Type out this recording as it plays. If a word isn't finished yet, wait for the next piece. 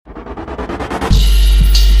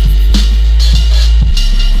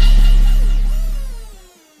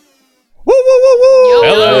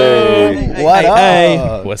What up?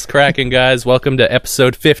 Hey, what's cracking, guys? Welcome to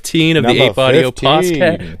episode 15 of the Number Ape Audio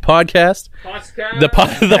 15. podcast. The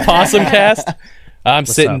Possum Cast. I'm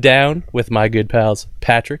sitting down with my good pals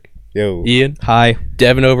Patrick, Yo. Ian, Hi.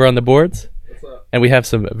 Devin over on the boards, and we have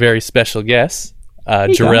some very special guests: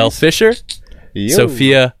 Jarrell Fisher, Yo.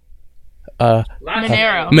 Sophia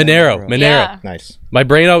Monero. Monero. Yeah. Nice. My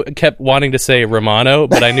brain kept wanting to say Romano,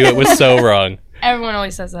 but I knew it was so wrong. Everyone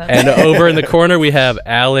always says that. And over in the corner we have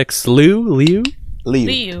Alex Liu. Liu.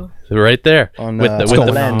 Right there On, with the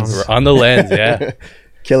lens. On the lens, yeah.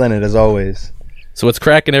 Killing it as always. So what's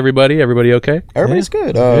cracking, everybody? Everybody okay? Everybody's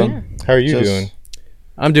good. How are you doing?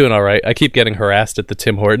 I'm doing all right. I keep getting harassed at the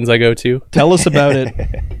Tim Hortons I go to. Tell us about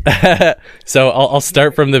it. So I'll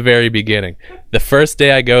start from the very beginning. The first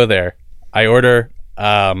day I go there, I order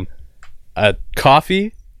a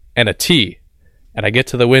coffee and a tea. And I get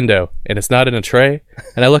to the window, and it's not in a tray.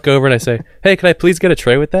 And I look over and I say, "Hey, can I please get a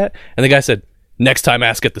tray with that?" And the guy said, "Next time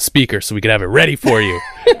ask at the speaker so we can have it ready for you."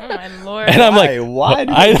 Oh my lord. And I'm like, why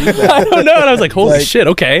do I, you do that? I don't know. And I was like, holy Like, shit,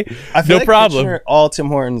 okay. I feel No like problem. picture all Tim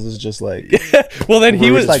Hortons is just like Well, then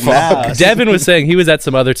he was like mass. Devin was saying he was at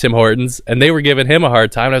some other Tim Hortons and they were giving him a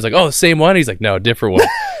hard time. And I was like, oh, the same one? He's like, no, different one.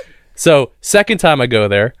 So second time I go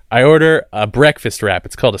there, I order a breakfast wrap.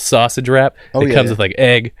 It's called a sausage wrap. Oh, It yeah, comes yeah. with like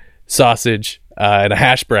egg, sausage, and a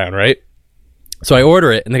hash brown, right? So I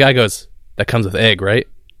order it and the guy goes, that comes with egg, right?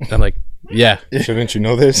 And I'm like, yeah. Shouldn't you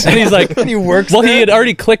know this? And he's like, he works well, there? he had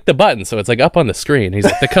already clicked the button, so it's like up on the screen. He's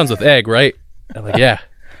like, that comes with egg, right? I'm like, yeah.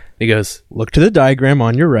 He goes, Look to the diagram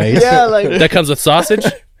on your right. Yeah, like that comes with sausage?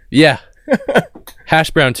 Yeah. Hash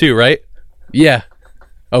brown too, right? Yeah.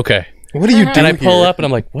 Okay. What do you do And I pull here? up and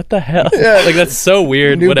I'm like, what the hell? Like, that's so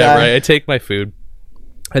weird. New Whatever. guy. I take my food.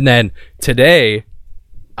 And then today,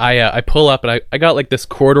 I pull up and I got like this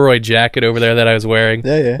corduroy jacket over there that I was wearing.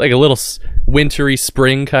 Yeah, yeah. Like a little wintry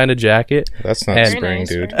spring kind of jacket. That's not And- spring, Very nice,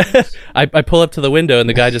 dude. very nice. I pull up to the window and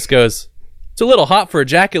the guy just goes, it's a little hot for a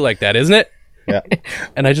jacket like that, isn't it? Yeah.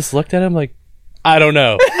 And I just looked at him like, I don't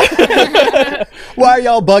know. why are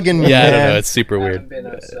y'all bugging me? Yeah, I don't man? know. It's super weird.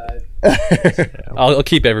 I'll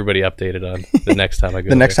keep everybody updated on the next time I go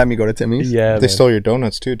The next there. time you go to Timmy's? Yeah. They man. stole your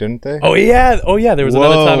donuts too, didn't they? Oh yeah. There was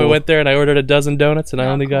another time I Whoa. went there and I ordered a dozen donuts and I Oh,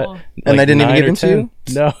 only got cool. like And they didn't even 9 give or them to 10.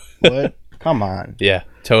 you? No. What? Come on. Yeah,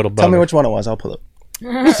 total bummer. Tell me which one it was. I'll pull up.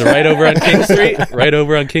 So right over on King Street. Right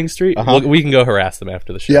over on King Street. We can go harass them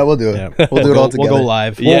after the show. Yeah, we'll do it. Yeah. We'll do it all together. We'll go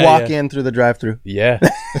live. We'll Yeah, walk yeah. in through the drive-thru. Yeah.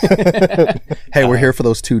 Hey, we're here for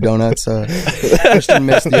those 2 donuts. Christian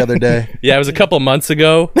missed the other day. Yeah. It was a couple months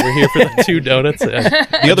ago. We're here for the 2 donuts.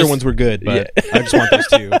 The other ones were good, but I just want those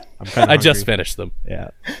two. I'm kind of I just finished them. Yeah.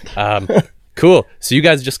 Cool. So you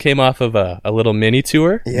guys just came off of a little mini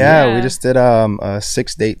tour. Yeah, we Yeah. just did a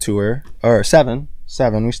 6-date tour, or 7.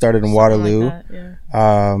 We started in Waterloo. Like that,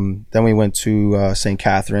 yeah. Then we went to St.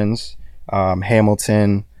 Catharines,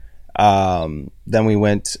 Hamilton. Then we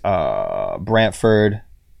went Brantford,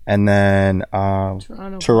 and then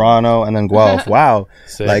Toronto, and then Guelph. Wow,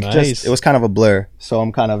 Sick. like Nice. just it was kind of a blur. So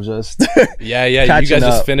I'm kind of just Yeah. You Catching guys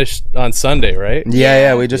just up. finished on Sunday, right?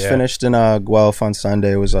 yeah. We just Yeah. finished in Guelph on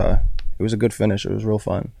Sunday. It was a good finish. It was real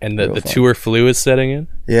fun. And Real the fun. tour flu is setting in.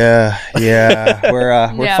 Yeah. We're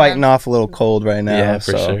Yeah, fighting man. off a little cold right now. Yeah,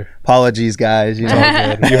 for so sure. apologies, guys. You know.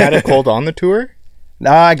 You had a cold on the tour?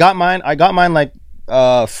 Nah, I got mine like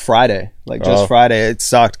Friday, like just Oh. Friday. It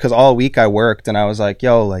sucked because all week I worked and I was like,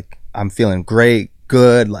 yo, like I'm feeling great,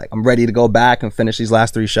 good, like I'm ready to go back and finish these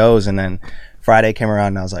last 3 shows. And then Friday came around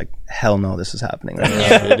and I was like, hell no, this is happening right now.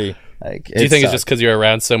 Shitty. Like, Do you think it's just because you're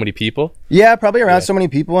around so many people? yeah, probably around so many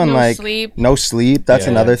people and No like sleep. no sleep. That's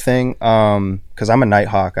Yeah. another thing. Because I'm a night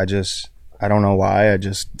hawk. I don't know why. I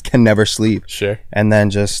just can never sleep. Sure. And then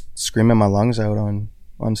just screaming my lungs out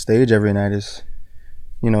on stage every night is,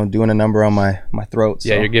 doing a number on my throat.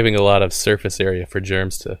 Yeah, so. you're giving a lot of surface area for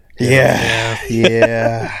germs to.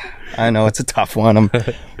 Yeah. I know it's a tough one. I'm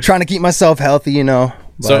trying to keep myself healthy, but,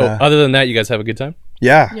 So other than that, you guys have a good time?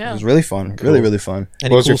 yeah, Yeah. it was really fun. Really, really fun.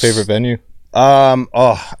 Any What was your cool favorite venue?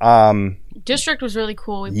 District was really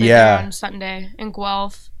cool. We played Yeah. there on Sunday in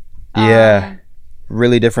Guelph. Yeah.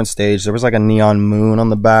 Really different stage. There was like a neon moon on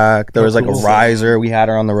the back. There was like a riser. We had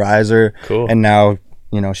her on the riser. Cool. And now,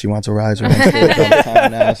 she wants a riser on stage all the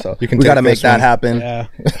time now. So You can we got to take make this that one. happen.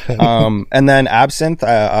 Yeah. And then Absinthe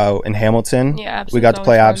in Hamilton. Yeah, Absinthe's we got to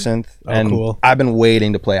play always fun. Absinthe. and cool. I've been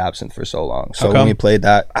waiting to play Absinthe for so long. So How when come? we played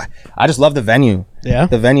that, I just love the venue. Yeah.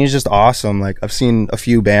 The venue is just awesome. Like I've seen a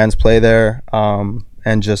few bands play there.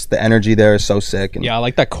 And just the energy there is so sick. And Yeah, I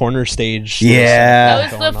like that corner stage. Yeah.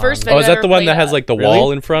 That was the first Oh, venue is I that ever the one played that has at. like the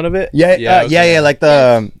wall in front of it? Yeah, okay. like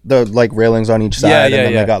the like railings on each side, Yeah, and yeah,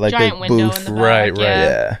 then yeah. they got like Giant the window booth. in the back. Right.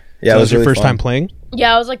 Yeah, Yeah, that it was was your really first fun. time playing?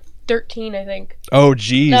 Yeah, I was like 13, I think. Oh,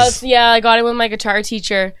 jeez. I got it with my guitar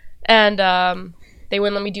teacher, and they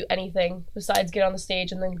wouldn't let me do anything besides get on the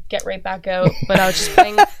stage and then get right back out. But I was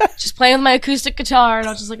just playing with my acoustic guitar, and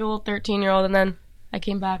I was just like a little 13-year-old. And then I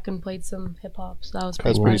came back and played some hip hop, so that was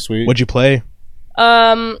That's pretty sweet. What'd you play?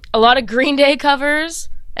 a lot of Green Day covers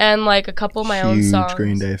and like a couple of my own Huge songs.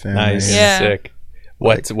 Green Day fan. Nice. right? Yeah. Sick.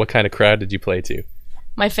 What kind of crowd did you play to?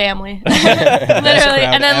 My family, literally,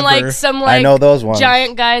 and then ever. like some I like know those ones.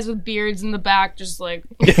 giant guys with beards in the back, just like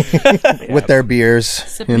With their beers,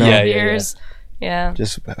 sipping you know. Yeah, beers. Yeah.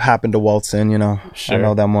 Just happened to waltz in, you know. Sure. I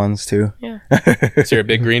know them ones too. So you're a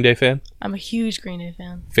big Green Day fan? I'm a huge Green Day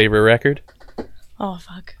fan. Favorite record? Oh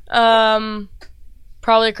fuck.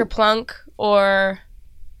 Probably Kerplunk or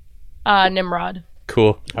Nimrod.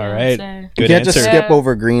 Cool. All I would right. say. You Good can't answer. just skip Yeah.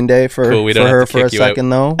 over Green Day for Cool, we don't her have to for a kick you out. second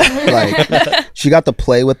though. Like she got to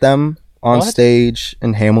play with them on What? stage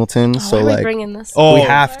in Hamilton, Why so are we like bringing this? Oh, we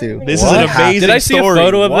have to. This What? is an amazing Did I see story. a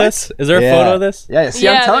photo of What? this? Is there a Yeah. photo of this? Yeah, see,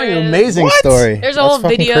 Yeah, I'm telling you, there is. amazing What? story. There's a That's whole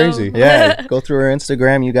fucking video. crazy. Yeah, go through her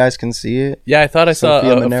Instagram. You guys can see it. Yeah, I thought I saw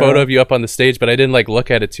Sophia a Monero. photo of you up on the stage, but I didn't like look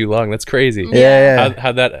at it too long. That's crazy. Yeah.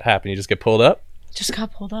 How'd that happen? You just get pulled up? Just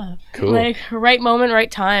got pulled up. Cool. Like right moment,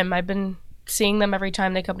 right time. I've been seeing them every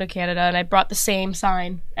time they come to Canada, and I brought the same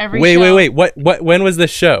sign every. Wait. show. What? When was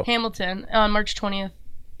this show? Hamilton on March 20th.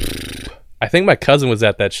 I think my cousin was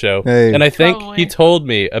at that show, Hey. and I think Probably. he told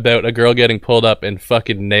me about a girl getting pulled up and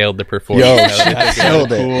fucking nailed the performance. Yo, That she was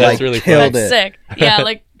killed it. cool. That's Like, really killed That's it. sick. Yeah,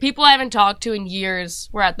 like people I haven't talked to in years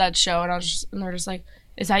were at that show, and and they're just like,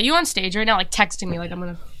 "Is that you on stage right now?" Like texting me, like I'm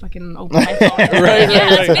gonna fucking open my phone. Right,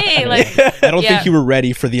 Yeah, right, that's me. Like, I don't Yeah. think you were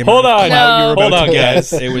ready for the Hold amount of on. clout you were No. about Hold to on, get.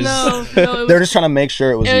 guys. It was no, it They're was, just trying to make sure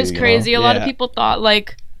it was. it was you, crazy. You A lot of Yeah. people thought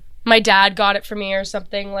like my dad got it for me or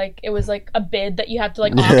something. Like it was like a bid that you have to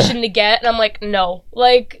like auction to get, and I'm like, no,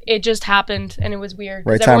 like it just happened, and it was weird.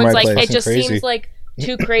 'Cause Right time, everyone's right like, place. it just Crazy. seems like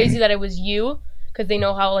too crazy that it was you. Because they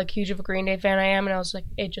know how like huge of a Green Day fan I am, and I was like,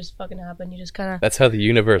 it just fucking happened. You just kind of. That's how the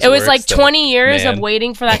universe. It was works, like though. 20 years Man. of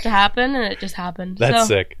waiting for that to happen, and it just happened. That's so,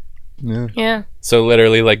 sick. know? Yeah. So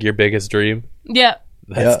literally, like your biggest dream. Yeah.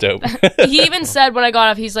 That's dope. He even said when I got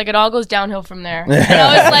off, he's like, it all goes downhill from there. And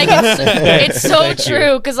I was like, it's so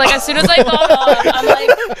true. Because like as soon as I got off, I'm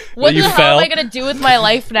like, what You the hell fell? am I gonna do with my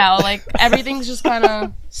life now? Like everything's just kind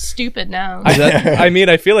of stupid now. I mean,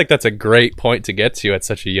 I feel like that's a great point to get to at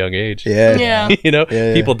such a young age. Yeah. Yeah. You know,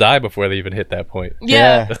 Yeah. people die before they even hit that point.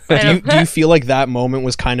 Yeah. do you feel like that moment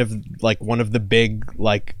was kind of like one of the big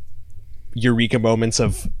like eureka moments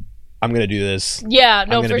of I'm gonna do this. Yeah. I'm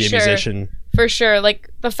No, gonna for be a sure. musician. For sure. Like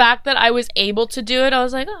the fact that I was able to do it, I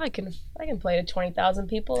was like, oh, I can play to 20,000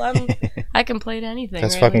 people. I can play to anything.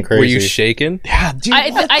 That's really. fucking crazy. Were you shaking? Yeah, dude.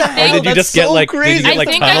 I think Did you just get like? Did you get I like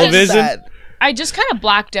think I tunnel just- vision? I just kind of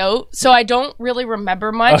blacked out, so I don't really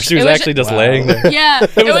remember much. Oh, she was It actually just laying there. Yeah,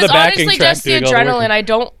 it was was the backing honestly track just the doing all the work.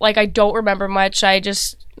 adrenaline. I don't remember much. I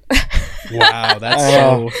just Wow, that's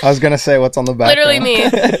Oh, so. I was gonna say what's on the back. literally me.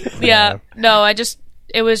 Yeah. No,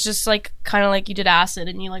 it was just like kind of like you did acid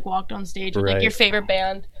and you like walked on stage with Right. like your favorite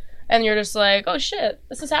band, and you're just like, oh shit,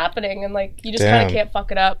 this is happening, and like you just kind Damn. of can't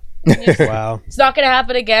fuck it up. And you just- Wow. it's not gonna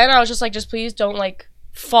happen again. I was just like, just please don't like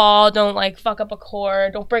fall, don't like fuck up a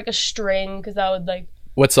chord, don't break a string, because that would like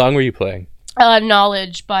What song were you playing?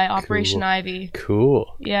 Knowledge by Operation Cool. Ivy.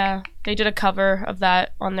 Cool. Yeah, they did a cover of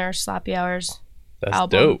that on their Slappy Hours That's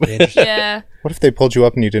album. dope. Yeah, What if they pulled you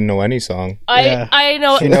up and you didn't know any song? Yeah. I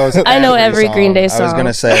know. She knows I know every song. Green Day I was song.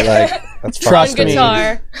 gonna say like, That's trust on me,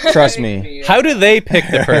 guitar. trust me. How do they pick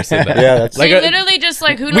the person? Then? Yeah, that's Like They a- literally just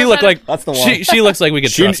like who knows we look how to- like That's the one. she looks like we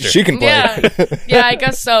could she, trust her. she can play. Yeah, yeah, I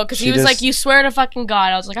guess so. Because he She was just- like, "You swear to fucking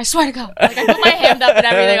God." I was like, "I swear to God." Like I put my hand up and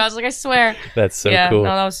everything. I was like, "I swear." That's so yeah, cool.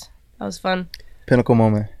 no, that was fun. Pinnacle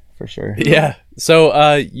moment for sure. Yeah.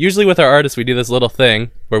 So usually with our artists, we do this little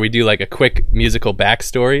thing where we do like a quick musical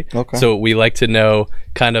backstory. Okay. So we like to know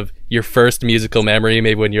kind of your first musical memory,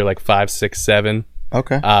 maybe when you're like 5, 6, 7.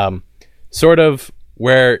 Okay. Sort of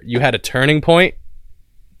where you had a turning point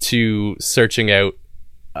to searching out,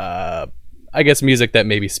 I guess, music that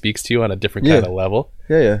maybe speaks to you on a different kind Yeah. of level.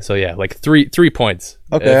 yeah. So yeah, like three points.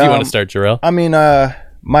 Okay, If you want to start, Jarrell. I mean,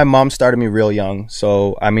 my mom started me real young,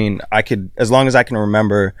 so I mean, I could, as long as I can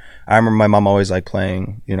remember. I remember my mom always like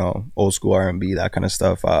playing, you know, old school R&B, that kind of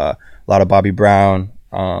stuff. A lot of Bobby Brown,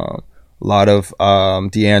 a lot of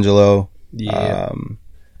D'Angelo, Yeah.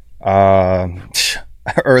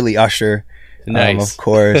 early Usher, Nice. of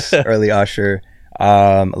course, early Usher,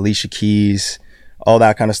 Alicia Keys, all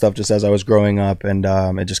that kind of stuff. Just as I was growing up, and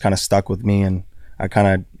it just kind of stuck with me, and I kind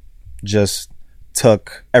of just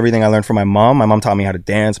took everything I learned from my mom. My mom taught me how to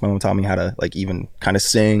dance. My mom taught me how to like even kind of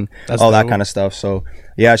sing, all that kind of stuff. So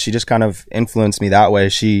yeah, she just kind of influenced me that way.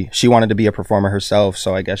 She wanted to be a performer herself,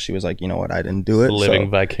 so I guess she was like, you know what, I didn't do it. Living so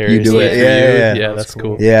vicariously. You do it. Yeah, that's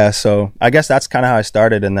cool. Yeah, so I guess that's kind of how I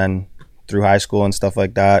started, and then through high school and stuff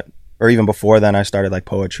like that, or even before then, I started like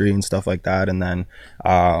poetry and stuff like that, and then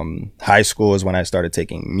high school is when I started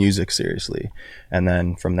taking music seriously, and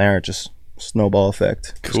then from there it just snowball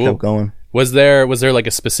effect. Just kept going. Was there like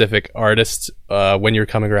a specific artist when you were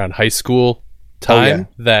coming around high school time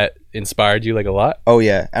that inspired you like a lot? Oh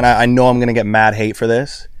yeah, and I know I'm gonna get mad hate for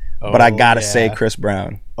this, but I gotta say Chris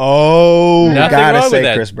Brown. Oh, nothing gotta wrong say with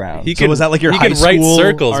that. Chris Brown. So was that like your high could write school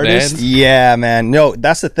circles, artist? man. Yeah, man. No,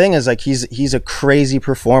 that's the thing is like he's a crazy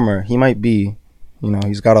performer. He might be, you know,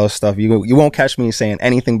 he's got all this stuff. You won't catch me saying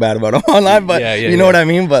anything bad about him online, but you know what I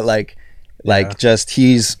mean. But like just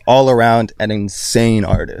he's all around an insane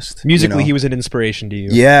artist. Musically, you know? he was an inspiration to you.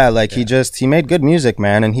 Yeah, like he made good music,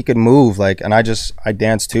 man, and he could move. Like, and I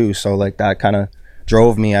dance too, so like that kind of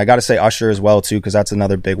drove me. I got to say Usher as well too, because that's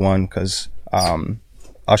another big one. Because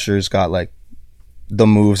Usher's got like the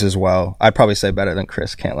moves as well. I'd probably say better than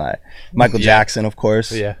Chris, can't lie. Michael Jackson, of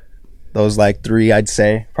course. Yeah, those like three, I'd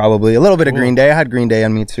say probably a little bit of Green Day. I had Green Day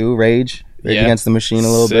on me too. Rage Against the Machine a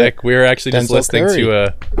little bit. We were actually just listening to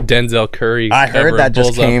a Denzel Curry. I heard that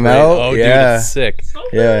just came out. Oh, dude, it's sick.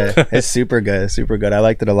 Yeah, it's super good. I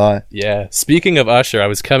liked it a lot. Yeah. Speaking of Usher, I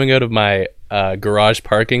was coming out of my garage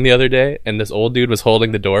parking the other day, and this old dude was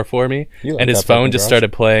holding the door for me, and his phone just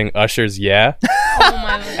started playing Usher's "Yeah." Oh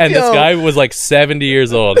my God. And this guy was like 70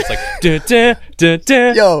 years old. It's like, duh, duh, duh,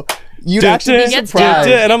 duh. Yo. You'd actually be surprised.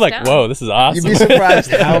 And I'm like, whoa, this is awesome. You'd be surprised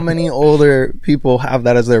how many older people have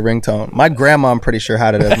that as their ringtone. My grandma, I'm pretty sure,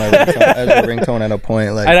 had it as my ringtone at a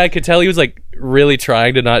point. Like, and I could tell he was like really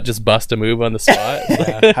trying to not just bust a move on the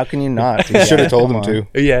spot. How can you not? You should have told him to.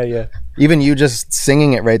 Yeah. Even you just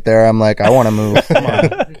singing it right there, I'm like, I want to move. Come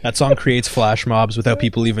on. That song creates flash mobs without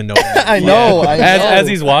people even knowing. I know. As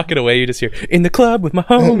he's walking away, you just hear, in the club with my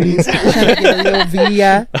homies.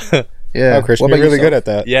 Yeah, oh, Christian, you're really good at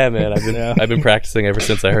that. Yeah, man, I've been practicing ever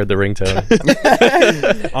since I heard the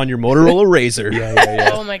ringtone on your Motorola Razr. Yeah.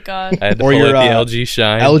 Oh my God. I had to pull out the LG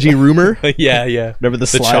Shine. LG Rumor. yeah. Remember the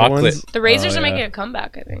slide chocolate ones? The Razrs are making a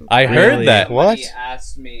comeback, I think. I heard that. What? He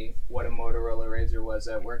asked me what a Motorola Razr was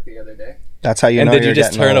at work the other day. That's how you and know. And did you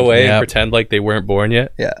just turn away and pretend like they weren't born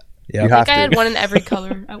yet? Yeah. Yeah. You have I had one in every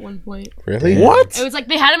color at one point. Really? What? It was like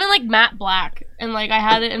they had them in like matte black, and like I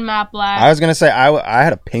had it in matte black. I was gonna say I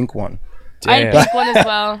had a pink one. I had a pink one as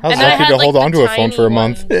well. I was and then lucky I had, to hold like, on to a phone for a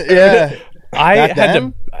month. Yeah. I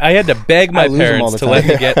had to beg my parents to let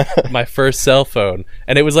me time. get my first cell phone,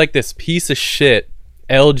 and it was like this piece of shit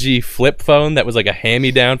LG flip phone that was like a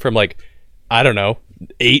hand-me-down from like, I don't know,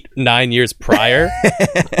 8-9 years prior.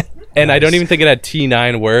 And I don't even think it had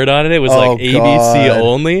T9 word on it. It was like ABC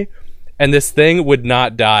only. And this thing would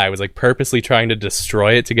not die. I was like purposely trying to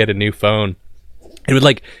destroy it to get a new phone. It would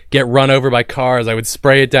like get run over by cars. I would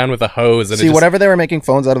spray it down with a hose. And see, whatever they were making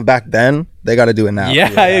phones out of back then, they got to do it now.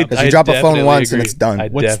 Yeah, because you drop a phone once and it's done.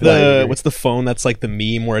 What's the phone that's like the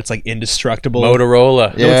meme where it's like indestructible?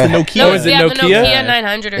 Motorola. Yeah. No, it's the Nokia. No, is it yeah, Nokia? the Nokia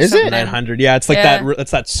 900 or Is it? something. 900. Yeah, it's like Yeah.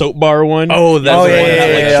 that's that soap bar one. Oh, that's the one right.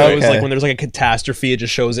 that like yeah, shows okay. like when there's like a catastrophe, it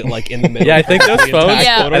just shows it like in the middle. Yeah, I think those phones.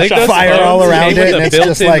 Yeah. I think those Fire phones all around came it with and a it's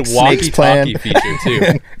just built-in like snakes walkie-talkie playing. feature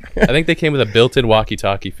too. I think they came with a built-in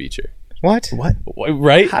walkie-talkie feature. What?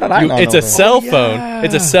 Right? How did I not It's know a that? cell phone.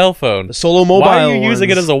 It's a cell phone. The Solo Mobile. Why are you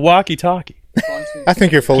using it ones. as a walkie-talkie? I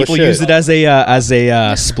think you're full People of shit. use it as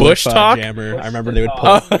a split Bush talk? jammer. I remember they would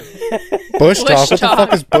put. Bush talk. What the talk.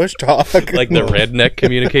 fuck is bush talk? Like the redneck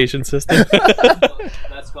communication system.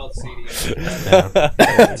 That's called CDM.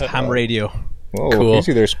 It's ham radio. Whoa, Cool.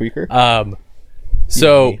 easy there, squeaker.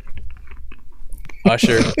 So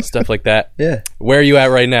Usher, stuff like that. Yeah. Where are you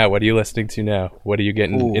at right now? What are you listening to now? What are you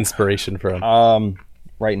getting inspiration from?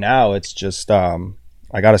 Right now it's just I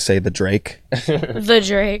gotta say the Drake. The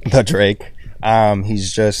Drake. The Drake.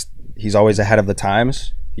 He's always ahead of the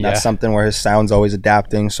times. Yeah. That's something where his sound's always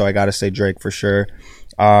adapting. So I gotta say Drake for sure.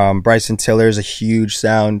 Bryson Tiller is a huge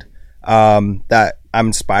sound that I'm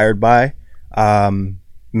inspired by.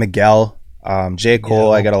 Miguel, J.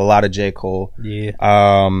 Cole. I got a lot of J. Cole. Yeah.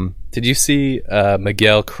 Did you see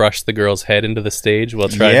Miguel crush the girl's head into the stage while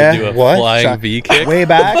trying Yeah. to do a What? flying V kick? Way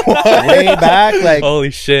back, like Holy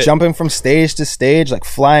shit. jumping from stage to stage, like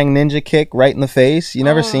flying ninja kick right in the face. You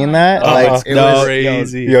never seen that? Like it was was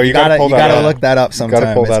crazy. Yo, you gotta pull you that gotta up. look that up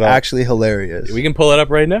sometime. pull It's that up. actually hilarious. We can pull it up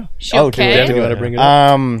right now. She Oh, okay? Jeff, you want to bring it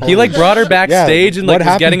up? He like brought her backstage and what like was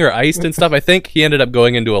happened? getting her iced and stuff. I think he ended up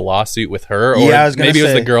going into a lawsuit with her, or Yeah, I was gonna maybe it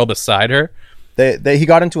was say. the girl beside her. He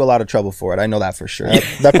got into a lot of trouble for it. I know that for sure.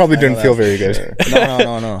 That probably didn't feel very good.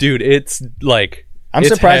 No. Dude, it's like I'm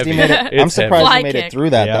it's surprised heavy. he made it. I'm It's surprised heavy. he made Fly it kick. through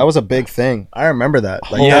that. Yeah. That was a big thing. I remember that.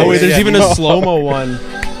 Like, Yeah, yeah, there's even a slow mo one.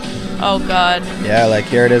 Oh God. yeah, like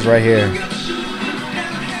here it is right here.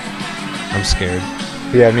 I'm scared.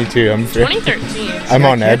 Yeah, me too. I'm 2013. I'm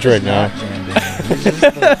on edge right now. He's just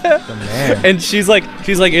the man. And she's like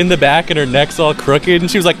in the back and her neck's all crooked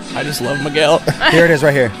and she was like, I just love Miguel. Here it is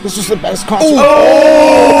right here. This is the best concert.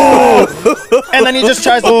 And then he just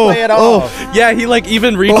tries to play it off. Yeah, he like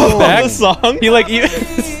even reaches back. The song. He like even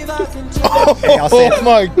Hey, I'll say Oh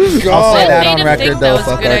my I'll say god. that What on made him record think though. that was a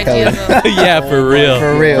Fuck good R. idea, Kelly. though? yeah, for real.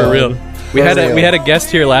 For real. For real. We For had real. a guest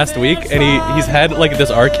here last week, and he's had like this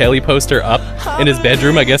R. Kelly poster up in his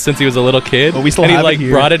bedroom, I guess, since he was a little kid. Oh, we still and he have it like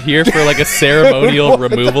here. brought it here for like a ceremonial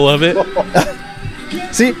removal of it.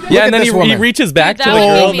 See? Yeah, and then he reaches back Dude, to that the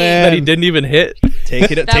would girl be me. that he didn't even hit.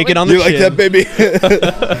 Take it That take would- it on the You like chin. that, baby?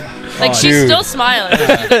 Like she's Dude. still smiling. She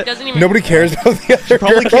like, doesn't even. Nobody cares about the other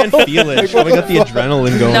Probably girl. can't feel it. She probably got the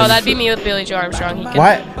adrenaline going. No, that'd be me with Billy Joe Armstrong. He could.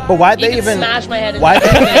 Why? But why'd He they could even? smash my head. Why Into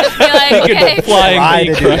they- it. Just be like, hey. Flying Try knee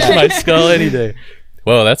to do crush that. my skull any day.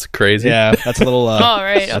 Whoa, that's crazy. Yeah, that's a little. All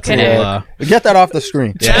right. That's a Okay. little. Get that off the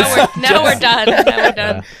screen. Now we're done. Now we're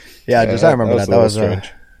done. Yeah, just I remember that that. was a That little was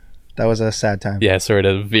that was a sad time. Yeah, sort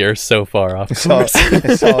of veer so far off. It's all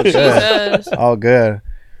good. Jesus. All good.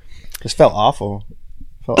 Just felt awful.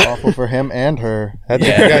 Felt awful for him and her. That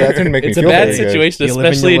Yeah. didn't make me It's a feel bad very good. situation, You live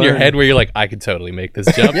and especially you in your learn. head where you're like, I could totally make this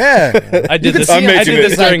jump. Yeah. I did this. I'm I making did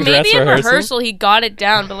this it. during Maybe dress in rehearsal. rehearsal he got it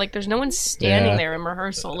down, but like there's no one standing Yeah. there in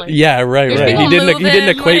rehearsal. Like Yeah, right. There's He people didn't moving,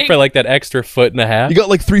 equate like- for like that extra foot and a half. You got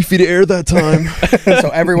like 3 feet of air that time. So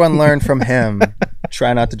everyone learned from him.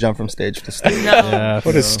 Try not to jump from stage to stage. no. Yeah.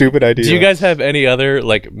 What a stupid idea. Do you guys have any other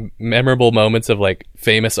like memorable moments of like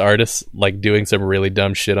famous artists like doing some really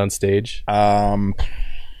dumb shit on stage?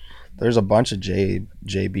 There's a bunch of J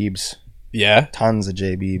Beebs. Yeah. Tons of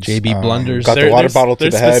J Beebs. JB blunders. got the water bottle to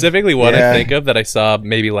there's the head. specifically one Yeah. I think of that I saw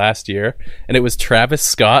maybe last year, and it was Travis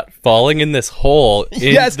Scott falling in this hole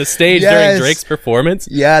in Yes, the stage yes. during Drake's performance.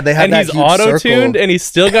 Yeah, they had And that he's huge auto-tuned, circle. and he's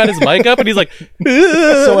still got his mic up, and he's like,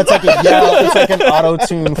 So it's like it's like an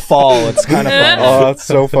auto-tune fall. It's kind of fun. Oh, that's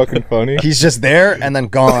so fucking funny. He's just there and then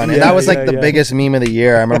gone. And Yeah, that was like yeah, the yeah. biggest meme of the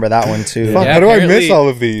year. I remember that one too. Fuck, Yeah, how do I miss apparently- all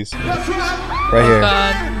of these? Right here.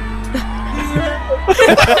 God.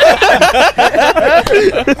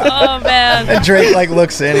 Oh man. And Drake like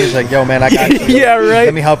looks in. He's like, "Yo, man, I got you. Yeah, right.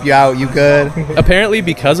 Let me help you out. You good?" Apparently,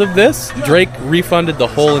 because of this, Drake refunded the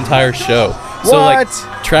whole entire show. So like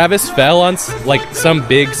What? Travis fell on like some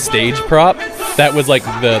big stage prop that was like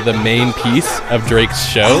the main piece of Drake's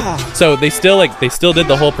show. So they still did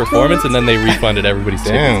the whole performance, and then they refunded everybody's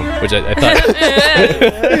tickets, Damn. which I thought.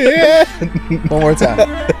 One more time.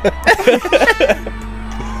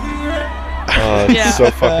 Oh, it's Yeah.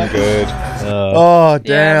 so fucking good. Oh Yeah,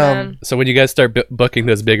 damn. man. So when you guys start booking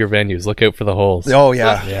those bigger venues, look out for the holes. Oh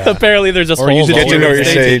yeah. Apparently, there's just Or holes use all it Get to over know the your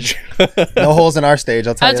stage. stage. No holes in our stage.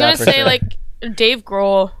 I'll tell I was you gonna that for say sure. like Dave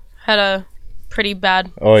Grohl had a pretty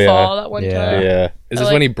bad Oh, yeah. fall that one Yeah. time. Yeah. Is this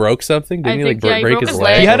Like- when he broke something? Didn't I he like think, yeah, he break broke his his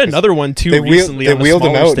leg? He leg. had another one too They, recently on the wheeled him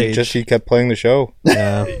smaller out and stage. just he kept playing the show.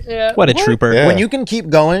 Yeah. Yeah. What a trooper. Yeah. when you can keep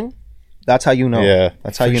going, that's how you know. Yeah.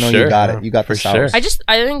 That's how you know sure. you got it. You got For the sure. sauce.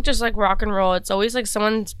 I think just like rock and roll, it's always like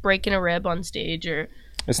someone's breaking a rib on stage or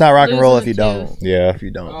It's not rock and roll if Losing you a don't. tooth. Yeah. If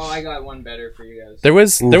you don't. Oh, I got one better for you guys. There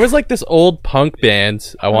was like this old punk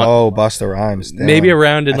band. I want Oh, Busta Rhymes. Damn. maybe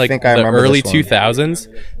around in I like think I the remember early this one. 2000s.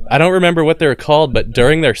 I don't remember what they were called, but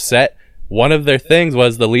during their set, one of their things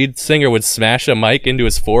was the lead singer would smash a mic into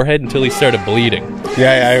his forehead until he started bleeding.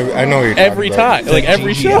 Yeah, I know what you're Every talking about. time, like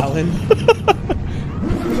every G.G. show. Allen.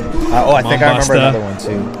 I think I remember Busta. another one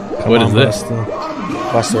too. What is this?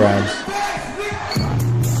 Busta Rhymes.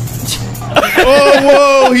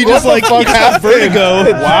 Oh, whoa! He just like he got vertigo.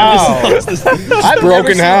 Wow. I've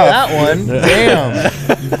broken never half. seen that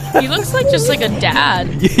one. Damn. he looks like just like a dad.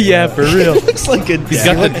 Yeah, for real. looks like a. He's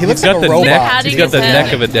got the, he looks he's got like a the robot. neck. Patting He's got his the head.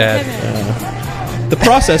 neck of a dad. The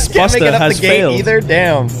process Can't make it Busta up has the gate failed. either.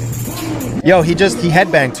 Damn. Yo, he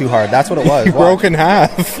headbanged too hard. That's what it was. He broke in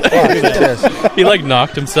half. Watch, look at this. He like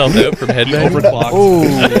knocked himself out from headbanging. Overclocked. Ooh,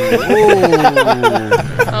 ooh.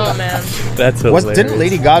 Oh man. That's hilarious. Didn't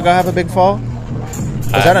Lady Gaga have a big fall?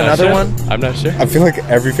 Was that I'm not another sure. one? I'm not sure. I feel like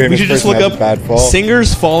every We famous should just person look has up a bad fall.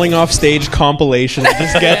 singers falling off stage compilation and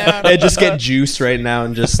just get and just get juiced right now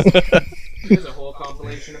and just Here's a whole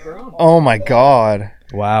compilation of her own. Oh my god.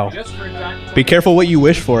 wow. Just for Jack. Be careful what you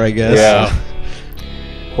wish for, I guess. Yeah.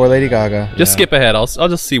 Poor Lady Gaga. Just skip ahead. I'll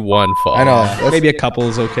just see one fall. I know. Maybe a couple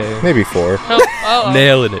is okay. Maybe 4. Oh,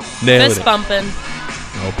 Nailing it. Nailing fist it. bumping.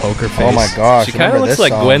 Oh, poker face. Oh my gosh. She kind of remember looks this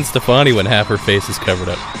like song. Gwen Stefani when half her face is covered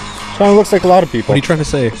up. Kind of looks like a lot of people. What are you trying to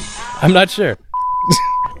say? I'm not sure.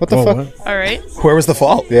 What the fuck? All right. Where was the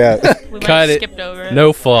fault? Yeah. We might Cut have it. skipped over it.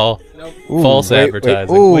 No fall. Ooh, False wait,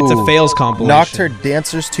 advertising. Ooh. It's a fails compilation. Knocked her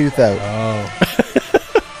dancer's tooth out.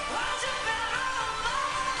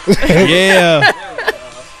 Yeah.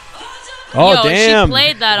 Oh, Yo, damn. she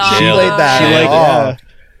played that on. She Nailed played it. that. She oh. like,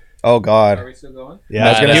 Oh God. Are we still going? yeah. I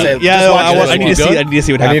was gonna Yeah, say. Yeah, just no, watch I this need one. to see. I need to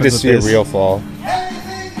see what I happens need to with see a this. real fall.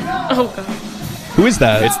 Oh god. Who is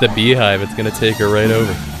that? It's the Beehive. It's gonna take her right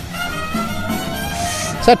over.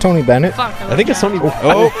 Is that Tony Bennett? Fuck. I think it's Tony.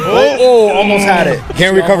 Oh, almost had it.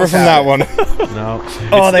 Can't recover from that one. No.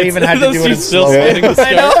 Oh, they even had to do it in still slow. spinning the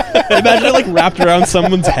scarf. Imagine it like wrapped around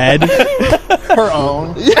someone's head. Her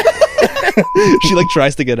own. She like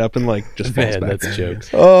tries to get up and like just falls Man, back. that's jokes.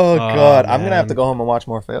 Oh God, I'm gonna man. have to go home and watch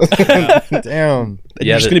more fails. Damn. You're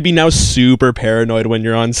Yeah, just the- gonna be now super paranoid when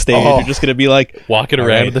you're on stage. Oh. You're just gonna be like Walking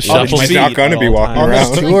around with the Oh, shuffle she's seat. not gonna be walking On this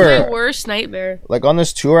around. It's tour. like my worst nightmare. Like on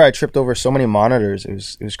this tour, I tripped over so many monitors.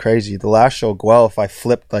 It was crazy. The last show, Guelph, I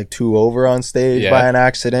flipped like 2 over on stage Yeah. by an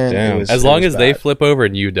accident. Damn. It was, As it long was as they bad. flip over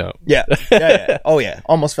and you don't. Yeah. Oh yeah.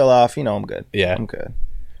 Almost fell off. You know, I'm good. Yeah. I'm good.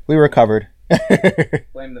 We recovered.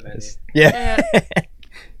 Blame the venue. Yeah.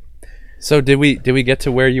 So did we get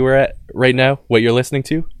to where you were at right now? What you're listening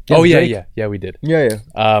to? Yeah, Oh yeah, Drake. yeah, we did. Yeah.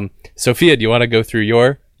 Sophia, do you want to go through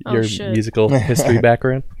your Oh, shit. musical history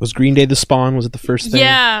background? was Green Day the Spawn? Was it the first thing?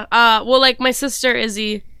 Yeah. Well, like my sister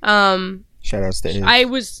Izzy. Shout outs to Iz. I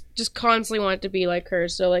was just constantly wanted to be like her,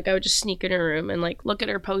 so like I would just sneak in her room and like look at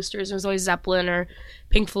her posters. It was always Zeppelin or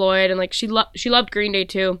Pink Floyd, and like she loved Green Day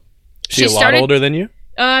too. She a lot older than you?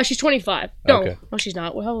 She's 25. No, Okay. no, she's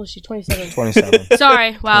not. How old is she? 27. 27.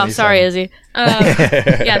 Sorry. Wow. Sorry, Izzy.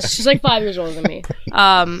 Yeah, she's like 5 years older than me.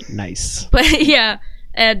 Nice. But yeah,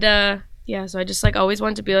 and yeah, so I just like always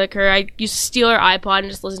wanted to be like her. I used to steal her iPod and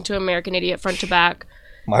just listen to American Idiot front to back.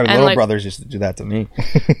 My little like- brothers used to do that to me.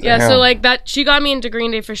 Yeah, Damn. so like that, she got me into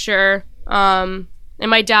Green Day for sure. And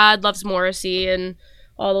my dad loves Morrissey and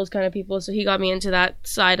all those kind of people, so he got me into that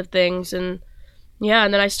side of things. And yeah,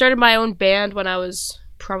 and then I started my own band when I was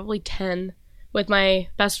probably 10 with my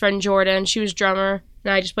best friend Jordan. She was drummer,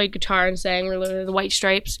 and I just played guitar and sang. We were the White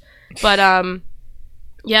Stripes. But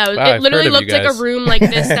yeah, Wow, it I've literally heard of you looked like a guys. room like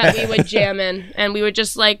this that we would jam in, and we would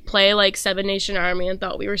just like play like Seven Nation Army and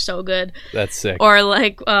thought we were so good. That's sick. Or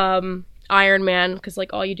like Iron Man, because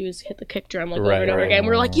like all you do is hit the kick drum like over Right, and over right. again.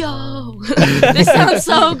 We're like, yo, this sounds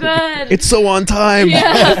so good. It's so on time.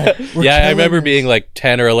 Yeah. Yeah, I remember being like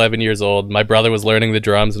 10 or 11 years old. My brother was learning the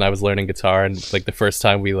drums and I was learning guitar. And like the first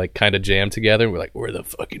time we like kind of jammed together, we're like, we're the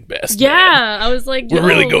fucking best. man." Yeah, I was like, We're yo,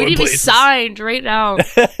 really going we need to be places. signed right now.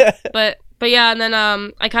 but yeah, and then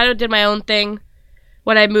I kind of did my own thing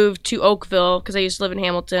when I moved to Oakville because I used to live in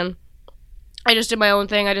Hamilton. I just did my own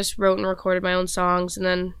thing. I just wrote and recorded my own songs, and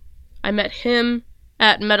then I met him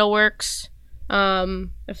at Metalworks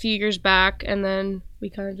a few years back, and then we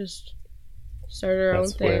kind of just started our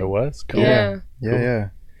That's own thing. where it was. Cool. Yeah. Yeah.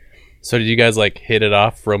 So did you guys like hit it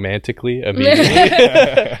off romantically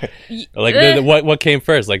immediately? Like what came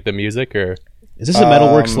first? Like the music or Is this a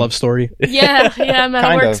Metalworks love story? Yeah,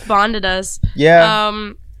 Metalworks of. bonded us. Yeah.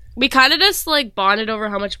 We kind of just like bonded over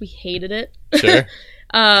how much we hated it. sure?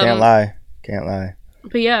 Can't lie. Can't lie.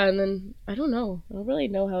 But yeah, and then I don't know. I don't really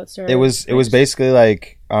know how it started. It was basically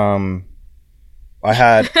like I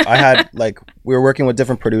had like we were working with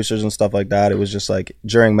different producers and stuff like that. It was just like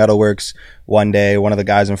during Metalworks one day, one of the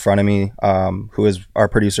guys in front of me, who is our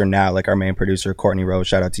producer now, like our main producer, Courtney Rose,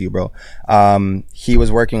 shout out to you, bro. He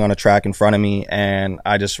was working on a track in front of me, and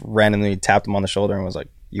I just randomly tapped him on the shoulder and was like,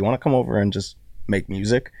 "You want to come over and just make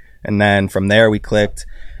music?" And then from there we clicked.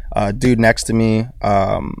 Dude next to me,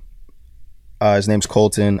 his name's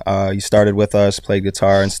Colton. He started with us, played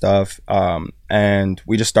guitar and stuff. And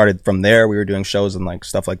we just started from there. We were doing shows and like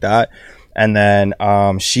stuff like that. And then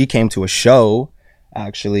she came to a show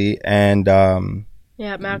actually, and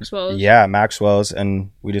yeah, Maxwell's. yeah, Maxwell's,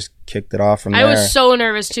 and we just kicked it off from there. I was so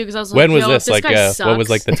nervous too because I was like, When was yo, this? Like, Like what was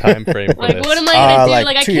like the time frame for like this? what am I gonna do? like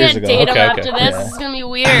Like I 2 years can't ago. date him Okay, after okay. this. Yeah. This is gonna be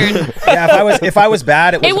weird. Yeah, if I was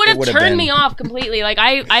bad, it It would have would've turned been. me off completely. Like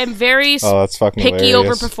I am very Oh, that's fucking picky hilarious.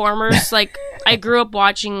 over performers. Like I grew up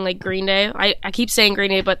watching like Green Day. I keep saying Green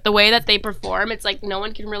Day, but the way that they perform, it's like no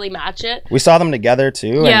one can really match it. We saw them together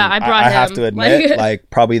too. Yeah, and I brought I have him. to admit, Like- like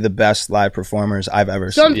probably the best live performers I've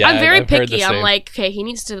ever So seen. I'm, Yeah, I'm very I've heard the picky. I'm same. like, okay, he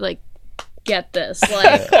needs to like get this,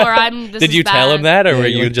 like, or I'm. This Did is you tell bad. him that, or were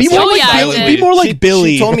you just Be more Oh, like yeah, I Billy. did. Be more like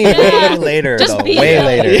Billy. She told me way later, Just though. be Way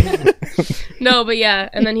Billy. later. No, but yeah,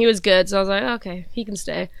 and then he was good, so I was like, okay, he can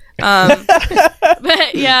stay.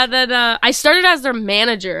 But yeah, then I started as their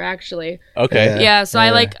manager actually. Okay. Yeah, so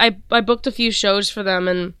I booked a few shows for them,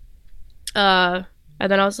 and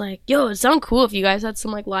then I was like, yo, it'd sound cool if you guys had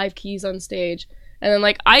some like live keys on stage. And then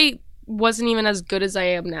like I wasn't even as good as I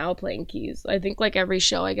am now playing keys. I think like every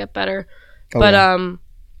show I get better. But yeah,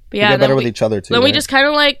 we get better with each other too. Then right? we just kind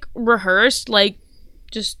of like rehearsed, like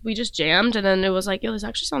we just jammed, and then it was like, yo, this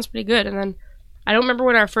actually sounds pretty good. And then I don't remember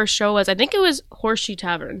what our first show was. I think it was Horseshoe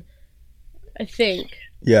Tavern. I think.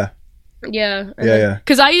 Yeah. Yeah. Yeah.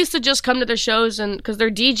 Because I used to just come to their shows, and because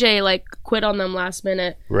their DJ like quit on them last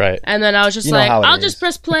minute. Right. And then I was just You know like, how it I'll is. just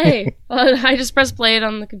press play. I just pressed play it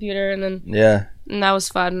on the computer, and then and that was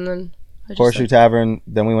fun. And then I just, Horseshoe like, Tavern.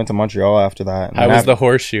 Then we went to Montreal after that. And How then was the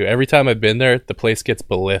Horseshoe? Every time I've been there, the place gets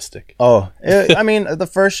ballistic. I mean, the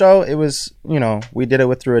first show, it was, we did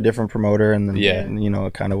it through a different promoter, and then, Yeah.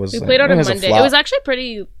 it kind of was. we like, played on it a was Monday. It flop. was actually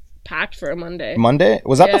pretty packed for a Monday. Monday?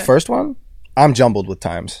 Was that Yeah. the first one? I'm jumbled with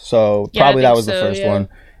times, so Yeah, I probably that think was the so, first yeah. one.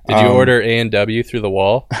 Did you order A&W through the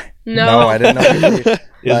wall? No, I didn't know.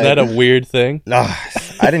 Isn't that a weird thing? I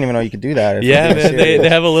didn't even know you could do that. Yeah, man. They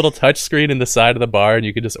have a little touch screen in the side of the bar, and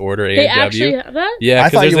you could just order A&W. They actually have that? Yeah, I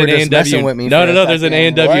because thought there's you were an just A&W. messing with me No, for a there's an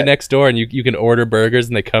second. A&W What? next door, and you can order burgers,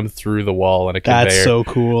 and they come through the wall on a conveyor. That's so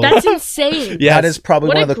cool. That's insane. Yeah, That is probably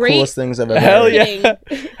What one a of the great- coolest things I've ever Hell heard. yeah.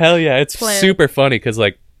 Hell yeah. It's Plan. super funny because,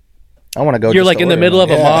 like, I want to go. you're just like to in the order middle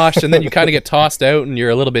one. of a Yeah. mosh, and then you kind of get tossed out, and you're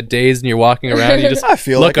a little bit dazed, and you're walking around, and you just I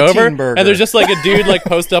feel look like a over, teen burger. and there's just like a dude like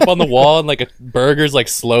post up on the wall, and like a burger's like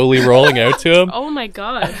slowly rolling out to him. Oh my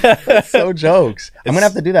god. So jokes. I'm gonna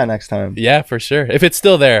have to do that next time. Yeah, for sure. If it's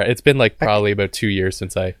still there, it's been like probably about 2 years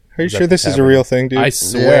since I. Are you was at sure the this is a tavern. real thing, dude? I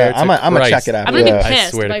swear. Yeah, I'm gonna check it out. I'm gonna Yeah. be I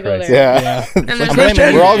pissed swear if to I go Christ. there. Yeah. And there's I'm no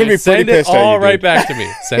blaming- We're all gonna be Send pretty it pissed at all you, right dude. back to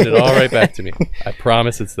me. Send it all right back to me. I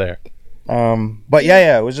promise it's there. But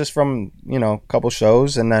yeah, it was just from a couple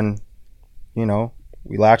shows, and then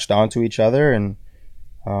we latched onto each other, and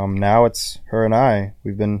now it's her and I.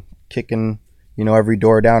 We've been kicking every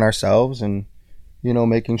door down ourselves, and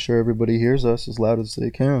making sure everybody hears us as loud as they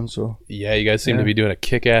can. So Yeah, you guys seem to be doing a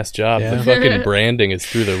kick-ass job. Yeah. The fucking branding is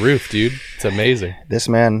through the roof, dude. It's amazing. this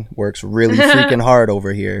man works really freaking hard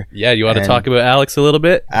over here. Yeah, you want to And- talk about Alex a little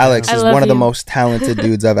bit? Alex I is love one of the you. most talented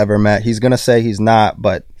dudes I've ever met. He's gonna say he's not,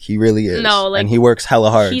 but he really is. No, like, and he works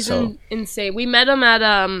hella hard. He's So insane. We met him at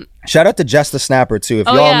shout out to Jess the Snapper too. If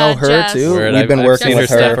Oh, y'all yeah, know her Jess. too, Word, we've been I've working seen with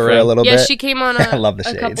her her stuff for a around. little yeah, bit. she came on I love the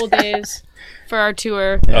a shades. couple days for our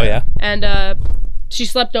tour, Oh, yeah? and she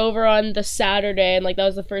slept over on the Saturday, and like that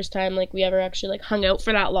was the first time like we ever actually like hung out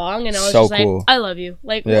for that long, and I was So just cool. like, I love you.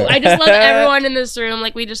 Like Yeah. I just love everyone in this room.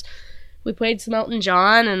 Like we played some Elton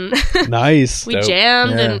John, and Nice. we Dope.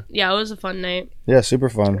 jammed, Yeah. and yeah, it was a fun night. Yeah, super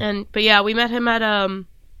fun. But yeah, we met him at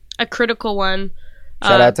a Critical One.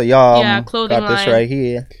 Shout out to y'all. yeah, clothing Got this line. right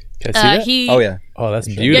here. Can I see that? He Oh yeah, Oh, that's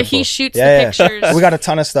yeah, beautiful. he shoots yeah. the pictures. We got a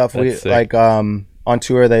ton of stuff. We That's sick. like on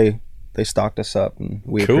tour they stocked us up, and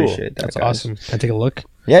we Cool. appreciate that. That's guys. awesome. Can I take a look?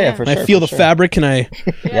 Yeah, for Can sure. I feel for the sure. fabric? Can I?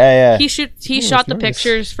 Yeah. He shot the nice.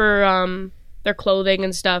 pictures for their clothing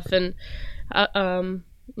and stuff, and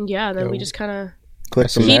yeah, then we just kind of Click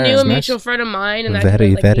from he there. knew a nice. mutual friend of mine, and that Very, kind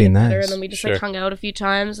of, like, very made it better, nice. and then we just Sure. like hung out a few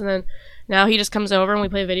times, and then now he just comes over and we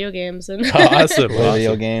play video games, and Awesome. Play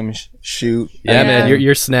video awesome. games, shoot. Yeah, man, Yeah.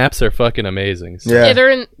 your snaps are fucking amazing. So- Yeah.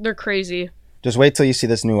 yeah, they're crazy. Just wait till you see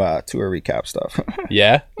this new tour recap stuff.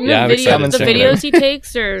 Yeah? You Yeah, know, I'm the excited videos, to the check it out. videos he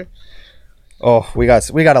takes, or Oh, we got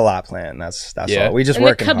a lot planned. That's Yeah. all. We just and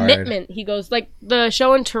the working hard. commitment. He goes like the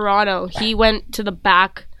show in Toronto. He went to the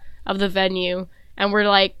back of the venue, and we're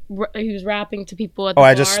like he was rapping to people at the Oh,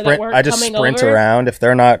 bar I just that sprint. weren't I just coming sprint over. around. If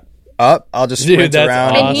they're not up, I'll just Dude, sprint that's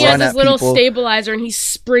around. awesome. And he run has this at little people. stabilizer, and he's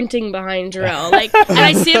sprinting behind Jarrell. Like, and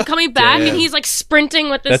I see him coming back, Damn. and he's like sprinting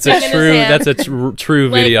with this That's thing a in his true hand. that's a true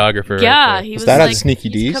Like, videographer. yeah, right he Was was that at like, Sneaky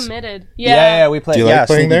he's D's? committed. Yeah, we played. Do you like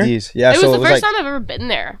playing Sneaky there? D's. Yeah, It so was the it was first like time I've ever been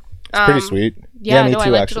there. Pretty sweet. Yeah, me no, I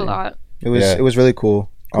too, liked actually. it a lot. Yeah. it was really cool.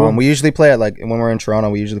 Cool. We usually play at like when we're in Toronto.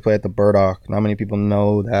 We usually play at the Burdock. Not many people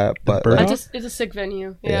know that, but Burdock? like, It's a sick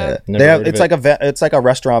venue. yeah, Never they have, heard of it's it. like it's like a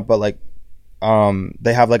restaurant, but like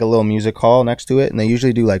they have like a little music hall next to it, and they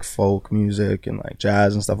usually do like folk music and like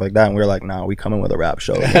jazz and stuff like that. And we were like, nah, we coming with a rap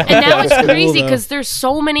show. And now it's Cool, crazy though. because there's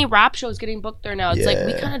so many rap shows getting booked there now. It's like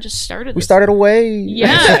we Yeah. kind of just started. We this. started away.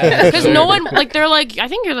 Yeah, because no one like they're like I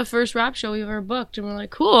think you're the first rap show we've ever booked, and we're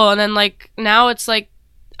like cool. And then like now it's like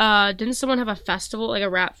didn't someone have a festival like a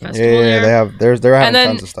rap festival Yeah, there? they're having and then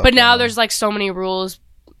tons of stuff. but now going on. there's like so many rules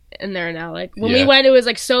in there now. Like when we Yeah. went, it was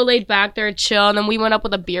like so laid back there, chill, and then we went up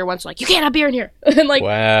with a beer once. Like you can't have beer in here, and like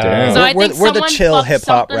Wow. Damn. so I We're- think we're the someone chill fucked hip-hop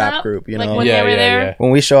something rap up, group, you like know? when Yeah, they were yeah, there. yeah.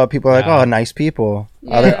 When we show up, people are like, Wow. "Oh, nice people."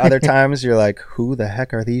 Other times, you're like, "Who the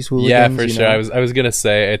heck are these hooligans?" Yeah, for you sure. know? I was gonna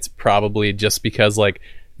say it's probably just because like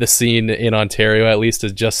the scene in Ontario at least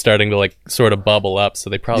is just starting to like sort of bubble up, so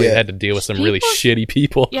they probably Yeah. had to deal with some really People- shitty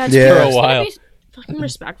people Yeah, Yeah. for a just gotta while. be fucking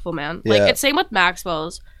respectful, man. Yeah. Like it's same with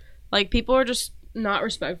Maxwell's. Like people are just not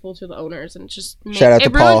respectful to the owners, and it just Shout out to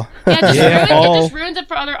Paul. Yeah, it just, Yeah, Paul. it just ruins it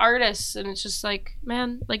for other artists, and it's just like,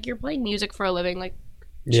 man, like you're playing music for a living, like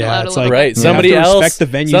chill Yeah, out a it's little like- bit. Right, You somebody have to else.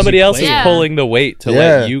 respect the venues Somebody you else play is in. Yeah. pulling the weight to Yeah.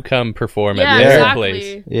 let you come perform Yeah, at their exactly.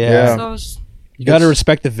 place. Yeah. So it's- You got to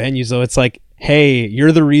respect the venues, though. It's like, hey,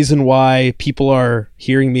 you're the reason why people are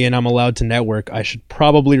hearing me and I'm allowed to network. I should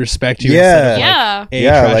probably respect you. Yeah. Instead of yeah. A,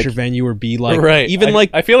 Yeah, trash like- your venue, or B, like, Right. even I, like,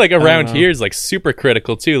 I feel like around know. here is like super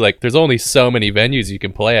critical too. Like there's only so many venues you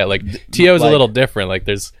can play at. Like TO is a like- little different. Like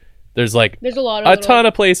there's like There's a lot of a little- ton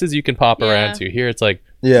of places you can pop Yeah. around to. Here it's like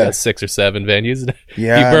Yeah. 6 or 7 venues. If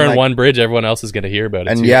Yeah, you burn like- one bridge, everyone else is going to hear about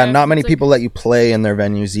it. And too. yeah, Yeah, not many it's like- people let you play in their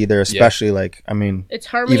venues either, especially like, I mean, It's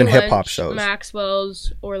Harmony even Lunch, hip-hop shows.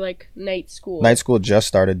 Maxwell's, or like Night School. Night School just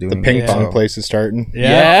started doing Ping it, pong so- place is starting.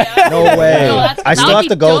 yeah. No way. No, that's- I still that would have be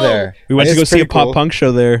to go dope. there. We went to It's go see a pretty pop cool. punk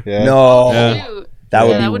show there. Yeah. No, Yeah. Dude. that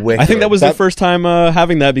would Yeah, be that would be wicked. I think that was the That- first time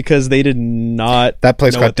having that because they did not That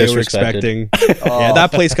place know got what they were disrespected. expecting. Yeah,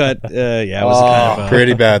 that place got, yeah, it was kind of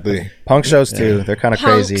Pretty badly. Punk shows too. They're kind of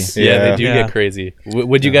crazy. Punks. Yeah, Yeah. they do Yeah. get crazy.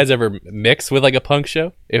 Would you guys ever mix with like a punk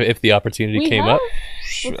show if the opportunity We came have up?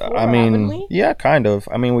 before, I haven't mean, we? yeah, kind of.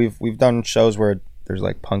 I mean, we've done shows where there's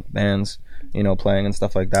like punk bands, you know, playing and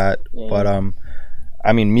stuff like that. Yeah. But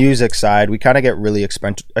I mean, music side, we kind of get really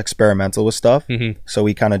experimental with stuff. Mhm. So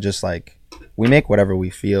we kind of just like we make whatever we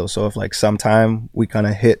feel. So if like sometime we kind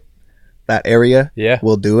of hit that area, Yeah.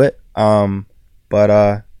 we'll do it.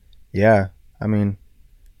 But yeah, I mean,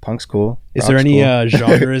 punk's cool. Is there Rock's any cool.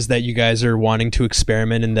 genres that you guys are wanting to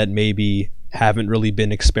experiment in that maybe haven't really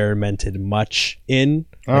been experimented much in?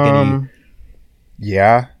 Like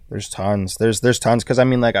Yeah, there's tons. There's tons because I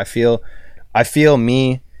mean, like I feel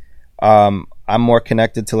me. I'm more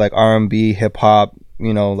connected to like R&B, hip hop,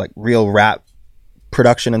 you know, like real rap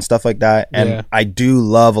production and stuff like that. And Yeah. I do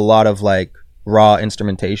love a lot of like raw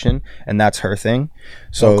instrumentation, and that's her thing.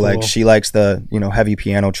 So Oh, cool. like she likes the, you know, heavy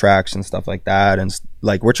piano tracks and stuff like that. And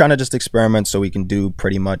like we're trying to just experiment so we can do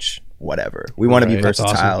pretty much whatever. We want to be Right, that's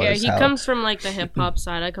awesome. versatile. Yeah, as he hell. comes from like the hip hop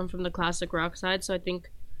side. I come from the classic rock side, so I think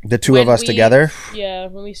The two when of us we- together, yeah,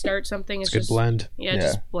 when we start something, it's It's a good just blend. yeah, it Yeah.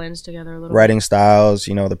 just blends together a little. writing styles,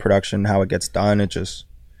 you know, the production, how it gets done. It just,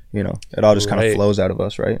 you know, it all just kind Right. of flows out of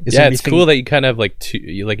us, right? Is Yeah, there it's anything- cool that you kind of like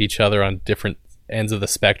you like each other on different ends of the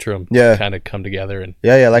spectrum. Yeah. kind of come together and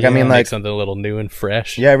Yeah, like I mean, make like something a little new and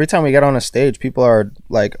fresh. yeah, every time we get on a stage, people are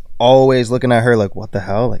like always looking at her like, "What the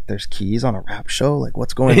hell? Like, there's keys on a rap show? Like,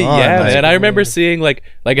 what's going on?" Yeah, Like, man. I remember seeing like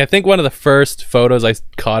I think one of the first photos I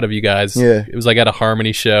caught of you guys. Yeah. it was like at a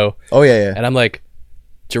Harmony show, Oh yeah, and I'm like,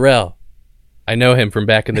 Jarrell, I know him from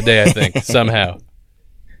back in the day. I think somehow.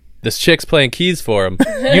 This chick's playing keys for him.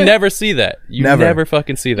 You never see that. You Never. never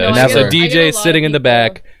fucking see that. No, It's I just get- a I get a DJ lot sitting of in the people.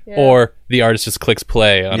 back, Yeah. or the artist just clicks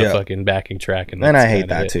play on Yeah. a fucking backing track. And and that's I hate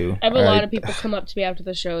kinda that it. too. I have a lot of people come up to me after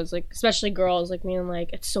the shows, like especially girls, like me, and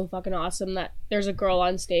like it's so fucking awesome that there's a girl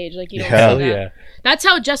on stage. Like you don't Hell see that. yeah. That's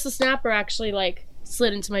how Jess the Snapper actually like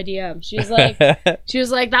slid into my DM. She was like,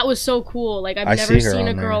 that was so cool. Like I've I never see her seen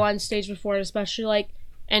a on girl there. on stage before, and especially like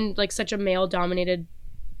in like such a male dominated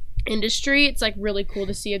industry. It's like really cool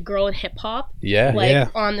to see a girl in hip hop Yeah. like Yeah.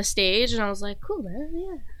 on the stage, and I was like, cool,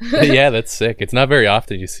 man, yeah. Yeah, that's sick. It's not very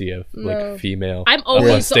often you see a like No. female I'm up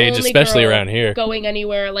always on stage, the only especially girl around here. going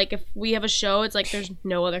anywhere. Like if we have a show, it's like there's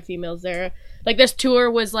no other females there. Like this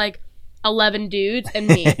tour was like 11 dudes and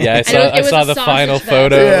me. Yeah, I And saw, it I was saw a the sausage final fest.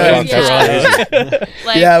 photo Yeah, on yeah. Toronto.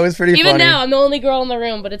 Like, Yeah, it was pretty even funny. now, I'm the only girl in the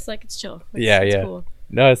room, but it's like it's chill. Yeah, it's yeah. Cool.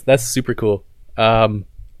 No, that's super cool.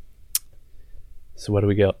 So what do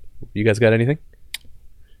we got? You guys got anything?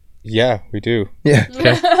 Yeah, we do. Yeah,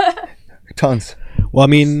 tons. Well, I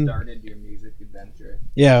mean, Started your music adventure.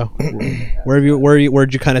 yeah.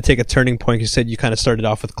 Where'd you kind of take a turning point? You said you kind of started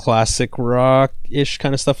off with classic rock ish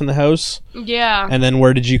kind of stuff in the house, Yeah. and then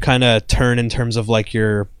where did you kind of turn in terms of like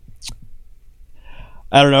your,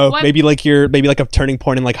 I don't know, What- maybe like a turning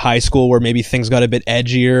point in like high school where maybe things got a bit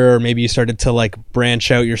edgier, or maybe you started to like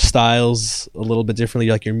branch out your styles a little bit differently,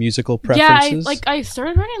 like your musical preferences. Yeah, I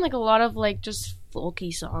started writing like a lot of like just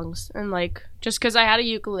folky songs, and like just because I had a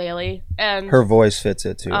ukulele and Her voice fits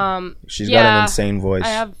it too. She's got an yeah, insane voice. I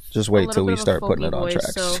have Just a wait little till we bit of a start putting folky it on voice,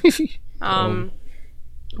 tracks.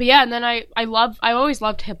 so, But yeah, and then I always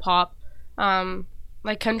loved hip hop.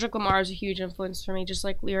 Like Kendrick Lamar is a huge influence for me, just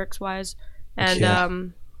like lyrics wise. And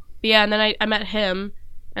but yeah, and then I met him,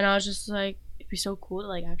 and I was just like, it'd be so cool to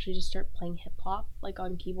like actually just start playing hip hop like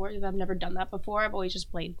on keyboard. I've never done that before. I've always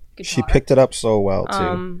just played guitar. She picked it up so well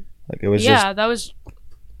too. Like it was just that was.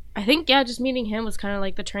 I think just meeting him was kind of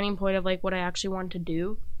like the turning point of like what I actually wanted to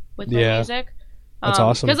do with my music. That's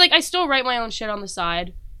awesome. Because like I still write my own shit on the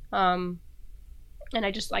side. And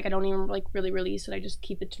I just like I don't even like really release it. I just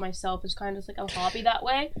keep it to myself. It's kind of just like a hobby that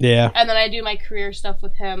way. Yeah. And then I do my career stuff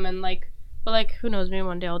with him, and like, but like who knows? Maybe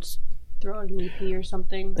one day I'll just throw out an EP or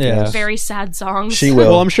something. Yeah. Like, very sad songs. She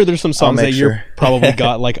will. Well, I'm sure there's some songs make that sure. you're probably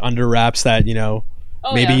got like under wraps that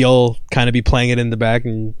maybe you'll kind of be playing it in the back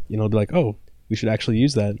and be like, oh, we should actually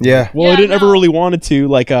use that. Yeah. Well, I didn't ever really wanted to.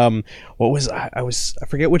 Like, what was I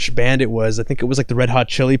forget which band it was. I think it was like the Red Hot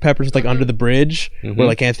Chili Peppers, like Under the Bridge, where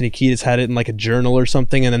like Anthony Kiedis had it in like a journal or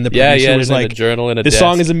something, and then the producer was like, a journal and a "This desk.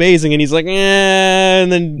 song is amazing," and he's like, and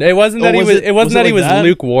then It wasn't that he was. It wasn't that he was that?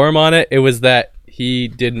 lukewarm on it. It was that he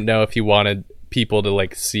didn't know if he wanted people to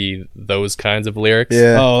like see those kinds of lyrics.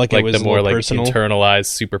 Yeah. Oh, like it was the a more little like personal. internalized,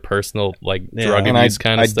 super personal, like drug and abuse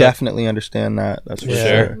kind I of stuff. definitely understand that. That's for Yeah.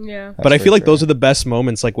 sure. Yeah. But I feel like those are the best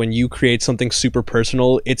moments, like when you create something super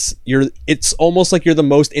personal. It's almost like you're the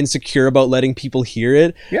most insecure about letting people hear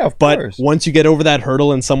it. Yeah, of But course. once you get over that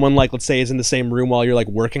hurdle and someone like, let's say, is in the same room while you're like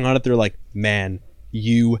working on it, they're like, man,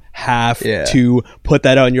 you have to put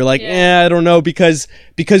that out, and you're like, I don't know, because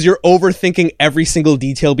you're overthinking every single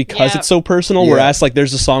detail because it's so personal. Yeah. Whereas like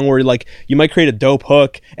there's a song where like you might create a dope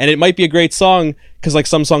hook and it might be a great song, because like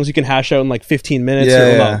some songs you can hash out in like 15 minutes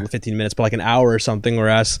or not 15 minutes but like an hour or something,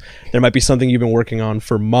 whereas there might be something you've been working on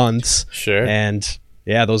for months. Sure. And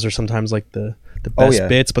those are sometimes like the best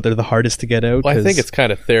bits, but they're the hardest to get out. Well, I think it's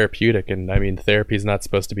kind of therapeutic, and I mean, therapy is not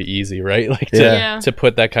supposed to be easy, right? Like to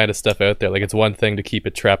put that kind of stuff out there. Like it's one thing to keep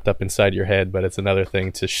it trapped up inside your head, but it's another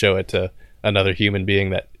thing to show it to another human being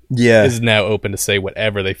that is now open to say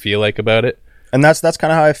whatever they feel like about it. And that's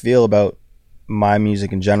kind of how I feel about my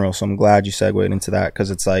music in general. So I'm glad you segued into that, because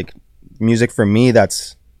it's like music for me.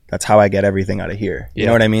 That's how I get everything out of here. You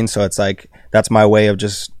know what I mean? So it's like that's my way of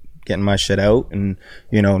just getting my shit out and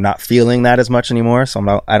not feeling that as much anymore,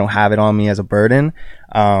 so I don't have it on me as a burden.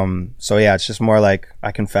 So yeah, it's just more like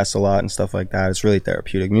I confess a lot and stuff like that. It's really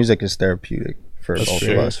therapeutic. Music is therapeutic for both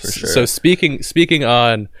of us, for sure. So speaking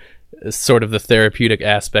on sort of the therapeutic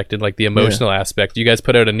aspect and like the emotional aspect, you guys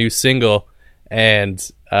put out a new single, and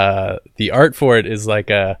the art for it is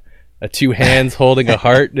like a two hands holding a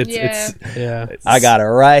heart. It's I got it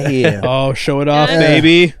right here. Oh, show it off,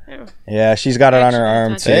 baby. Yeah, she's got it on her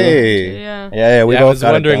arm too. Hey. Yeah, we both I was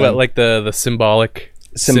got wondering it done. what like the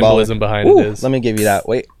symbolism behind it is. Let me give you that.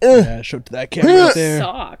 Wait. Yeah, show it to that camera right there.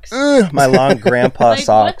 Socks. My long grandpa Like,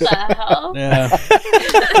 sock. what the hell? Yeah.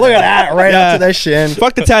 Look at that, right up to the shin.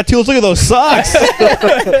 Fuck the tattoos. Look at those socks.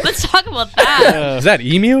 Let's talk about that. Is that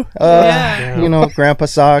emu? Grandpa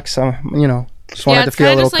socks. Just wanted to it's feel a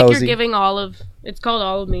kind of little just like cozy. you're giving olive. It's called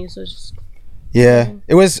All of Me, so it's just Yeah,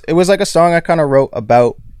 it was like a song I kind of wrote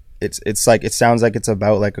about. It's like it sounds like it's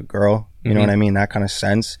about like a girl, you know what I mean, that kind of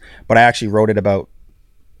sense. But I actually wrote it about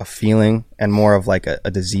a feeling and more of like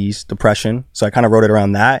a disease, depression. So I kind of wrote it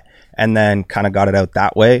around that, and then kind of got it out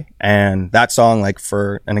that way. And that song, like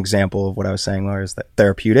for an example of what I was saying, Laura, is that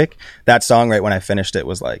therapeutic. That song, right when I finished it,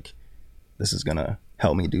 was like, this is gonna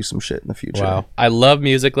help me do some shit in the future. Wow. I love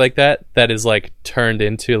music like that is like turned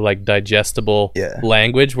into like digestible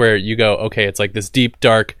language, where you go, okay, it's like this deep,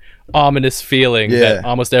 dark, ominous feeling that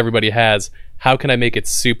almost everybody has. How can I make it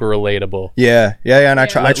super relatable? Yeah. And I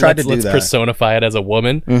tried to do let's that. personify it as a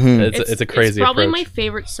woman. It's a crazy It's probably approach. my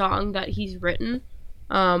favorite song that he's written.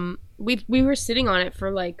 We were sitting on it for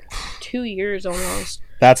like 2 years almost.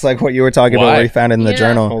 That's like what you were talking about, where you found it in the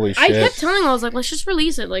journal. Holy I shit. kept telling him, I was like, let's just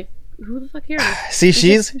release it. Like, who the fuck cares? See,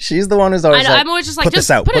 she's the one who's always I'm like, always just like, put just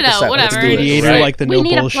this out, put it this out, let's whatever. do it. Radiator, Right. like the We no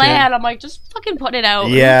need bullshit. a plan. I'm like, just fucking put it out.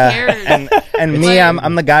 Yeah, Who cares? and me,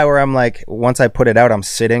 I'm the guy where I'm like, once I put it out, I'm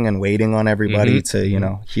sitting and waiting on everybody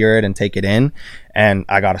to hear it and take it in, and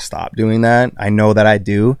I gotta stop doing that. I know that I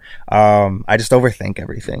do. I just overthink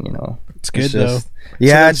everything. It's good just, though.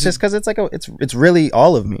 Yeah, it's just because it's like it's really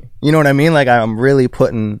all of me. You know what I mean? Like I'm really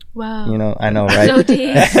putting. Wow. I know, right? So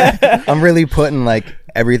deep. I'm really putting like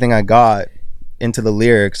everything I got into the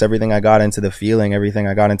lyrics, everything I got into the feeling, everything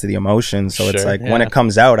I got into the emotion. So it's like when it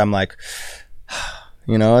comes out, I'm like,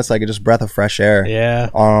 it's like just breath of fresh air. Yeah.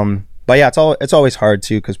 But yeah, it's always hard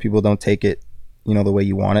too, because people don't take it, the way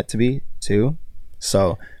you want it to be too.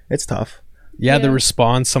 So it's tough. Yeah, the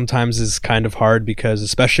response sometimes is kind of hard because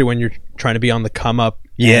especially when you're trying to be on the come up.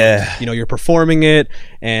 Yeah. And, you're performing it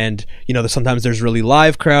and, sometimes there's really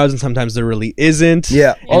live crowds and sometimes there really isn't.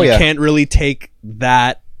 Yeah. And you can't really take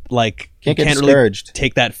that, Can't get really discouraged.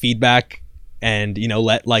 take that feedback and,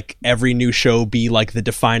 let every new show be the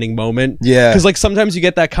defining moment. Yeah. Because sometimes you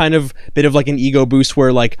get that kind of bit of an ego boost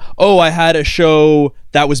where I had a show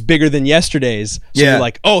that was bigger than yesterday's. So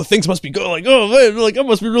you're oh, things must be good. Oh man, I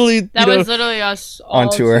must be really, That was literally us all on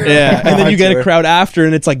tour. Yeah. And then On you get a tour. crowd after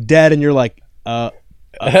and it's dead and you're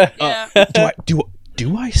Yeah.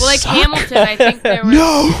 do I Well, suck? Hamilton, I think there was.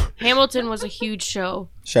 No. Hamilton was a huge show.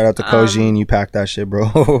 Shout out to Kojin, you packed that shit,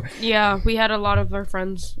 bro. Yeah, we had a lot of our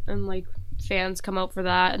friends and fans come out for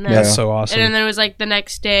that, and then Yeah. That's so awesome. and then it was the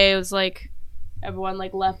next day. It was everyone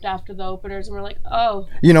left after the openers, and we're oh,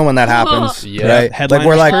 You know when that happens, Yeah. right? Headliners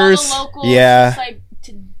We're all first. the locals, Yeah.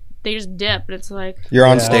 just, they just dip, and it's you're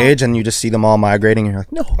on Yeah. stage and you just see them all migrating, and you're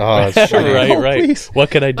like, no. Oh, it's funny. right, Oh, right. please.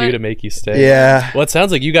 What can I do But- to make you stay? Yeah, Well, it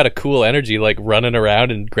sounds like you got a cool energy, running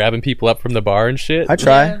around and grabbing people up from the bar and shit. I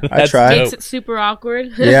try. Yeah. I That's try. makes it super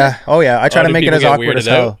awkward. Yeah. Oh yeah. I try Oh, to do make it people as get awkward as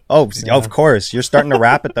weirded hell. Oh, of course. You're starting to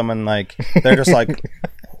rap at them, and they're just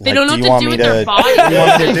They don't know do what you want to do me with their to? body. What do you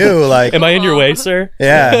want me to do? Am I in your way, sir?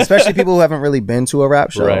 Yeah, especially people who haven't really been to a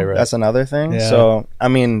rap show. Right. That's another thing. Yeah. So, I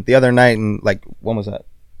mean, the other night, and when was that?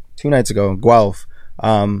 2 nights ago in Guelph,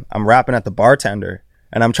 I'm rapping at the bartender,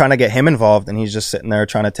 and I'm trying to get him involved, and he's just sitting there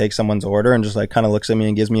trying to take someone's order and just kind of looks at me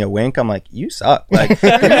and gives me a wink. I'm like, you suck. Give me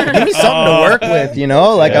something to work with,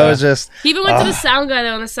 I was just, He even went to the sound guy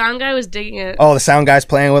though, and the sound guy was digging it. the sound guy's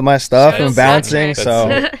playing with my stuff Shout out and bouncing.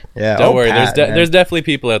 Sound So, guy. yeah. Don't worry. Pat, man. There's definitely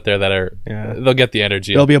people out there that are. Yeah. They'll get the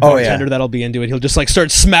energy. There'll be a Oh, yeah. bartender that'll be into it. He'll just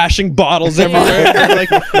start smashing bottles everywhere.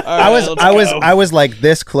 I was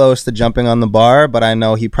this close to jumping on the bar, but I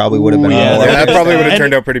know he probably would have been. yeah, all over that it. probably would have And-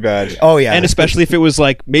 turned out pretty bad. Oh yeah, And especially if it was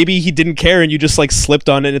maybe he didn't care and you just slipped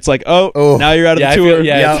on it. And it's Oh. now you're out of yeah, the I tour. feel,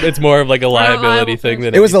 Yeah. It's more of a liability liable thing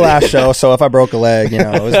than it was the anything. last show, so if I broke a leg,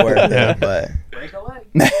 it was worth it. But Break a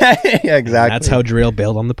leg. yeah, exactly. That's how Drill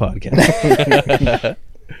bailed on the podcast.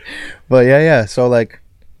 But yeah. So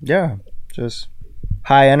just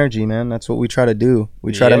high energy, man. That's what we try to do.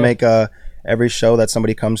 We try to Yeah. make every show that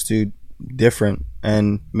somebody comes to different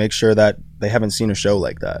and make sure that they haven't seen a show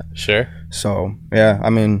like that. Sure. So yeah, I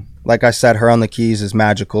mean, like I said, her on the keys is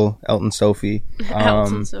magical. Elton Sophie.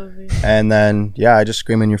 Elton Sophie. And then I just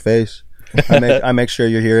scream in your face. I make sure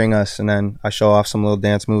you're hearing us, and then I show off some little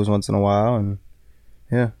dance moves once in a while, and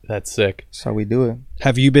That's sick. that's how we do it.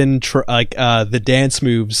 Have you been the dance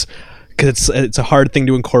moves? Because it's a hard thing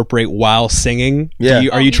to incorporate while singing. Yeah.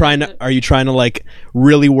 Are you trying to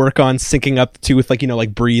really work on syncing up to with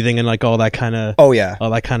breathing and all that kind of Oh yeah,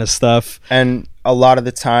 all that kind of stuff? and a lot of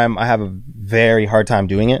the time I have a very hard time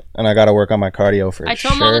doing it, and I got to work on my cardio for I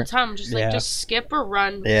tell him all the time, just Yeah. just skip or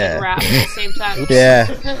run Yeah. and rap at the same time. Yeah,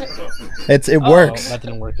 it works. That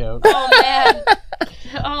didn't work out. Oh man.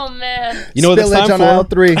 Oh man. You know what it's Spillage time on aisle for?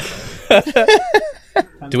 3.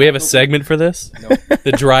 Do we have a segment for this?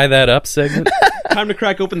 The dry that up segment. Time to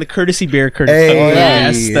crack open the courtesy beer. Courtesy. Hey,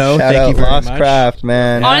 yes, though. shout Thank out you very Lost much. Craft,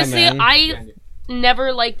 man. Honestly, man. I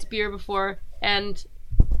never liked beer before, and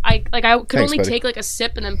I could Thanks, only buddy. take a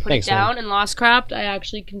sip and then put Thanks, it down. And Lost Craft, I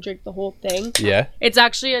actually can drink the whole thing. Yeah. It's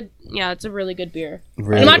actually it's a really good beer.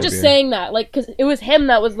 Really I'm not good just beer. saying that, because it was him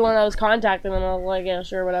that was the one that was contacting them. And I was like, yeah,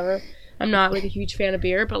 sure, whatever. I'm not a huge fan of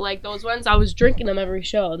beer, but those ones, I was drinking them every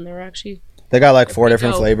show, and they were actually They got 4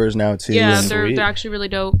 different dope. flavors now too. yeah, and- they're Sweet. actually really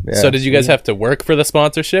dope. yeah. So did you guys have to work for the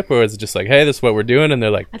sponsorship, or is it just hey, this is what we're doing, and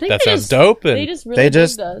they're like, I think that they sounds just- dope, and They just really digged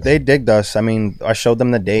us. they digged us. I mean, I showed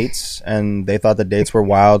them the dates, and they thought the dates were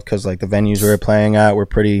wild because the venues we were playing at were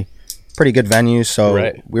pretty good venues. So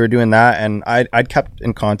Right. we were doing that, and I'd kept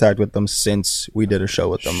in contact with them since we did a show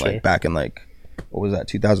with them, Sure. back in what was that,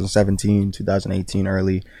 2017, 2018,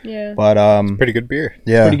 early. yeah. But Pretty good beer.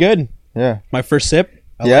 yeah, Pretty good. yeah. My first sip.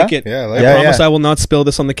 I Yeah? like it. Yeah, I like I Yeah, promise yeah. I will not spill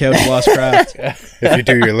this on the couch. Lost Craft. If you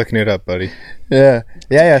do, you're looking it up, buddy. Yeah.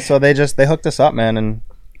 So they hooked us up, man, and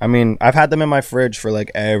I mean, I've had them in my fridge for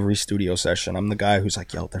every studio session. I'm the guy who's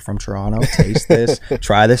yo, they're from Toronto. Taste this,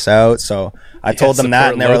 try this out. So I told them that,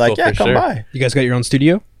 support and they were like, local yeah, for come sure. by. You guys got your own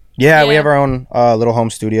studio? Yeah, we Yeah. have our own little home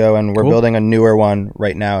studio, and we're Cool. building a newer one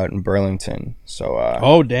right now out in Burlington. So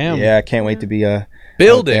Oh damn. yeah, I can't wait to be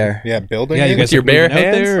building. there. Yeah, building. Yeah, you it? guys your are moving bare out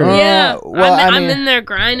hands? there, or- Yeah, well, I I'm mean- in there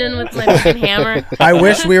grinding with my fucking hammer. I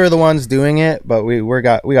wish we were the ones doing it, but we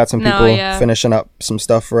got some No, people yeah. finishing up some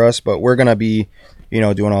stuff for us. But we're gonna be,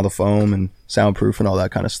 doing all the foam and soundproof and all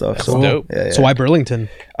that kind of stuff. That's so dope. Yeah, So why Burlington?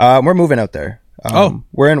 we're moving out there. Oh.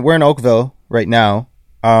 we're in Oakville right now,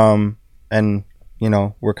 and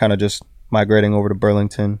we're kind of just migrating over to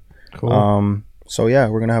Burlington. Cool. So yeah,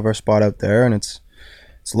 we're gonna have our spot out there, and it's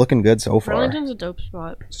looking good so far. Burlington's a dope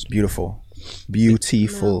spot. It's beautiful.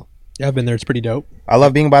 Yeah, I've been there. It's pretty dope. I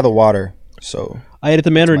love being by the water. So I ate at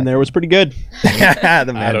the Mandarin there. It was pretty good. the I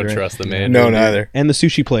Mandarin. don't trust the man. No, neither. And the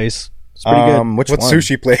sushi place. It's pretty good. Which What one?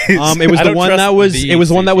 sushi place? It was I the don't one trust that was the it was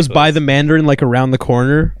the one that sushi was by place. the Mandarin, like around the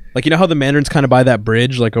corner. Like, you know how the Mandarin's kind of by that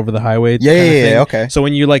bridge, like over the highway? Yeah, kinda yeah, thing? okay. So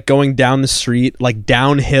when you're like going down the street, like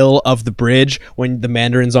downhill of the bridge, when the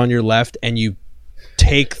Mandarin's on your left and you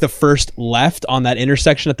take the first left on that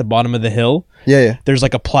intersection at the bottom of the hill, Yeah. there's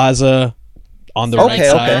like a plaza on the Okay, right Like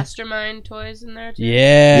side. Mastermind toys in there too.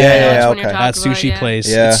 Yeah. Yeah, Which one you're okay. That talking sushi about, place.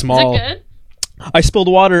 Yeah. It's Is it small. Is it good? I spilled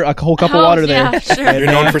water, a whole cup of Oh, water there. Yeah, sure. You're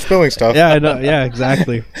known for spilling stuff. Yeah, I know. Yeah,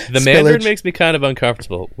 exactly. The Mandarin Spillage. makes me kind of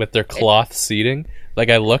uncomfortable with their cloth seating. Like,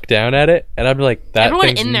 I look down at it and I'm like, that Everyone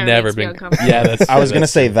thing's in there never makes me been. uncomfortable. Yeah, that's. I was true, gonna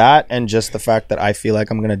that's say true. that, and just the fact that I feel like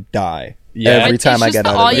I'm gonna die Yeah. every It's time I just get the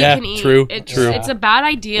out all of you there. Yeah, can eat. true, It's, true. it's a bad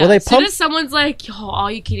idea. Well, they as soon pump- as someone's like, "Yo, all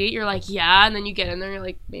you can eat," you're like, "Yeah," and then you get in there, you're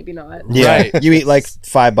like, "Maybe not." Yeah, Right. you eat like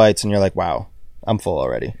 5 bites, and you're like, wow, I'm full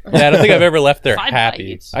already. Yeah, I don't think I've ever left there 5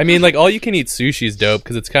 happy. bites. I mean, like, all you can eat sushi is dope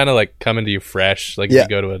because it's kind of like coming to you fresh. Like, if Yeah. you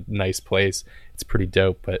go to a nice place, it's pretty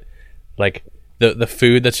dope. But, like, the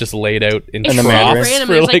food that's just laid out in It's the so Mandarin. random.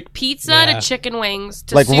 for, There's like, like pizza yeah. to chicken wings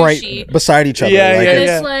to Like sushi. right beside each other. Yeah, like, yeah, And it's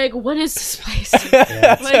yeah. it's like, what is this place?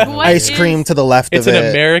 Like, what Ice is- cream to the left it's of an it.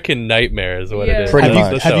 American nightmare, is what Yeah. it is. Pretty That's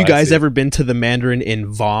much. the Have show you I guys see. ever been to the Mandarin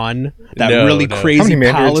in Vaughan? That No, really no. crazy How many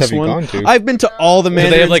Mandarins palace have you one? gone to? I've been to all the Do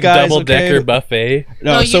Mandarins. they have like guys, double decker okay? buffet?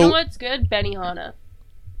 No, No, so you know what's good? Benihana.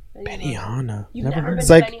 Benihana. You've Never never heard been It's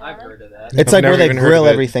to like- Benihana? I've heard of that. It's I've like where never they even heard grill of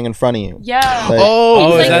it. everything in front of you. Yeah. Like, Oh,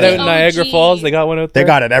 Oh, It's is like that the out in Niagara OG. Falls? They got one out there. they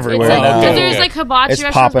got it It's everywhere like, now. because Okay. there's like hibachi It's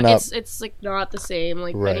restaurants, popping but up. it's like not the same.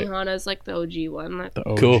 Like Right. Benihana is like the OG one. Like, the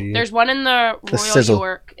OG. Cool. there's one in the The Royal sizzle.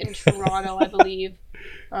 York in Toronto, I believe.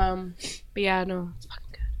 But yeah, no, it's fucking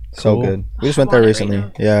good. So Cool. good. We just I went there want it recently.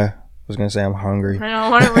 right Yeah. I was gonna say I'm hungry. I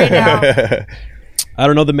don't want it right now. I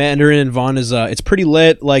don't know. The Mandarin in Vaughan is it's pretty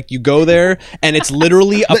lit. Like, you go there and it's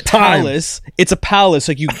literally a Lit time. palace. It's a palace.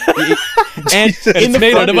 Like, and in It's the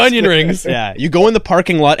made front out of onion rings. Yeah, you go in the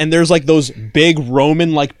parking lot and there's like those big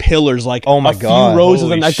Roman like pillars, like Oh my a God. few rows of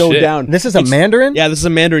them Holy that go shit. down. This is a Mandarin? Yeah, this is a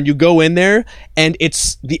Mandarin. You go in there and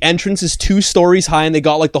it's the entrance is 2 stories high and they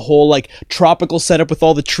got like the whole like tropical setup with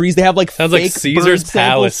all the trees. They have like Sounds like fake Caesar's bird samples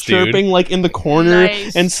Palace, dude. chirping like in the corner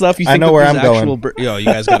Nice. and stuff. You I think know that where there's I'm actual going. Yo, you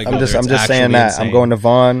guys gotta go. I'm just there. I'm It's just saying actually that. insane. I'm going to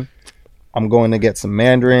Vaughn. I'm going to get some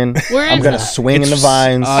Mandarin. Where I'm is gonna that? swing in the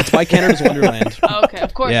vines. It's by Canada's Wonderland. Oh, okay,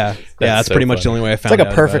 of course. Yeah, it is. that's so pretty much the funny. only way I it's found like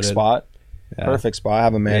out a perfect about it. spot. Yeah. Perfect spot. I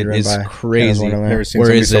have a Mandarin is by crazy. Canada's Wonderland. Never seen Where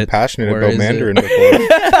somebody is so it? passionate Where about is Mandarin it?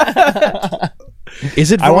 before.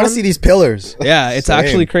 Is it? I want to Vaughan? see these pillars. Yeah, it's Same.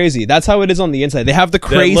 actually crazy. That's how it is on the inside. They have the That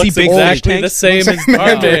crazy looks big exactly fish the tanks. same as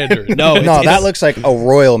our Mandarin. No, No, it's- that looks like a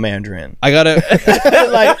royal Mandarin. I gotta.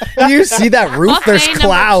 Like you see that roof? Buffet There's number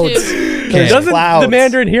clouds. 2. There's Doesn't clouds. the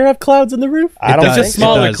Mandarin here have clouds on the roof? I don't does. think Just so.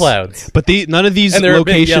 smaller does. clouds. But none of these And they're a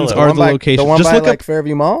bit locations yellow. are one the by- locations. The one Just by look like up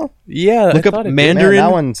Fairview Mall. Yeah, Look I up thought it did. Mandarin- Man,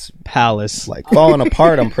 that one's Palace. like falling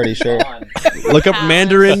apart. I'm pretty sure. Look up Palace.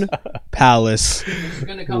 Mandarin Palace. It's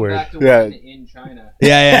gonna come Word. back to Yeah. one in China.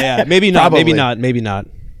 Yeah. Maybe not. Maybe Probably. not. Maybe not.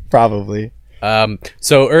 Probably.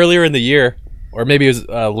 So earlier in the year, or maybe it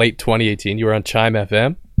was late 2018, you were on Chime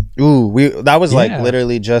FM. Ooh, that was like Yeah.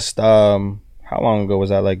 literally just how long ago was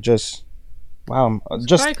that? Like just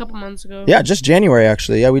just Probably a couple months ago. yeah, just January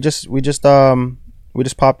actually. Yeah, we just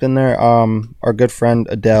popped in there. Our good friend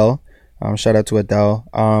Adele, shout out to Adele.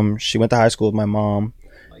 She went to high school with my mom,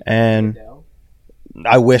 and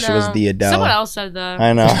I wish it was No. the Adele. Someone else said that.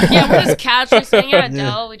 I know. Yeah, we're just casually saying, yeah,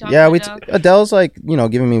 Adele. We talked Yeah, about Adele. Adele's like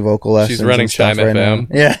giving me vocal lessons. She's running and stuff Chime right FM.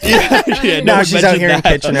 now. Yeah, Yeah, no, one she's out mentioned here in that.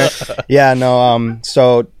 Kitchener. Yeah, no.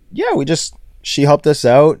 So yeah, she helped us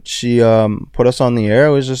out. She put us on the air.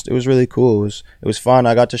 It was really cool. It was fun.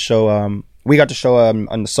 I got to show we got to show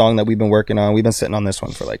on the song that we've been working on. We've been sitting on this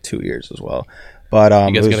one for like 2 years as well. But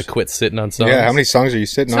You guys it was- gonna quit sitting on songs? Yeah, how many songs are you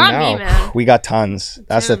sitting It's on not now? me, man. we got tons.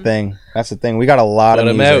 That's the Tim. thing. We got a lot Put of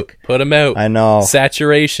them music. out. Put them out. I know.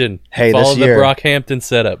 Saturation. Hey, Follow this the year- Brockhampton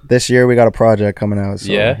setup. This year we got a project coming out.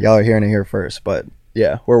 So Yeah? y'all are hearing it here first. But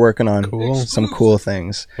yeah, we're working on some cool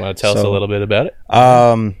things. Want to tell us a So- little bit about it?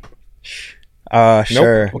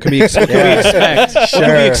 Sure. What can we expect? What can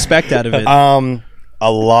Sure. we expect out of it?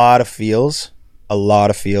 A lot of feels. I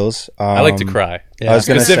like to cry. I was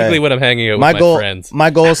gonna Specifically say, when I'm hanging out with my my goal. friends. My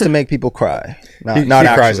goal is to make people cry. Not, He not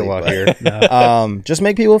cries a actually, lot but, here. just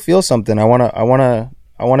make people feel something. I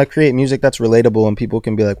wanna create music that's relatable and people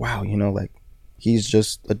can be like, wow, like he's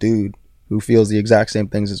just a dude who feels the exact same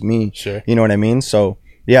things as me. Sure. You know what I mean? So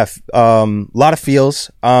Yeah, a lot of feels.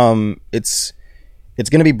 It's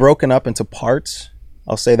gonna be broken up into parts.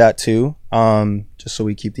 I'll say that too. Just so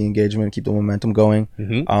we keep the engagement, keep the momentum going.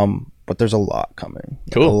 But there's a lot coming.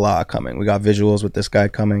 Cool. A lot coming. We got visuals with this guy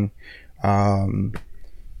coming.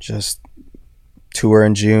 Just tour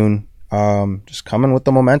in June. Just coming with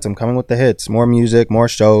the momentum, coming with the hits, more music, more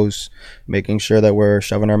shows, making sure that we're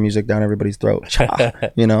shoving our music down everybody's throat.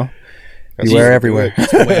 You know, beware everywhere.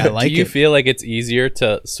 The way I like Do you it. feel like it's easier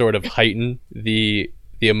to sort of heighten the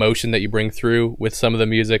emotion that you bring through with some of the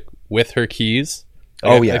music with her keys?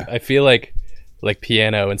 Like, Oh, yeah. I feel like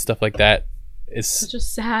piano and stuff like that is Such a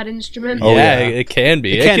sad instrument. Oh, yeah, yeah. it can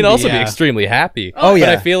be. It It can can be, also be yeah. extremely happy. Oh, But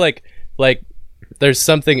yeah. I feel like there's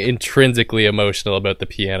something intrinsically emotional about the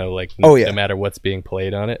piano, like Oh, yeah. no matter what's being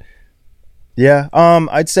played on it. Yeah.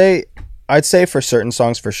 I'd say for certain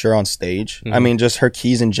songs for sure on stage. I mean, just her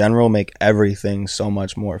keys in general make everything so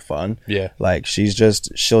much more fun. Yeah. Like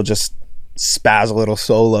she'll just spaz a little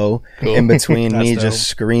solo in between me dope. just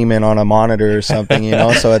screaming on a monitor or something, you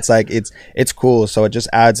know? So it's like it's cool. So it just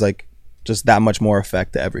adds like just that much more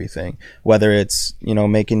effect to everything. Whether it's, you know,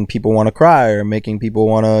 making people want to cry or making people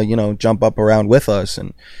want to, you know, jump up around with us.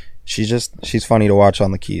 And she's funny to watch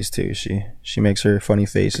on the keys too. She makes her funny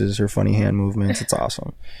faces, her funny hand movements. It's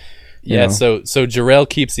awesome. You Yeah, know? so Jarrell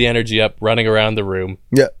keeps the energy up running around the room.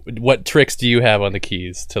 Yeah. What tricks do you have on the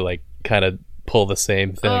keys to like kind of pull the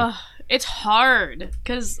same thing? Ugh, it's hard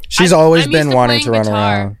because She's always been wanting to run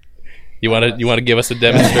around. You want to give us a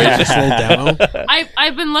demonstration? Slow down.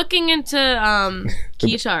 I've been looking into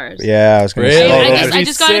guitars. Yeah, I was gonna Really? say. Oh, I those guess are I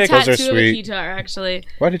just got a sick. Those are tattoo of a sweet. guitar actually.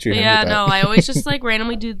 Why did you? But hand yeah, me that? no, I always just like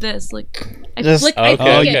randomly do this. Like I Just- flick, I Okay.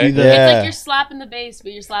 flick Okay. it. Yeah. It's like you're slapping the bass,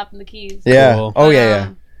 but you're slapping the keys. Yeah. Cool. Oh yeah, yeah.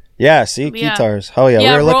 Um, Yeah, see, yeah. guitars. Hell yeah. we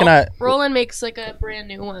were looking at Roland makes like a brand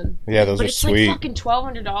new one. Yeah, those But are it's sweet. like fucking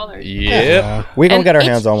 $1,200. Yep. we gonna And get our it's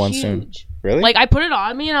hands on one soon. huge. Really? Like I put it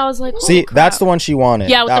on me and I was like, holy See, crap. that's the one she wanted.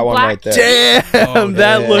 Yeah, with that the one black right there. Damn,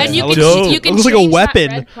 that yeah. looks And you That can looks dope. you can It looks like a change that weapon.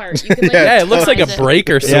 red part. You can, like, Yeah, it looks like a customize it.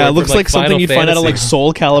 breaker sword. Yeah, it from, looks like something Final you'd find out of like Fantasy.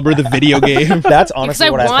 Soul Calibur, the video game. That's Because honestly I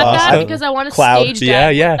what want I thought. that because I want to Cloud. stage dive Yeah,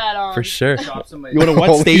 with yeah, that on. for sure. Chop somebody. You want to what?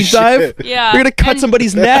 Holy Stage shit. dive? Yeah. You're gonna cut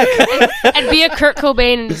somebody's neck. and be a Kurt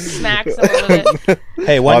Cobain and just smack someone with it.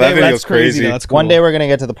 Hey, one Oh, that day video's that's crazy. That's cool. One day we're gonna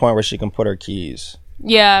get to the point where she can put her keys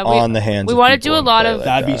Yeah, on the hands. we of wanna people do a and lot play of- like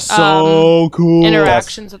That'd be that. so cool.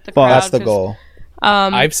 interactions with the fuck. crowd. That's the 'cause, goal.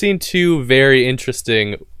 I've seen two very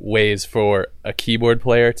interesting ways for a keyboard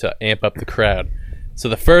player to amp up the crowd. So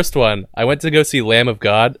the first one, I went to go see Lamb of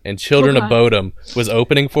God, and Children of Bodom was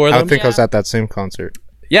opening for I them. think I was Yeah. at that same concert.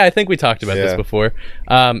 Yeah, I think we talked about this Yeah. before.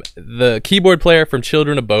 The keyboard player from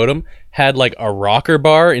Children of Bodom had like a rocker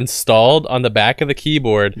bar installed on the back of the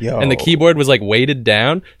keyboard, Yo. and the keyboard was like weighted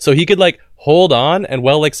down, so he could like hold on, and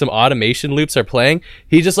while like some automation loops are playing,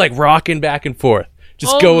 he just like rocking back and forth,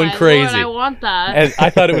 just Oh going my crazy. Lord, I want that. And I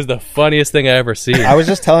thought it was the funniest thing I ever seen. I was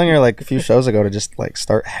just telling her like a few shows ago to just like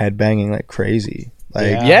start headbanging like crazy.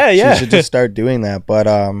 Like Yeah. she should just start doing that. But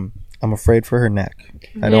I'm afraid for her neck.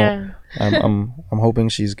 I don't. Yeah. I'm hoping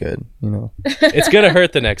she's good. You know. It's gonna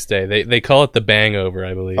hurt the next day. They call it the bangover,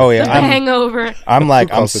 I believe. Oh yeah. The I'm hangover. I'm like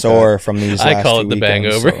Who I'm calls it sore from these. I last call two it the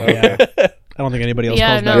weekends, bangover. so- Yeah. I don't think anybody else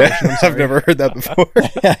Yeah, calls no. that. Yeah, I've never heard that before.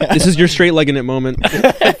 This is your straight legging it moment.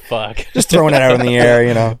 Fuck. Just throwing it out in the air.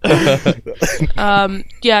 You know.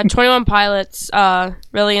 Yeah, 21 Pilots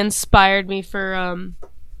really inspired me for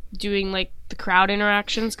doing like the crowd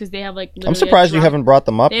interactions because they have like I'm literally a surprised you drum- haven't brought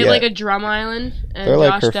them up They have yet. like a drum island, and They're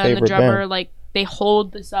like Josh her Dunn, the favorite drummer, band. like they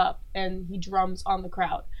hold this up and he drums on the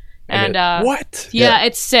crowd. And And what? yeah,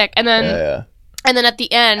 it's sick. And then yeah. and then at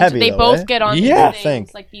the end, Heavy they though, both eh? get on Yeah, I these think.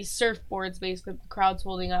 things, like these surfboards, basically the crowd's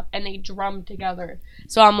holding up, and they drum together.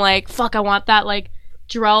 So I'm like, fuck, I want that like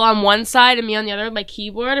Jarrell on one side and me on the other with my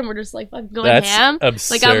keyboard, and we're just like fucking going That's ham.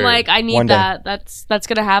 absurd. Like I'm like, I need One day. that. That's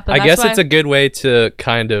gonna happen. I That's guess why- it's a good way to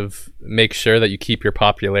kind of make sure that you keep your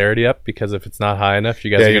popularity up, because if it's not high enough,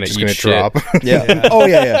 you guys Yeah, are you're gonna just eat gonna shit. drop. Yeah. Oh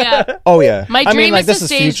yeah. yeah. Oh yeah. My I dream mean, like is this to is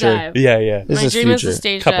stage future. dive. Yeah, yeah. This My is dream is to future.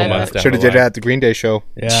 stage Couple dive. months down Should the have did line. it at the Green Day show.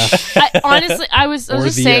 Yeah. Honestly, I was Or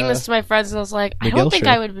just the, saying this to my friends, and I was like, I Miguel don't think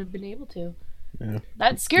show. I would have been able to.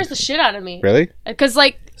 That scares the shit out of me. Really? Because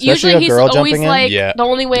like Especially usually a he's girl always jumping in? like Yeah. the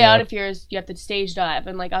only way Yeah. out of here is you have to stage dive,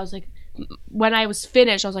 and like I was like, when I was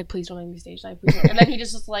finished, I was like, please don't make me stage dive, please don't. And then he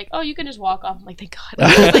just was like, oh, you can just walk off. I'm like, thank God.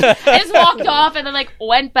 I just walked off and then like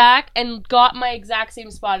went back and got my exact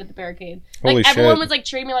same spot at the barricade. Like Holy everyone shit. was like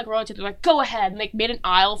treating me like royalty. They're like, go ahead, and like made an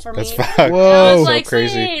aisle for That's me. fucked. And I Whoa. was So like,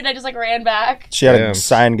 crazy. sweet. And I just like ran back. She had Damn. a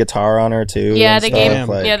signed guitar on her too. Yeah, and they stuff, gave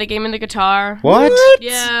like- yeah, they gave me the guitar. What?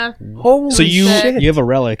 Yeah, So you shit. you have a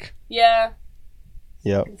relic. yeah.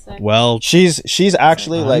 Yep. Well, She's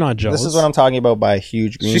actually I'm like not this jealous. is what I'm talking about by a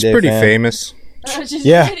huge Green She's Day pretty fan. famous. She's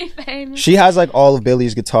Yeah. pretty famous. She has like all of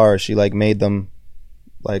Billy's guitars. She like made them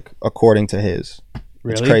like according to his.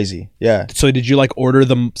 It's Really? crazy. Yeah. so did you like order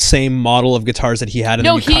the same model of guitars that he had, and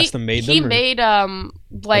No, then you he custom made he them? or, made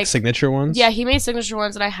like signature ones. yeah, he made signature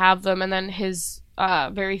ones, and I have them. And then his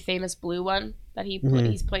very famous blue one that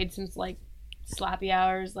he's played since like Slappy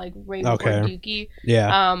Hours, like right before Okay. Dookie.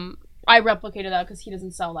 Yeah. I replicated that because he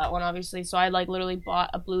doesn't sell that one, obviously. So I like literally bought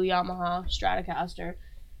a blue Yamaha Stratocaster,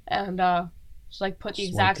 and just like put the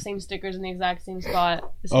exact same stickers in the exact same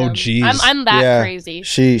spot. as Oh, him. jeez. I'm that Yeah. crazy.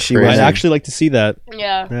 She Crazy. was I'd actually like to see that.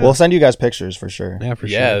 Yeah. Yeah. We'll send you guys pictures for sure. Yeah, for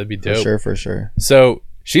Yeah, sure. that'd be dope. For sure. So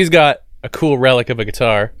she's got a cool relic of a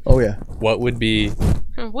guitar. Oh yeah. What would be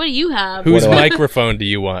What do you have? whose do I- microphone do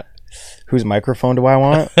you want? Whose microphone do I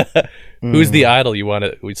want? Who's the idol you want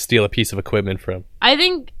to steal a piece of equipment from? I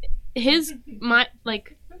think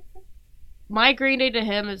my Green Day to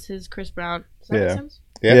him is his Chris Brown. Does that Yeah. make sense?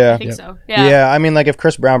 Yeah. I think so. Yeah. Yeah. I mean, like if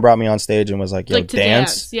Chris Brown brought me on stage and was like, "Yo, Like to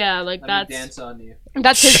dance," Yeah, like Let me that's dance on you.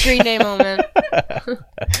 his Green Day moment.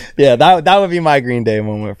 yeah, that would be my Green Day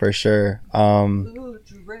moment for sure.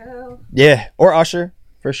 Yeah, or Usher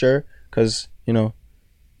for sure, because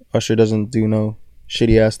Usher doesn't do no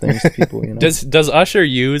shitty ass things to people. Does Usher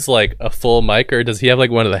use like a full mic, or does he have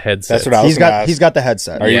like one of the headsets? That's what I was gonna ask. He's got the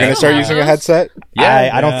headset. Are you Yeah. gonna start using a headset? Yeah,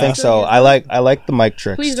 I don't think so. I like the mic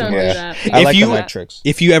tricks. Please too don't much. do Yeah. that. I If like you- the mic tricks.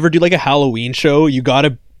 If you ever do like a Halloween show, you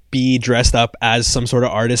gotta be dressed up as some sort of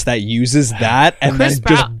artist that uses that, and Chris then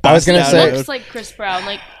just Brown. I was bust gonna out say- a- looks like Chris Brown.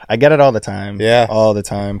 Like I get it all the time. Yeah. all the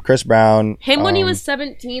time. Chris Brown. him when he was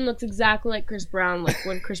 17 looks exactly like Chris Brown. Like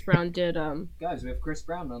when Chris Brown did Guys, we have Chris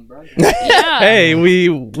Brown on, bro. yeah. Hey, we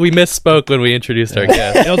misspoke when we introduced our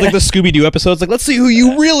guest. It was like the Scooby Doo episodes. Like, let's see who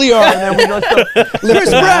you really are. And then we just go, Chris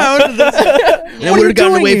Brown. And What are you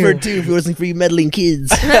doing here? too if it wasn't for you meddling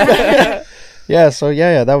kids. Yeah, so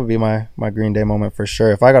yeah, that would be my Green Day moment for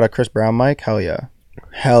sure. If I got a Chris Brown mic, hell yeah,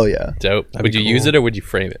 Dope. That'd Would be you cool. use it or would you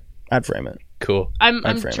frame it? I'd frame it. Cool. I'm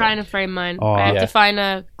frame trying to frame mine. Oh, I have yeah. to find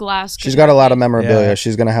a glass. She's got a lot of memorabilia. Yeah.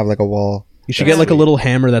 She's gonna have like a wall. You should get like a little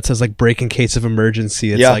hammer that says like "break in case of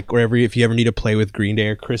emergency." It's Yeah. like wherever if you ever need to play with Green Day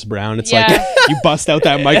or Chris Brown, it's Yeah. like you bust out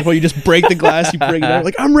that microphone, you just break the glass, you break it out,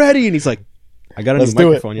 like I'm ready, and he's like, "I got a Let's new do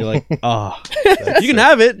it. microphone." You're like, "Oh, you can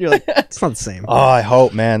have it." You're like, "It's not the same." Oh, I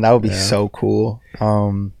hope, man, that would be so cool.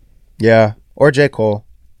 Yeah, or J. Cole.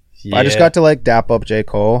 If I just got to like dap up J.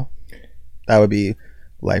 Cole, that would be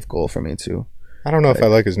life goal for me too. I don't know if I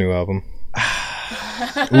like his new album.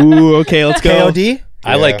 Ooh, okay, let's go. KOD.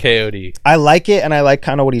 I like KOD. I like it, and I like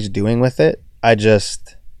kind of what he's doing with it. I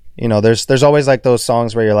just, there's always like those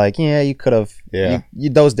songs where you're like, yeah, you could have, Yeah.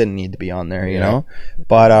 those didn't need to be on there, you Yeah. know.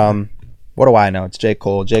 But what do I know? It's J.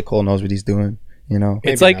 Cole. J. Cole knows what he's doing, It's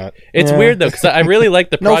Maybe like not. it's Yeah. weird though because I really like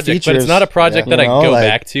the No project, but it's features. not a project Yeah. that I You know, go like-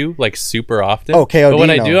 back to like super often. Oh, KOD, But when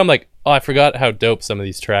I no. do, I'm like, oh, I forgot how dope some of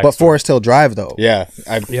these tracks. But Forest Hill Drive, though, Yeah,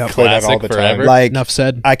 I Yeah. play that all Classic the forever. time. like Enough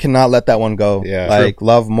said. I cannot let that one go. Yeah. like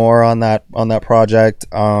love more on that project.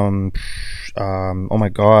 Oh my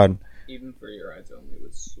god. Even for your eyes only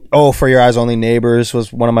was. Oh, For Your Eyes Only Neighbors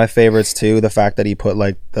was one of my favorites too. The fact that he put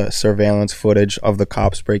like the surveillance footage of the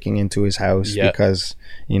cops breaking into his house Yeah. because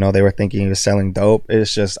they were thinking he was selling dope.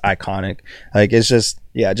 It's just iconic. Like it's just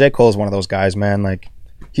J. Cole's one of those guys, man. Like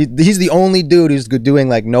he's the only dude who's doing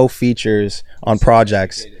like no features on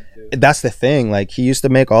projects. That's the thing. Like he used to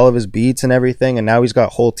make all of his beats and everything, and now he's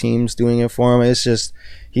got whole teams doing it for him. It's just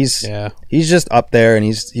he's just up there, and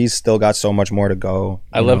he's still got so much more to go.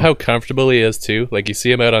 I you love know? how comfortable he is too. Like you see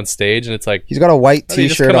him out on stage, and it's like He's got a white oh, did he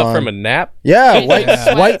just t-shirt come on. up from a nap. Yeah, He white just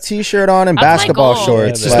sweat. white t-shirt on and That's my basketball goal. shorts.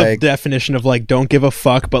 It's just like, the definition of like don't give a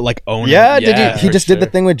fuck, but like own it. yeah, Yeah, he for just did the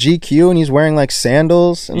sure. thing with GQ, and he's wearing like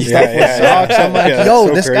sandals and stuff with yeah, socks. I'm like, yeah, yo, that's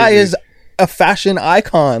so this guy crazy. is a fashion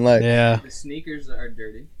icon. Like, Yeah. The sneakers are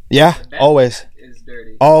dirty. yeah, The always, is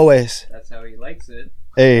dirty. always. That's how he likes it.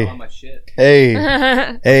 Hey, All my shit. hey,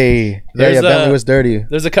 hey. There's, Bentley was dirty.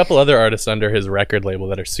 There's a couple other artists under his record label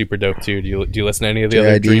that are super dope too. Do you listen to any of the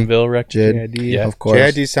other JID. Dreamville records? Jid, Yeah. of course.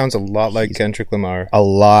 JID sounds a lot like Kendrick Lamar. A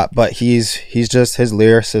lot, but he's just his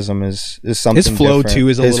lyricism is something. His flow different. too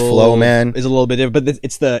is a his little flow, man. is a little bit different, but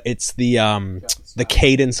it's the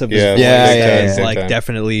cadence of his Yeah, voice yeah, is yeah. like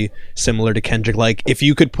definitely similar to Kendrick. Like if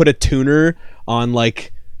you could put a tuner on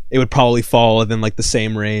like it would probably fall within like the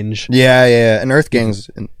same range. Yeah. And Earth Gang's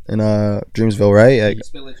in Dreamsville, right? Like,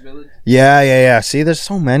 East Village Village. yeah. See, there's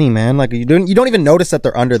so many, man. Like you don't even notice that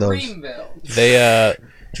they're under those. Dreamville.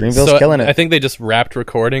 Dreamville's killing it. I think they just wrapped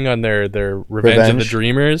recording on their Revenge of the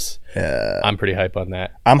Dreamers. Yeah. I'm pretty hype on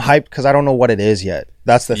that. I'm hyped because I don't know what it is yet.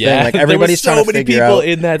 That's the thing. Like, there everybody's was so trying to many figure people out.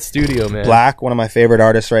 in that studio, man. Black, one of my favorite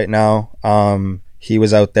artists right now. He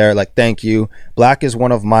was out there. Like, thank you. Black is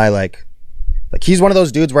one of my like he's one of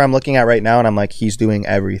those dudes where I'm looking at right now and I'm like, he's doing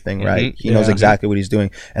everything right. He knows exactly what he's doing.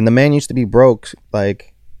 And the man used to be broke,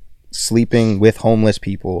 like sleeping with homeless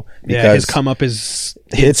people because his come up is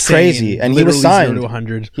it's crazy. And he was signed 0 to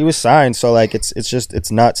 100. He was signed, so like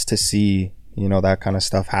it's nuts to see, you know, that kind of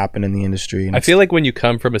stuff happen in the industry. And I feel like when you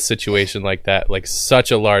come from a situation like that, like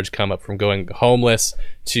such a large come up from going homeless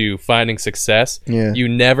to finding success, you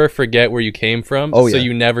never forget where you came from. So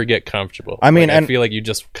you never get comfortable. I mean, I feel like you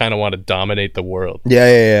just kind of want to dominate the world.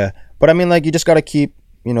 Yeah. But I mean, like, you just got to keep,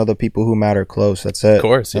 you know, the people who matter close. That's it. Of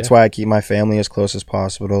course. That's why I keep my family as close as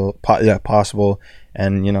possible. Possible.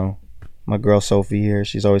 And, you know, my girl Sophie here,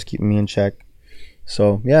 she's always keeping me in check.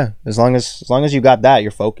 So yeah, as long as you got that,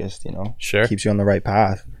 you're focused, you know. Sure. Keeps you on the right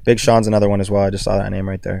path. Big Sean's another one as well. I just saw that name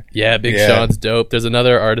right there. Yeah, Big Sean's dope. There's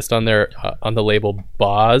another artist on there on the label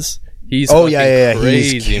Boz. He's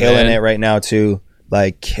crazy, he's killing it right now too.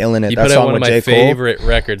 Like, killing it. He that put out song one of with my J. Cole. favorite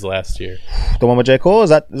records last year. The one with J. Cole?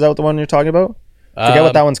 Is that what the one you're talking about? Forget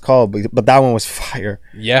what that one's called, but that one was fire.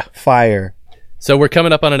 Yeah. Fire. So we're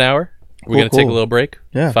coming up on an hour. We're going to take a little break.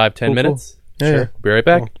 Yeah. 5-10 minutes. Yeah, sure. yeah. Be right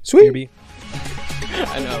back. Cool. Sweet.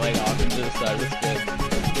 I know, like off into the side was good.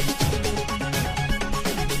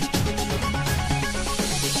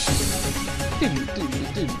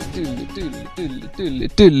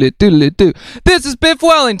 This is Biff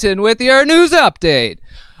Wellington with your news update.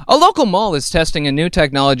 A local mall is testing a new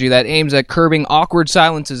technology that aims at curbing awkward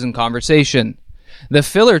silences in conversation. The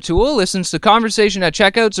filler tool listens to conversation at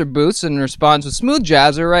checkouts or booths and responds with smooth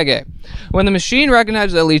jazz or reggae when the machine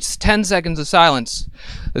recognizes at least 10 seconds of silence.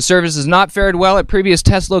 The service has not fared well at previous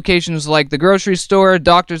test locations like the grocery store,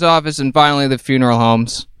 doctor's office, and finally the funeral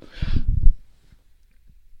homes.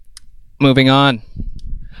 Moving on.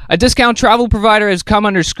 A discount travel provider has come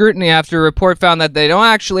under scrutiny after a report found that they don't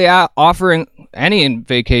actually offer any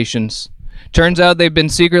vacations. Turns out they've been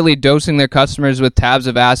secretly dosing their customers with tabs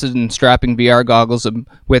of acid and strapping VR goggles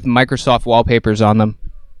with Microsoft wallpapers on them.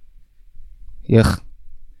 Yuck.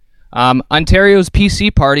 Ontario's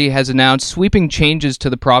PC Party has announced sweeping changes to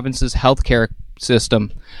the province's healthcare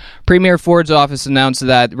system. Premier Ford's office announced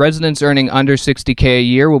that residents earning under $60,000 a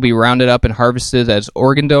year will be rounded up and harvested as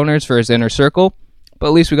organ donors for his inner circle. But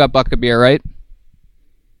at least we got bucket beer, right?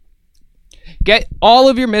 Get all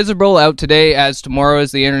of your miserable out today, as tomorrow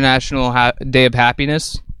is the International Day of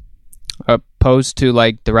Happiness, opposed to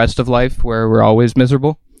like the rest of life where we're always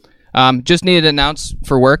miserable. Just needed to announce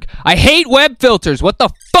for work. I hate web filters. What the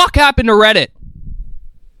fuck happened to Reddit?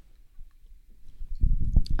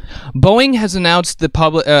 Boeing has announced to the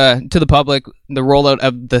public the rollout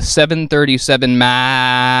of the 737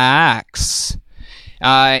 MAX,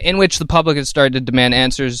 in which the public has started to demand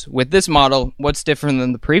answers. With this model, what's different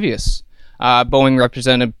than the previous? Boeing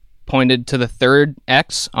representative pointed to the third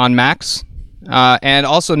X on MAX, and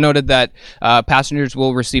also noted that passengers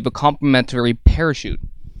will receive a complimentary parachute.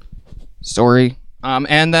 Sorry.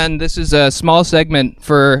 And then this is a small segment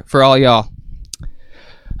for all y'all.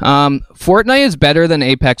 Fortnite is better than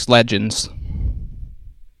Apex Legends.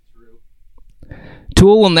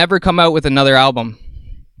 Tool will never come out with another album.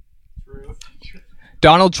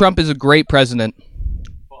 Donald Trump is a great president.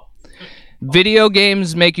 Video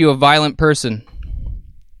games make you a violent person.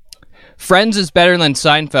 Friends is better than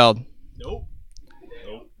Seinfeld. Nope.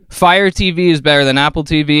 Fire TV is better than Apple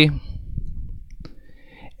TV.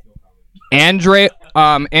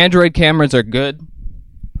 Android cameras are good.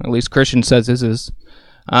 At least Christian says his is.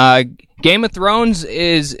 Game of Thrones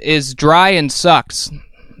is dry and sucks.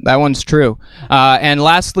 That one's true. And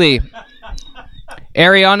lastly,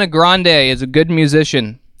 Ariana Grande is a good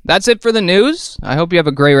musician. That's it for the news. I hope you have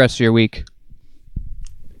a great rest of your week.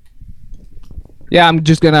 Yeah, I'm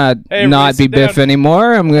just gonna not be Biff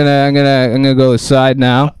anymore. I'm gonna go aside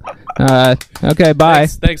now. Okay, bye.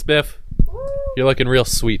 Thanks, Biff. You're looking real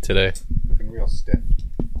sweet today. Looking real stiff.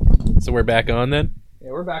 So we're back on then?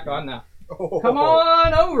 Yeah, we're back on now. Come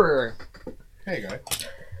on over. Hey, guy.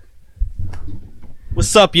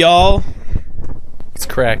 What's up, y'all? It's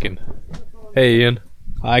cracking. Hey, Ian.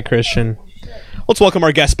 Hi, Christian. Let's welcome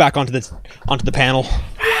our guest back onto the panel.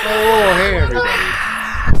 Oh, hey, everybody.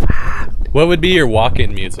 What would be your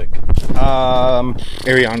walk-in music?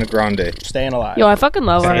 Ariana Grande. Staying Alive. Yo, I fucking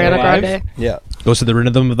love Ariana Grande. Yeah. Goes to the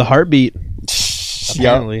rhythm of the heartbeat.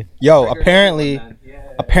 Apparently.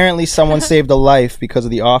 Apparently someone saved a life because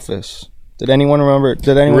of The Office. Did anyone remember?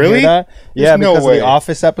 Did anyone Really? hear that? Yeah, no because way. of the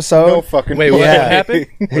Office episode. No fucking. Wait, what Yeah. happened?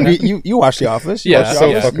 You watched the Office? You Yeah, watched The so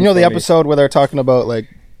Office? fucking You know the funny. episode where they're talking about like.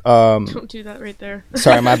 Don't do that right there.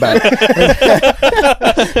 Sorry, my bad.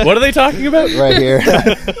 What are they talking about? Right here.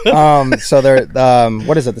 So they're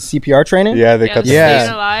what is it? The CPR training? Yeah, they cut. Yeah.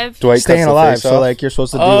 Staying alive. Dwight cuts Staying the alive. face So off. like you're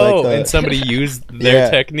supposed to do Oh, like the and somebody used their Yeah.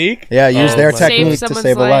 technique? use Oh their my technique to someone's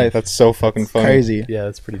save a life. life. That's so fucking funny. Crazy. Yeah,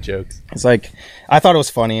 that's pretty jokes. It's like I thought it was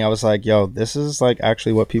funny. I was like, yo, this is like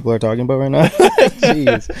actually what people are talking about right now.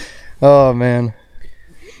 Jeez. Oh man.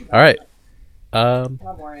 All right. Not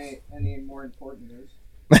any more important news.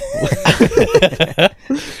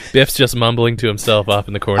 Biff's just mumbling to himself off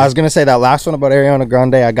in the corner. I was gonna say that last one about Ariana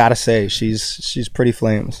Grande. I gotta say she's pretty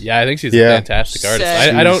flames. Yeah, I think she's Yeah. a fantastic artist.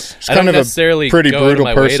 Sick. I don't She's I don't kind of a necessarily pretty go out of brutal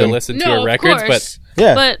my way to person. listen to No, her of records, course.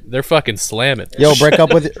 Yeah. But they're fucking slamming. Yo, break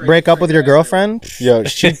up with your girlfriend. Yo,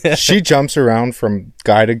 she jumps around from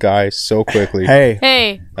guy to guy so quickly. Hey.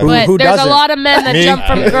 hey, Who but there's a doesn't? lot of men that Me. jump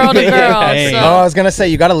from girl to girl. Hey. So. Oh, I was gonna say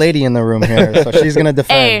you got a lady in the room here, so she's gonna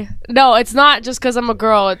defend. Hey, no, it's not just because I'm a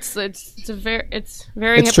girl. It's very It's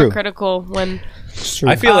true. hypocritical when It's true.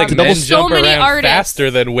 I feel like men so jump many around artists. faster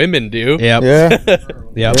than women do. Yep. Yeah.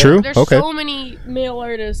 Yep. True. there's Okay. so many male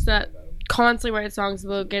artists that constantly write songs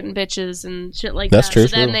about getting bitches and shit like That's that. true.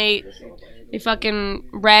 So then they fucking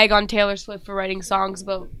rag on Taylor Swift for writing songs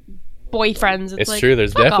about boyfriends. It's like, true.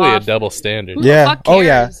 There's fuck definitely off. a double standard. Who the Yeah. fuck Oh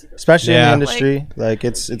yeah. cares? Especially Yeah. in the industry, like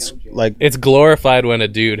it's like It's glorified when a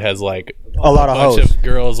dude has like a lot of bunch hoes. of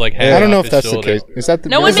girls like hanging I don't know off if his that's shoulder. the case. Is that the,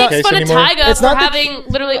 No one is that makes the fun case of anymore? Tyga It's for not the- having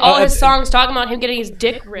literally all his songs talking about him getting his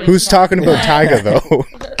dick ripped. Who's talking about Tyga though?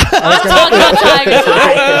 I'm talking about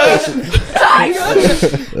Tyga.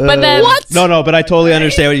 But then No, but I totally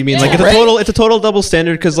understand what you mean. Like it's a total double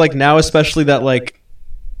standard because like now, especially that like,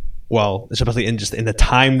 well, especially in the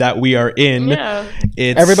time that we are in, Yeah.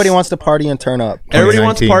 it's Everybody wants to party and turn up. everybody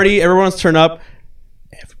wants to 2019. party, everyone wants to turn up,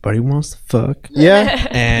 everybody wants to fuck, Yeah.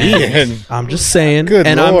 and Ian. I'm just saying, Good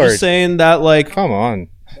and I'm Lord. just saying that like Come on.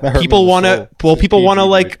 That hurt people me want to, so- well, people want to PG,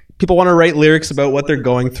 like. People want to write lyrics about what they're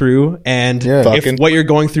going through, and Yeah. if Fucking. what you're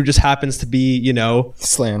going through just happens to be, you know,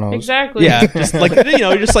 slaying hoes. exactly. yeah, just like you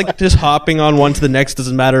know, just hopping on one to the next.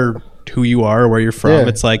 Doesn't matter who you are or where you're from. Yeah.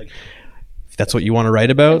 It's like if that's what you want to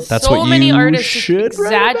write about. That's so what many you artists just should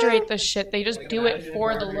write exaggerate the shit. They just do it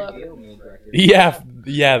for the look.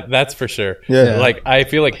 Yeah, that's for sure. Yeah. Like I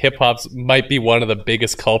feel like hip hop's might be one of the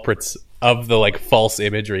biggest culprits of the like false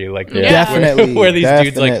imagery. Like Definitely. where these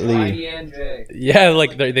dudes like definitely. yeah,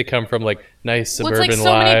 like they come from like nice Well, it's suburban like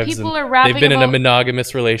so many lives. people and are rapping they've been in a about-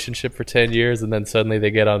 monogamous relationship for 10 years, and then suddenly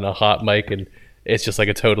they get on a hot mic and it's just like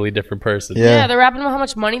a totally different person. Yeah. Yeah, they're rapping about how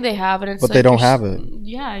much money they have, and it's But like they don't you're have s- it.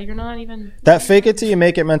 Yeah, you're not even. That fake it till you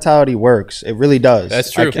make it mentality works. It really does.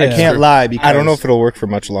 That's true. I Yeah. can't lie because I don't know if it'll work for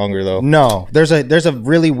much longer though. No, there's a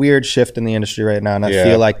really weird shift in the industry right now, and I Yeah.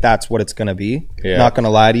 feel like that's what it's gonna be. Yeah. Not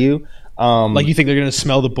gonna lie to you. Like you think they're gonna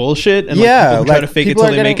smell the bullshit and Yeah, like people who try like, to fake it people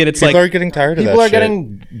till are they make getting- it. It's People like are getting tired of that people are shit.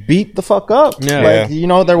 getting beat the fuck up. Yeah. Like Yeah. you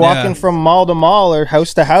know, they're walking Yeah. from mall to mall or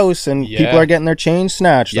house to house, and Yeah. people are getting their chains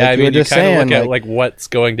snatched. Yeah, like I you mean, were you just kind of saying. look at like what's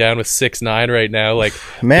going down with 6ix9ine right now. Like,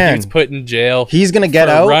 Man. he's put in jail. He's gonna get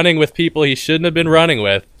for out. running with people he shouldn't have been running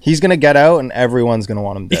with. He's gonna get out, and everyone's gonna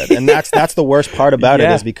want him dead. And that's the worst part about it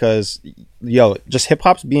Yeah. is because just hip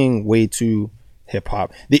hop's being way too hip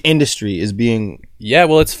hop. The industry is being Yeah,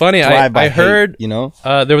 well, it's funny. drive by I heard hate, you know.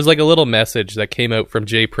 there was like a little message that came out from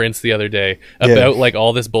Jay Prince the other day Yeah. about like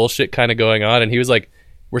all this bullshit kind of going on, and he was like,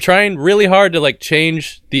 "We're trying really hard to like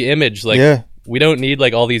change the image. Like, Yeah. we don't need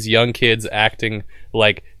like all these young kids acting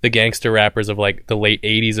like the gangster rappers of like the late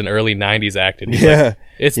 '80s and early '90s acted. He's Yeah. like,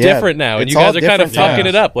 it's Yeah. different now, and It's you guys all are kind of different fucking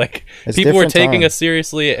times. it up. Like, It's people were different taking times. us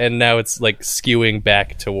seriously, and now it's like skewing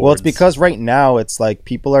back towards. Well, it's because right now it's like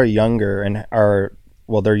people are younger and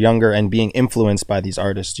they're younger and being influenced by these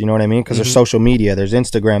artists. You know what I mean? Because there's social media, there's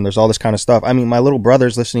Instagram, there's all this kind of stuff. I mean, my little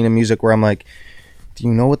brother's listening to music where I'm like, do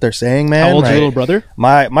you know what they're saying, man? how old's your Like, little brother?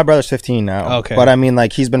 My brother's 15 now. Okay. But I mean,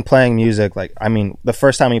 like, he's been playing music. Like, I mean, the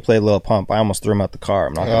first time he played Lil Pump, I almost threw him out the car.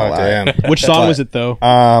 I'm not gonna Oh lie. damn. Which song was it though? What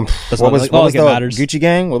not was like- what not was like it the matters. Gucci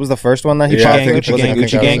Gang? What was the first one that he Yeah, I popped? think Was it Gucci Gang,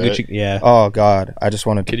 Gucci Gang, that was Gucci. Yeah. Oh God, I just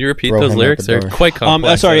wanted to. Could you repeat throw those him out lyrics? the They're door. quite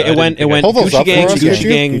complex. Sorry, I it went. didn't think Hold those Gucci up for Gang, us, Gucci could you?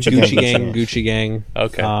 Gang, Gucci Gucci Gang. Gang, Gucci Gang.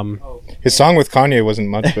 Okay. His song with Kanye wasn't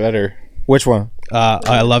much better. Which one?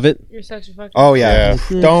 I love it. You're such a fucking. Oh yeah.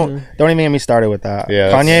 Yeah. Don't even get me started with that.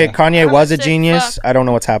 Yeah, Kanye I'm was a sick genius. fuck. I don't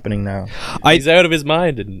know what's happening now. He's out of his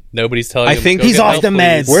mind, and nobody's telling I him. think "Go he's get off help, the please.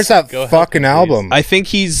 meds. Where's that Go help fucking me, please." album? I think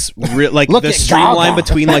he's like Look the at streamline Gaga.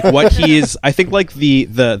 between like what he is. I think like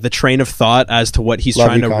the train of thought as to what he's Love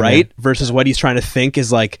trying you, to Kanye. write versus what he's trying to think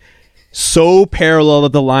is like so parallel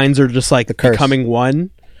that the lines are just like curse. becoming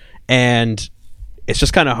one, and it's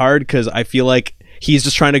just kind of hard because I feel like he's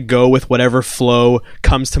just trying to go with whatever flow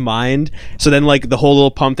comes to mind. So then like the whole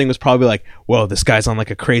Lil Pump thing was probably like, whoa, this guy's on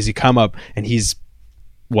like a crazy come up, and he's,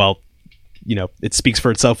 well, you know, it speaks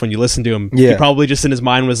for itself when you listen to him. Yeah. He probably just in his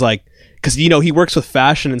mind was like, because, you know, he works with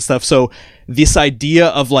fashion and stuff, so this idea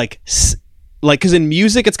of like because in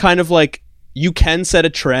music it's kind of like you can set a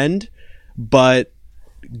trend, but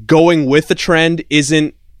going with the trend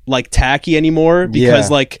isn't like tacky anymore,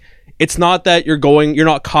 because like it's not that you're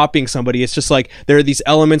not copying somebody, it's just like there are these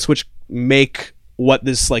elements which make what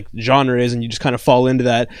this like genre is, and you just kind of fall into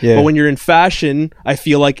that. But when you're in fashion, I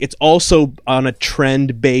feel like it's also on a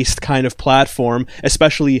trend based kind of platform,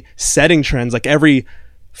 especially setting trends. Like every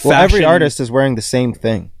artist is wearing the same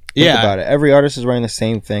thing. Think about it. Every artist is wearing the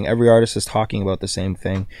same thing. Every artist is talking about the same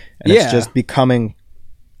thing, and it's just becoming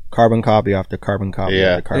carbon copy after carbon copy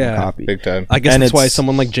after carbon copy. Big time. I guess that's why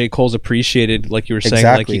someone like J. Cole's appreciated, like you were saying,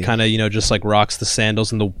 like he kind of, you know, just like rocks the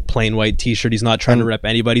sandals and the plain white t-shirt. He's not trying to rep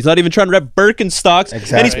anybody. He's not even trying to rep Birkenstocks,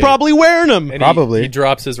 and he's probably wearing them. And he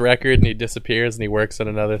drops his record and he disappears and he works on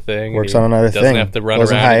another thing. Doesn't have to run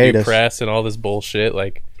around and do press and all this bullshit.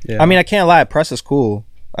 Like, I mean, I can't lie, press is cool.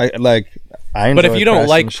 I enjoy but if you don't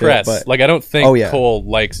like press, shit, like I don't think Cole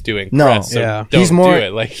likes doing press. So don't he's more. do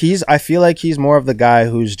it. Like I feel like he's more of the guy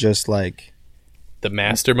who's just like the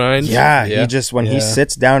mastermind. He just when he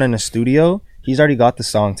sits down in a studio, he's already got the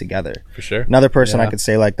song together. For sure. Another person I could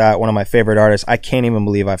say like that, one of my favorite artists, I can't even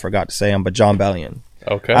believe I forgot to say him, but John Bellion.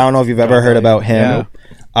 Okay. I don't know if you've ever heard about him.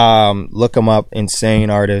 Look him up, insane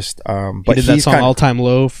artist. But he did that song All Time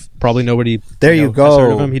Low. Probably nobody there you go. has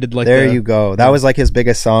heard of him. He did like you go. That was like his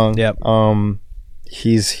biggest song. Yep.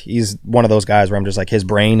 He's one of those guys where I'm just like, his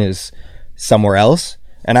brain is somewhere else.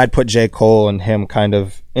 And I'd put J. Cole and him kind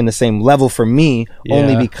of in the same level for me,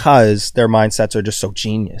 only because their mindsets are just so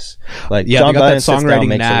genius. Like, John they got that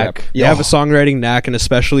songwriting knack. They have a songwriting knack, and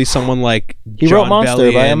especially someone like he John wrote Monster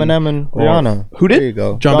Bellion. by Eminem and Rihanna. Who did? There you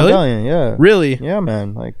go. John Bellion, yeah. Really? Yeah,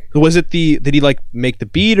 man. Like, was it did he like make the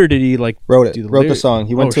beat, or did he like wrote the song?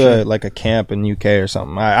 He went to a camp in UK or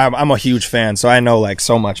something. I'm a huge fan, so I know like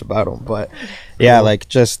so much about him. But yeah, like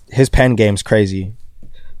just his pen game's crazy.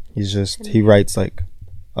 He writes like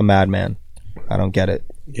a madman. I don't get it.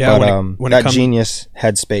 Yeah, but that genius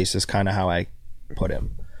headspace is kind of how I put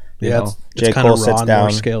him. It's J. kind Cole of sits down,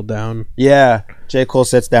 more scaled down. Yeah, J. Cole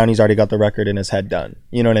sits down. He's already got the record in his head done.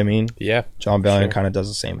 You know what I mean? Yeah. John Bellion kind of does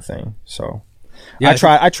the same thing. So I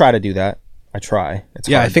try to do that. I try. It's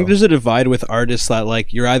hard, I think there's a divide with artists that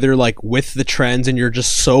like you're either like with the trends and you're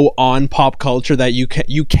just so on pop culture that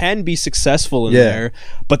you can be successful in there,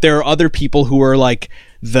 but there are other people who are like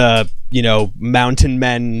the, you know, mountain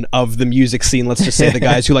men of the music scene, let's just say, the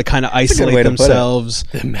guys who like kind of isolate themselves,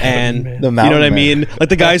 and you know what I mean, like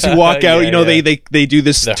the guys who walk out, you know, they do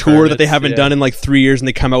this tour that they haven't done in like 3 years, and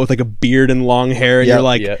they come out with like a beard and long hair, and you're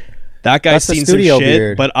like, that guy's seen some shit,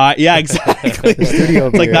 beard. but exactly.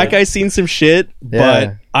 It's like that guy's seen some shit,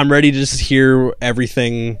 but I'm ready to just hear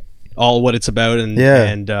everything, all what it's about,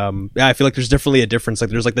 and I feel like there's definitely a difference. Like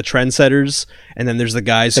there's like the trendsetters, and then there's the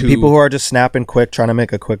guys the people who are just snapping quick, trying to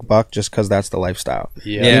make a quick buck just because that's the lifestyle.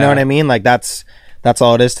 You know what I mean? Like that's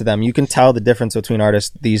all it is to them. You can tell the difference between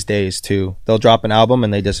artists these days too. They'll drop an album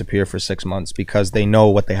and they disappear for 6 months because they know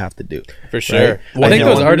what they have to do. For sure. Right? Well, I think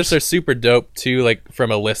those artists are super dope too, like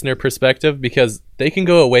from a listener perspective, because they can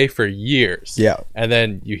go away for years. Yeah. And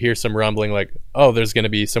then you hear some rumbling like, oh, there's going to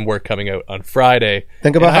be some work coming out on Friday.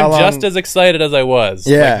 Think about how I'm long... just as excited as I was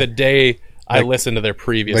like the day I listened to their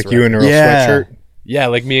previous like record. you and Earl Sweatshirt. Yeah,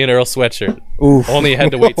 like me and Earl Sweatshirt. Oof. Only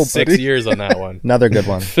had to wait 6 years on that one. Another good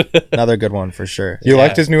one. Another good one for sure. You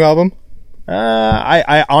liked his new album?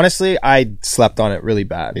 I honestly, I slept on it really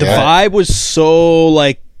bad. The vibe was so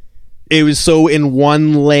like, it was so in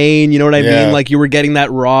one lane, you know what I mean? Like you were getting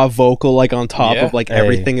that raw vocal like on top of like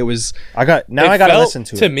everything. It was I gotta listen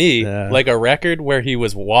to it. To me, like a record where he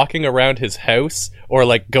was walking around his house or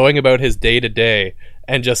like going about his day to day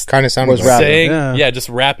and just kind of sounded saying just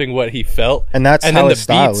rapping what he felt. And that's and how then his the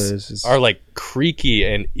style beats is. Are like creaky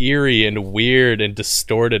and eerie and weird and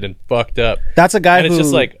distorted and fucked up. That's a guy and who... it's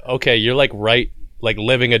just like, okay, you're like like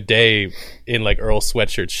living a day in like Earl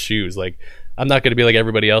Sweatshirt's shoes. Like I'm not going to be like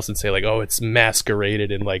everybody else and say like, oh, it's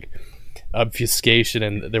masqueraded in like obfuscation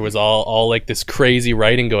and there was all like this crazy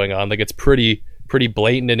writing going on. Like it's pretty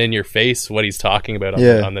blatant and in your face what he's talking about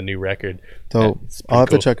on the new record. So I'll have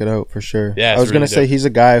to check it out for sure. Yeah, I was gonna say he's a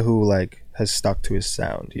guy who like has stuck to his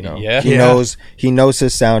sound. You know, he knows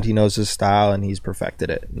his sound, he knows his style, and he's perfected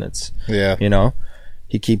it. And it's you know,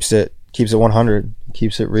 he keeps it 100,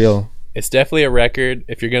 keeps it real. it's definitely a record.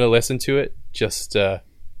 If you're gonna listen to it, just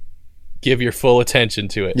give your full attention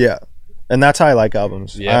to it. Yeah. And that's how I like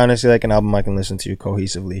albums. Yeah. I honestly like an album I can listen to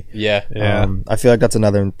cohesively. Yeah. I feel like that's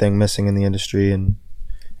another thing missing in the industry, and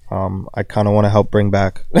I kind of want to help bring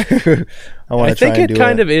back. I think it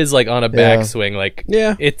kind of is like on a backswing. Like,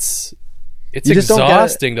 it's You just don't get it.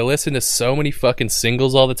 exhausting to listen to so many fucking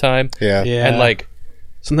singles all the time. Yeah. And like,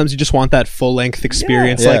 sometimes you just want that full length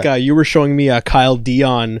experience. Yeah. Like you were showing me Kyle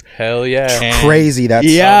Dion. hell yeah. crazy that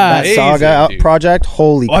amazing, Saga dude. project.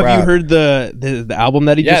 Holy Oh, crap! have you heard the album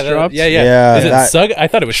that he just dropped? Yeah, Is it that- Suga? I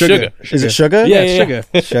thought it was Suga. Is it Sugar? Yeah, it's yeah.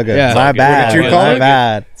 Sugar. Sugar. Yeah. My What bad. did you call My it?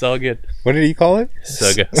 bad. It's all good. What did he call it?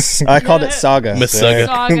 Suga. I called it Saga. Masuga.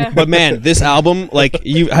 Saga. But man, this album, like,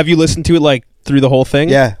 have you listened to it like through the whole thing?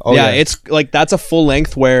 Yeah. Oh, yeah. It's like that's a full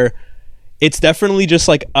length where it's definitely just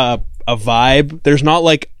like a vibe. There's not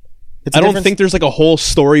like It's a I don't different- think there's like a whole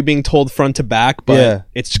story being told front to back, but Yeah.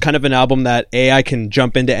 it's kind of an album that I can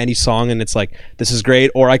jump into any song and it's like this is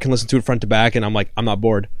great, or I can listen to it front to back and I'm like I'm not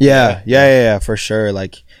bored. Yeah, for sure.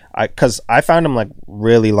 Like, because I found him like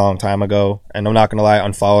really long time ago, and I'm not gonna lie, I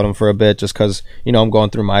unfollowed him for a bit just because I'm going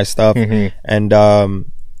through my stuff, and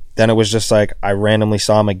then it was just like I randomly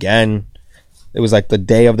saw him again. It was like the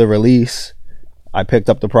day of the release. I picked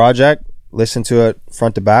up the project, listened to it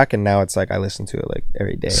front to back, and now it's like I listen to it like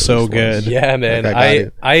every day. So at least once. good. Yeah, man. Like, I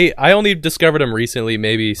got I only discovered him recently,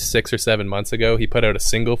 maybe 6 or 7 months ago. He put out a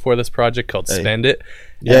single for this project called "Spend It."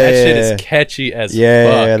 And that shit is catchy as fuck.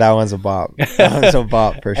 Yeah, that one's a bop. That one's a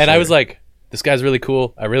bop for sure. And I was like, this guy's really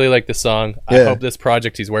cool. I really like this song. I Yeah. hope this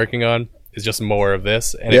project he's working on is just more of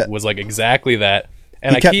this. And Yeah. it was like exactly that.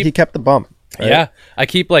 And he kept the bump. Right? yeah, I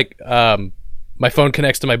keep like my phone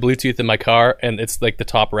connects to my Bluetooth in my car, and it's like the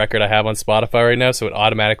top record I have on Spotify right now, so it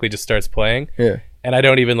automatically just starts playing. Yeah. And I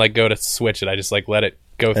don't even like go to switch it. I just like let it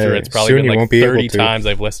go through. Hey, It's probably soon been you like won't be able 30 to. times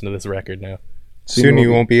I've listened to this record now. Soon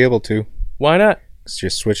you won't be able to. Why not? 'Cause you're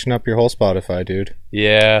switching up your whole Spotify, dude.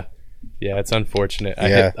 Yeah, it's unfortunate.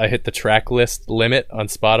 Yeah. I hit the track list limit on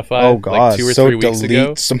Spotify. Oh, God. like 2 or So 3 weeks delete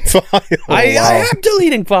ago. some files. I am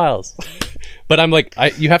deleting files, but I'm like,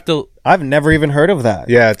 you have to. I've never even heard of that.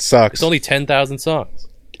 Yeah, it sucks. It's only 10,000 songs.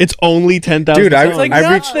 It's only 10,000 Dude, songs. like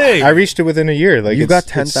I reached nothing. I reached it within a year. Like You it's, got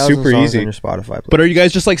it's 10,000 super songs easy. on your Spotify playlist. But are you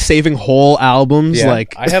guys just like saving whole albums? Yeah.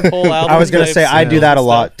 Like I have whole albums. I was gonna that say I've I do singles that a and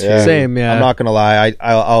lot stuff. too. Yeah. Same, yeah. I'm not gonna lie.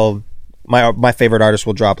 I'll my favorite artist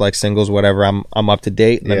will drop like singles, whatever. I'm up to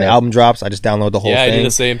date, and then the Yeah. album drops. I just download the whole Yeah, I do thing.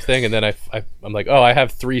 the same thing, and then I'm like, oh, I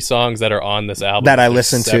have 3 songs that are on this album That I They're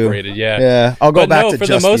listen to. separated. Yeah, Yeah, I'll go but back no, to for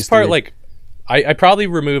just the most these part, three. like I probably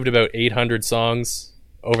removed about 800 songs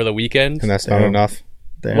over the weekend. And that's not Damn. enough.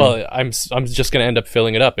 Damn. Well, I'm just gonna end up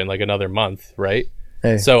filling it up in like another month, right?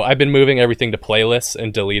 Hey. So I've been moving everything to playlists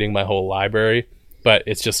and deleting my whole library, but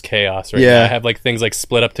it's just chaos right Yeah. now. I have like things like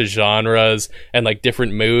split up to genres and like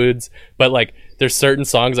different moods, but like there's certain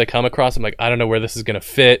songs I come across, I'm like, I don't know where this is gonna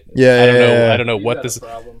fit. Yeah, I don't know. yeah. I don't know what this.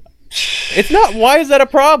 It's not. Why is that a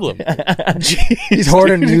problem? He's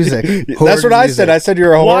hoarding music. That's what I said. I said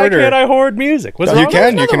you're a Why hoarder. can't I hoard music? What's You wrong with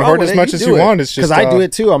can. that? You can hoard as much as you want. It's just because I do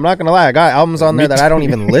it too. I'm not gonna lie. I got albums on there that I don't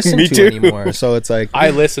even listen Me to too. anymore. So it's like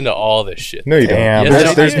I listen to all this shit. No, you don't. Damn. Yes,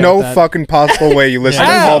 I There's do. no fucking possible way you listen to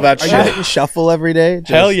How? all that Are you shit. hitting shuffle every day?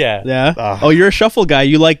 Just- Hell yeah. Yeah. Oh, you're a shuffle guy.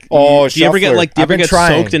 You like? Oh, do you ever get shuffler. like? Do you I've ever been get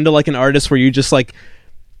trying. soaked into like an artist where you just like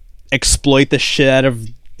exploit the shit out of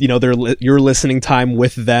your listening time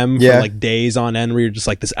with them Yeah. for like days on end? Where you're just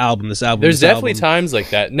like this album. There's this definitely album. times like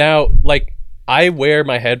that. Now, like I wear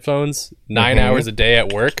my headphones 9 hours a day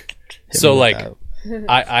at work, so like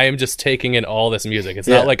I am just taking in all this music. It's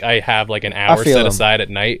Yeah. not like I have like an hour feel set 'em. aside at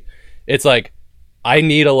night. It's like I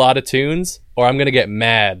need a lot of tunes, or I'm gonna get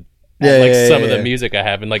mad. Yeah, at, like yeah, some yeah, of the yeah. music I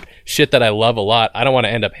have and like shit that I love a lot. I don't want to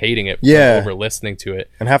end up hating it Yeah. over listening to it.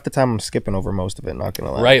 And half the time I'm skipping over most of it. Not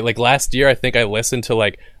gonna lie. Right, like last year, I think I listened to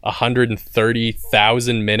like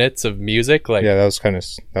 130,000 minutes of music. Like, Yeah, that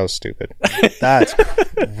was stupid. That's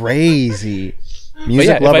crazy. Music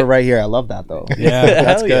yeah, if lover I- right here. I love that though. Yeah.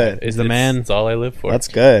 That's hell yeah. good. It's the man. It's all I live for. That's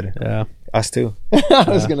good. Yeah. Us too. I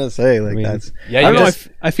was gonna say like that's. yeah. I You don't know. guys,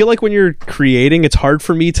 I feel like when you're creating, it's hard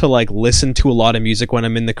for me to like listen to a lot of music when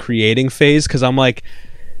I'm in the creating phase because I'm like,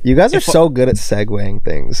 You guys are so good at segueing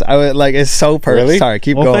things. I would like it's so perfect. Really? Sorry,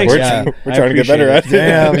 keep Well, going. thanks, We're, yeah. we're I trying to get better at appreciate it.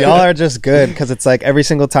 Damn, y'all are just good because it's like every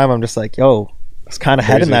single time I'm just like, yo, it's kind of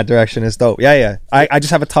heading Crazy. that direction. It's dope. Yeah. I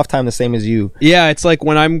just have a tough time the same as you. yeah, it's like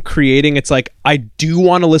when I'm creating, it's like I do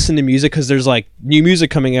want to listen to music because there's like new music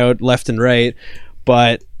coming out left and right,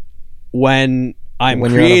 but when I'm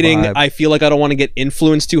When you're on a creating, vibe. I feel like I don't want to get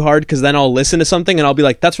influenced too hard because then I'll listen to something and I'll be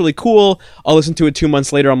like, that's really cool. I'll listen to it 2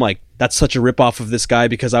 months later. I'm like, that's such a ripoff of this guy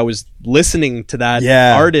because I was listening to that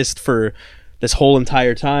artist for this whole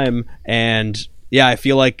entire time. And yeah, I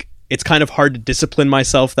feel like it's kind of hard to discipline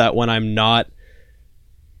myself that when I'm not,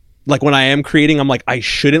 like when I am creating, I'm like, I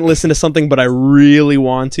shouldn't listen to something, but I really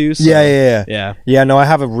want to. So, Yeah, no, I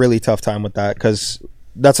have a really tough time with that because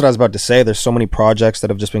that's what I was about to say. There's so many projects that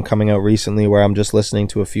have just been coming out recently where I'm just listening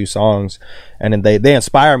to a few songs and then they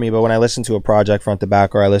inspire me. But when I listen to a project front to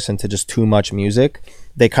back or I listen to just too much music,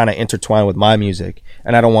 they kind of intertwine with my music.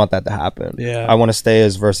 And I don't want that to happen. Yeah. I want to stay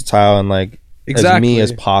as versatile and like as me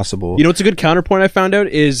as possible. You know what's a good counterpoint I found out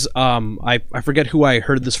is I forget who I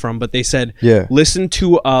heard this from, but they said listen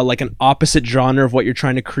to like an opposite genre of what you're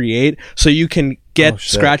trying to create so you can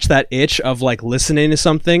scratch that itch of like listening to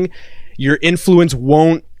something. Your influence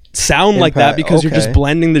won't sound like that because you're just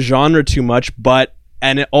blending the genre too much.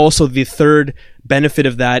 Also the third benefit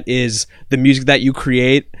of that is the music that you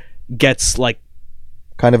create gets like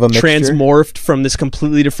kind of a mixture. Transmorphed from this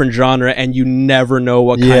completely different genre, and you never know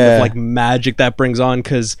what kind of like magic that brings on.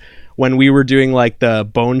 Because when we were doing like the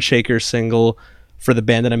Bone Shaker single for the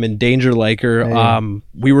band that I'm in, Danger Liker,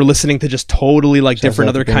 we were listening to just totally like different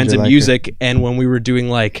other kinds of music, and when we were doing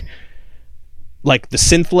like the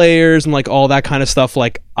synth layers and like all that kind of stuff,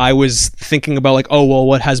 like I was thinking about like, oh well,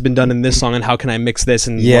 what has been done in this song and how can I mix this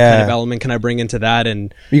and what kind of element can I bring into that.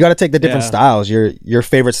 And you got to take the different styles, your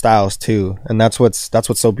favorite styles too, and that's what's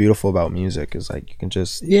so beautiful about music is like you can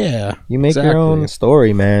just you make your own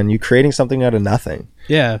story, man. You creating something out of nothing.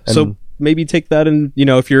 So maybe take that, and you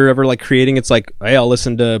know, if you're ever like creating, it's like, hey, I'll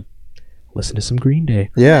listen to some Green Day.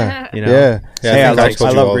 You know? Hey, I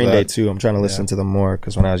love Green Day that. too. I'm trying to listen to them more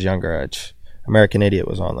because when I was younger, American Idiot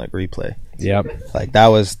was on like replay. Like that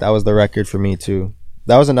was the record for me too.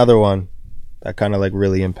 That was another one that kind of like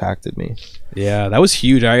really impacted me. Yeah, that was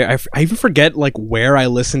huge. I even forget like where I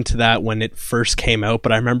listened to that when it first came out,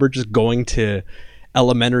 but I remember just going to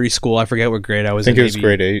elementary school. I forget what grade I was in. I think it was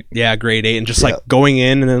grade 8. Yeah, grade 8, and just like going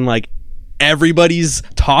in and then like everybody's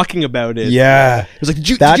talking about it. Yeah, it was like,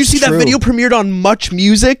 did you see that video premiered on Much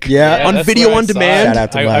Music? On Video on Demand. Shout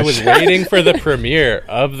out to I was waiting for the premiere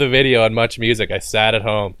of the video on Much Music. I sat at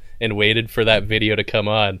home and waited for that video to come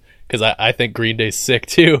on because I think Green Day's sick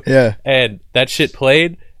too. And that shit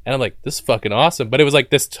played, and I'm like, this is fucking awesome. But it was like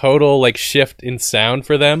this total like shift in sound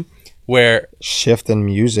for them, where shift in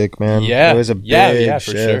music, man. It was a big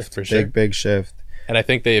shift, for sure. big shift. And I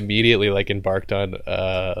think they immediately like embarked on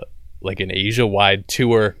like an Asia-wide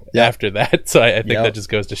tour after that. So I think that just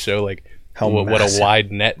goes to show like what a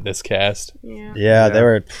wide net this cast. They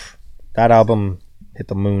were. That album hit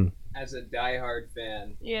the moon. As a diehard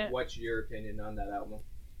fan, what's your opinion on that album?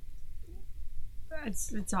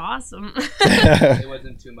 It's awesome. It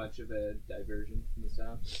wasn't too much of a diversion from the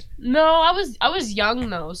sound. No, I was young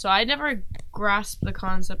though, so I never grasped the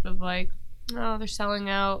concept of like, oh, they're selling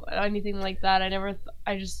out, anything like that.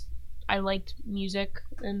 I liked music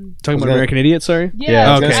and talking about American Idiot. Sorry.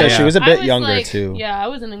 I was gonna say she was a bit younger like, too. Yeah, I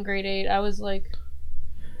wasn't in grade 8. I was like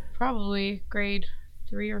probably grade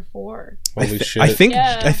 3 or 4. Holy shit! I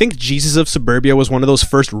think Jesus of Suburbia was one of those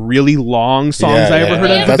first really long songs I ever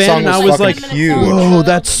heard of the band. And I was like, huge. whoa,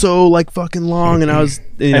 that's so like fucking long. And I was,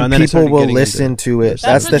 and then people will listen to it.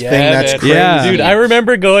 That's the thing that's crazy. Yeah. Dude, I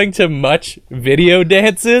remember going to Much video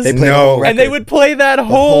dances. They play and they would play that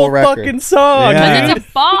whole fucking song. Because it's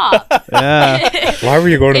a bop. Why were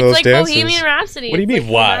you going to those like dances? Bohemian Rhapsody. What do you mean,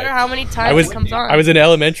 like, why? No matter how many times it comes on. I was in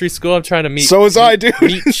elementary school. I'm trying to meet. So was I, dude.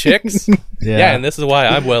 Meet chicks. And this is why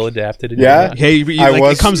I'm well adapted. Yeah. Hey,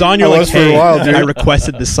 it comes on. You're like, hey, I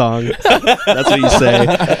requested this song. That's what you say.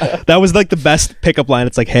 That was like the best pickup line.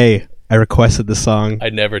 It's like, hey, I requested this song. I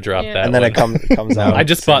never dropped that. And then it comes out. I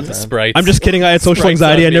just bought the Sprites. I'm just kidding. I had social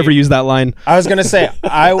anxiety. I never used that line. I was gonna say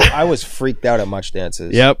I was freaked out at Much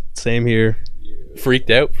dances. Yep, same here.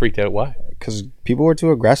 Freaked out. Why? Because people were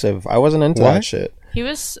too aggressive. I wasn't into that shit. He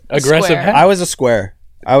was aggressive. Square. I was a square.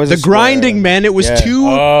 I was the grinding, man. It was too.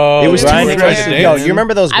 Oh, it was too aggressive. Yo, you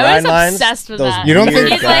remember those grind lines? I was obsessed with those that. You don't think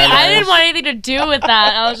He's like, I didn't want anything to do with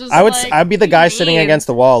that. I was just. I'd be the guy sitting against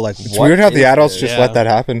the wall, like. It's weird how the adults just let that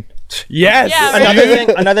happen. Yes.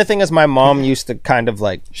 Yeah, another thing is my mom used to kind of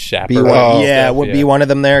like chaperone. be one of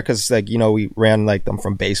them there because like we ran like them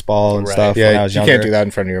from baseball and stuff when I was younger. You can't do that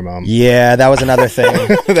in front of your mom. Yeah, that was another thing.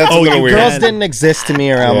 That's a little weird. Girls didn't exist to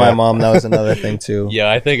me around my mom. That was another thing too. Yeah,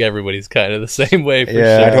 I think everybody's kind of the same way. For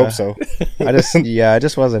sure. I'd hope so. I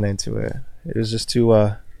just wasn't into it. It was just too.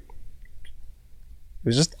 It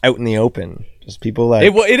was just out in the open. Just people like.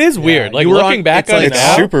 It is weird. Like You were looking on- back on it it's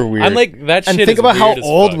now, super weird. I'm like that shit. and think is about how weird as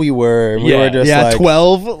old fuck. we were. We Yeah. were just Yeah, like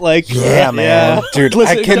 12. Like Yeah, man. Dude,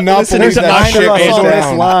 Listen- I cannot listening believe to that Usher shit on goes on this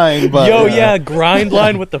down. line, but Yo, yeah, grind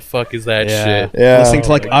line. What the fuck is that shit? yeah. listening to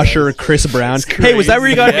like Usher or Chris Brown. Hey, was that where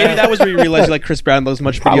you got? Yeah. Maybe that was where you realized you like Chris Brown those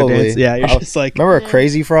much video Probably. dance. Yeah, you're Probably. just like. Remember a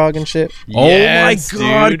Crazy Frog and shit? Oh Yes, my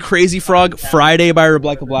god, dude. Crazy Frog Friday by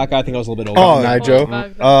Rebecca Black. I think I was a little bit older. Oh, Nigel.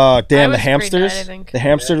 Damn, I the was hamsters. pretty bad, I think. The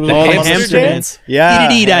hamsters was The on hamster hamster dance? Yeah.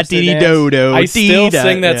 Dee-dee-dee-da, hamster dance. dee-dee-do-do, I still dee-da.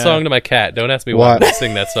 sing that Yeah. song to my cat. Don't ask me why. What? I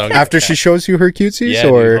sing that song to After my she cat. shows you her cutesies, Yeah,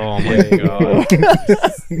 or dude. Oh my god.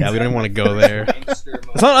 Yeah, we don't even want to go there. Gangster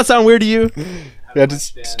mode. Does that sound weird to you? yeah,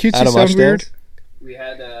 does cutesy Adam sound Much weird? dance? We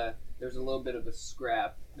had there was a little bit of a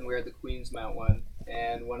scrap, and we were at the Queensmount one,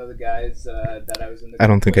 and one of the guys that I was in the I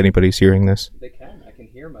don't think group with- anybody's hearing this. They can. I can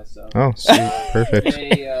hear myself. Oh, sweet. Perfect.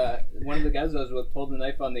 They, one of the guys I was with pulled the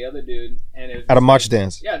knife on the other dude, and it was At a just much like-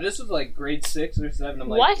 dance. Yeah, this was like grade 6 or 7. I'm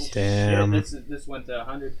like, What? oh, shit, Damn. this went to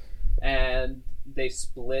 100, and they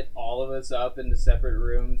split all of us up into separate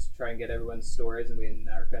rooms, to try and get everyone's stories, and we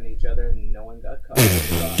narc on each other, and no one got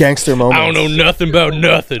caught. Gangster moments. I don't know nothing about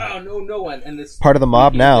nothing. Oh no one, and this Part of the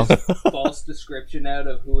mob he now. gave this false description out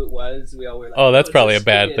of who it was. We all were like, Oh, that's it's probably this a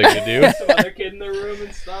bad kid." thing to do. Some other kid in the room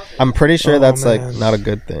and stuff. I'm pretty sure Oh, that's man. like not a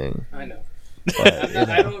good thing. I know. But, I'm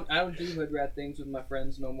not, I don't do hood rat things with my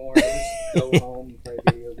friends no more. I just go home and play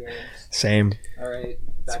video games. Same. All right.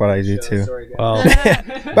 That's back what to I the do show. too. Sorry, guys.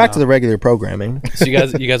 Well, Back to the regular programming. so you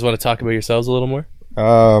guys want to talk about yourselves a little more?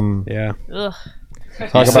 Yeah. Ugh. Talk You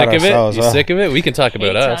about sick of it? ourselves. You sick of it? We can talk Hate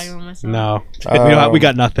about us. talking about myself. No. Um, we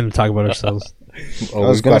got nothing to talk about ourselves. Oh, I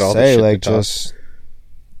was we've gonna got all the say shit to like talk. just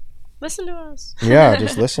Listen to us. yeah,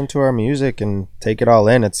 just listen to our music and take it all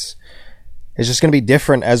in. It's just gonna be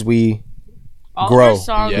different as we All grow, of our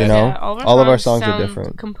songs, you know? all of our songs songs are sound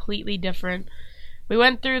different. completely different. We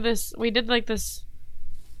went through this. We did like this.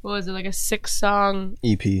 What was it? Like a 6-song.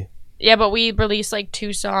 EP. Yeah, but we released like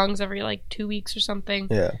 2 songs every like 2 weeks or something.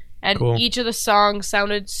 Yeah. And Cool. each of the songs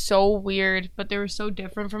sounded so weird, but they were so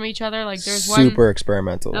different from each other. Like there's Super one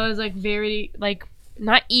experimental. that was like very like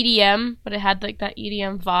not EDM, but it had like that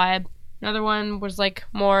EDM vibe. Another one was like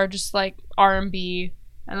more just like R&B,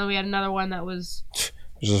 and then we had another one that was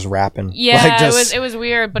Just rapping. yeah, Like just it was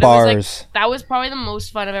weird, but bars. it was like that was probably the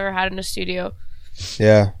most fun I've ever had in a studio.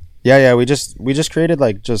 Yeah. Yeah, we just created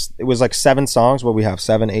like it was like 7 songs, but we have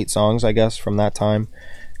 7-8 songs I guess from that time.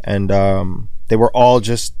 And they were all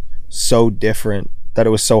just so different that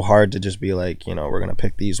it was so hard to just be like, you know, we're gonna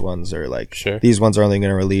pick these ones or like Sure. these ones are only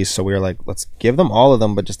gonna release. So we were like, let's give them all of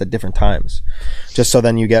them, but just at different times, just so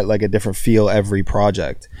then you get like a different feel every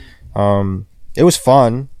project. It was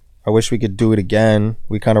fun. I wish we could do it again.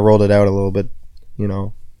 We kind of rolled it out a little bit, you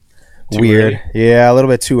know, Too weird. early? Yeah, a little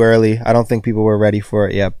bit too early. I don't think people were ready for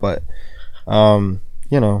it yet, but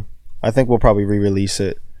you know, I think we'll probably re-release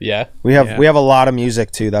it. Yeah. We have Yeah. a lot of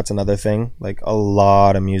music too. That's another thing. Like a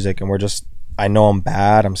lot of music, and we're just. I know I'm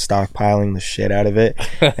bad. I'm stockpiling the shit out of it,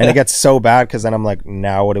 and it gets so bad because then I'm like,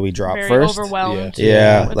 now what do we drop Very first? overwhelmed.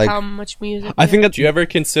 Yeah, with like how much music. I we think have. that Do you ever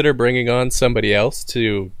consider bringing on somebody else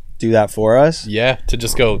to, do that for us. to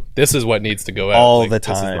just go, this is what needs to go out? All Like, the this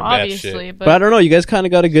is time. best obviously, shit. but, But I don't know. You guys kind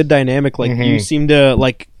of got a good dynamic. Like you seem to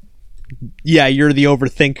like, yeah, you're the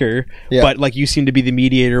overthinker, Yeah. but like you seem to be the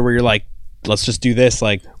mediator where you're like, let's just do this.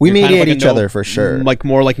 Like We you're kind of mediate like a each other for sure. Like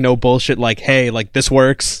more like no bullshit. Like hey, like this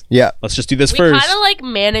works. Yeah, Let's just do this we first. kind of like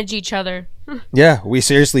manage each other. yeah, we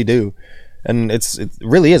seriously do, and it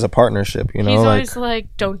really is a partnership. You know, He's like always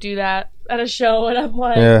like, "Don't do that at a show," and I'm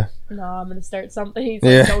like, yeah, "No, I'm gonna start something." He's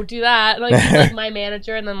Yeah. like, "Don't do that." Like he's like my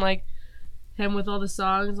manager, and then like him with all the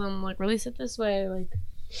songs. I'm like, "Release it this way." Like,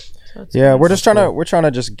 so it's yeah. nice. We're just trying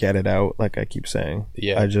to just get it out. Like I keep saying.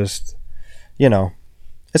 Yeah. I just, you know,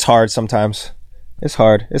 it's hard sometimes. It's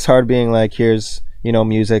hard being like, here's, you know,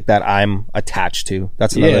 music that I'm attached to.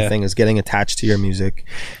 That's another Yeah. thing, is getting attached to your music.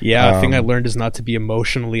 Yeah, a thing I learned is not to be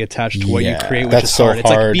emotionally attached to what you yeah, create, which that's is so hard. It's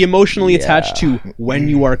like hard. be emotionally Yeah. attached to when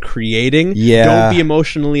you are creating. Yeah. Don't be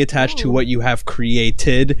emotionally attached to what you have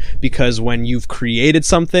created, because when you've created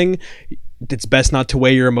something, it's best not to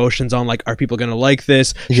weigh your emotions on like, are people going to like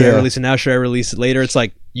this? Should I Yeah. release it now? Should I release it later? It's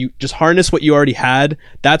like you just harness what you already had.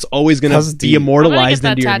 That's always going That's to be deep. immortalized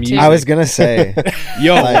I'm gonna into get your that music. tattoo. I was gonna say,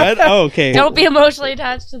 Yo, what? Oh, okay. Don't be emotionally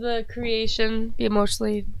attached to the creation. Be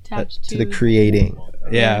emotionally attached to the creating.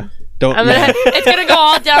 Yeah. Don't. I'm gonna. It's gonna go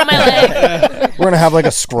all down my leg. We're gonna have like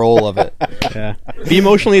a scroll of it. Yeah. Be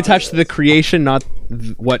emotionally attached to the creation, not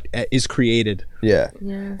what is created. Yeah,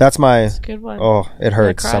 Yeah, that's my. good one. Oh, it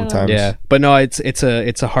hurts cry a lot. sometimes. Yeah, but no, it's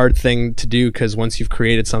a hard thing to do, because once you've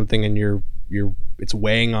created something and you're it's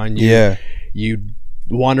weighing on you, Yeah. you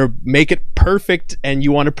want to make it perfect and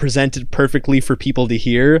you want to present it perfectly for people to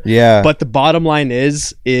hear. Yeah. But the bottom line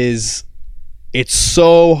is it's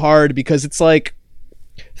so hard because it's like,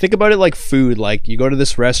 think about it like food. Like you go to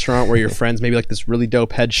this restaurant where your friend's maybe like this really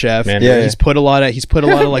dope head chef. Mandarin. He's put a lot of like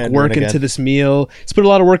Mandarin work again. into this meal. He's put a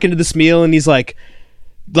lot of work into this meal, and he's like,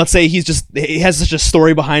 let's say he has such a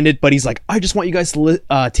story behind it, but he's like, I just want you guys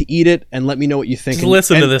to eat it and let me know what you think. Just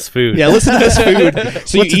listen to this food. Yeah, listen to this food.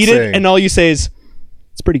 So What's you it eat saying? it, and all you say is,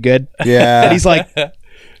 "It's pretty good." Yeah. And he's like,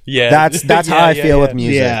 Yeah, That's how I feel with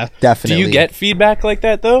music. Yeah. Do Definitely. you get feedback like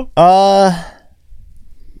that though?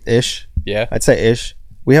 Ish. Yeah. I'd say ish.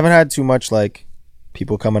 We haven't had too much like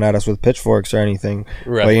people coming at us with pitchforks or anything.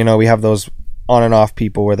 Right. But you know, we have those on and off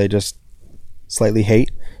people where they just slightly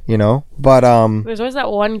hate, you know. But There's always that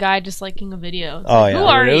one guy just liking a video. It's Oh, like, yeah. Who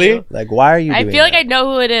are Really? you? like, why are you I doing feel like that? I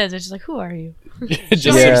know who it is. It's just like, who are you? Just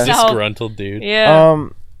Show a yourself. disgruntled dude. Yeah.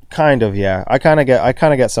 Kind of, yeah. I kind of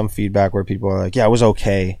get some feedback where people are like, "Yeah, it was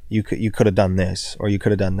okay. You could have done this or you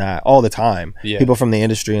could have done that." All the time. Yeah. People from the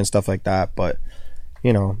industry and stuff like that, but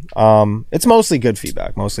you know, it's mostly good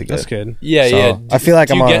feedback, mostly good. "That's good." Yeah, So, yeah. I feel like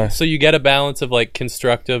Do I'm you on get, a- so you get a balance of like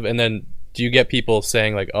constructive, and then do you get people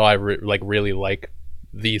saying like, "Oh, I really like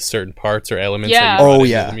these certain parts or elements"? Yeah. That you brought Oh into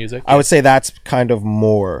yeah. the music. I would say that's kind of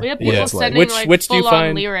more. We have people Yeah. sending Which like do you full-on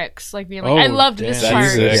find- lyrics, like being like, Oh, "I loved this damn. part."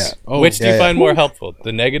 Jesus. Yeah. Oh, Which do yeah, you yeah. find more helpful,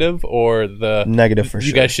 the negative or the Negative for You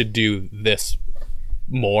sure. guys should do this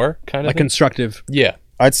more kind of Like thing? constructive. Yeah.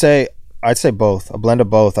 I'd say both, a blend of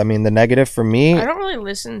both. I mean, the negative for me, I don't really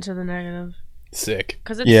listen to the negative Sick.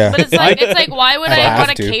 because it's Yeah. but it's like why would I I have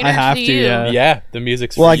want to to. cater I have to to, you? yeah. Yeah, the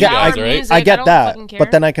music's for Well, I you get- guys, Our right? music, I I get don't that, fucking care.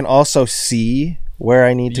 but then I can also see where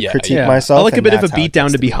I need to Yeah, critique Yeah. myself. I like a and bit of a that's how it beat down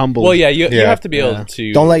gets to be me. humbled. Well, yeah, you Yeah. have to be able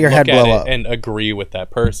to Don't let your look head at blow it up. and agree with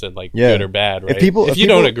that person, like Yeah. good or bad, right? people- if if you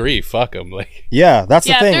don't people- agree, fuck them. Like, Yeah, that's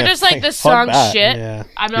yeah, the if thing. they're It's just like like, this fuck song that. shit, Yeah.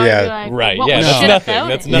 I'm not Yeah. gonna be like, right? what Yeah, was that's shit nothing. about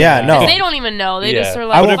That's it? nothing. Yeah, no. 'Cause they don't even know. They just Yeah. are I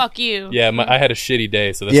like, would've- fuck you. Yeah, I had a shitty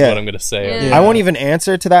day, so that's Yeah. what I'm gonna say. Yeah. I won't even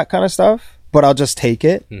answer to that kind of stuff, but I'll just take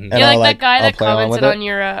it. And You're I'll, like that guy I'll that play along commented with it. on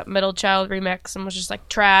your Middle Child remix and was just like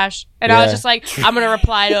trash, and I was Yeah. just like, I'm gonna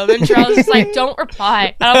reply to him, and Charles was just like, don't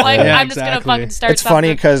reply, and I'm like, Yeah, I'm just gonna exactly. fucking start. It's funny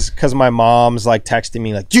something. because my mom's like texting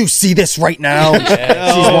me like, "Do you see this right now?"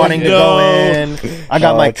 Yeah. She's wanting to go in. I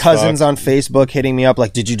got Oh, my it cousins sucks. on Facebook hitting me up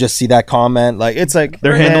like, "Did you just see that comment?" Like it's like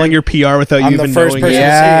They're man, handling your PR without I'm you the even first knowing person. it.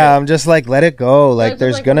 Yeah, I'm just like, let it go. I was Like just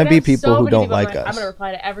there's like, gonna we're be have people so who many don't people, I'm like I'm us. gonna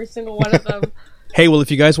reply to every single one of them. Hey, well,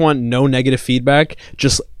 if you guys want no negative feedback,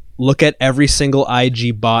 just look at every single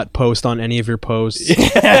IG bot post on any of your posts.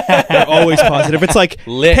 They're always positive. It's like,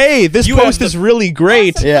 Lit. hey, this You have post the- is really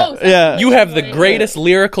great. Awesome Yeah. post. Yeah. You have the greatest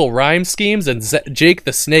lyrical rhyme schemes, and Jake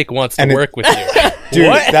the Snake wants to And it- work with you. Dude,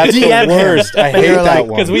 What? that's the DM him. worst. I And hate you're that like-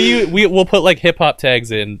 one. Because we'll put like hip hop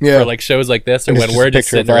tags in Yeah. for like shows like this, or And it's when just we're a just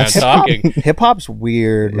picture of sitting around us. talking. Hip hop's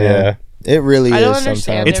weird, man. Yeah. It really I don't is understand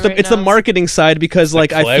sometimes. It's it the right it's the now. marketing side because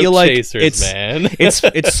like I Clout feel like chasers, it's man.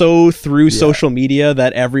 it's so through social media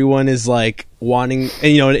that everyone is like wanting,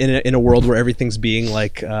 and, you know, in a world where everything's being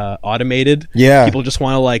like automated. Yeah. People just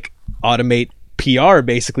want to like automate PR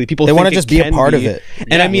basically. People They want wanna to just be a part of it. And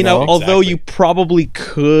Yeah, I mean, you know? although Exactly. you probably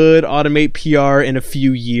could automate PR in a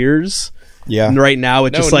few years, Yeah. and right now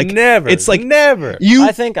it's No, just like never. It's like never. you.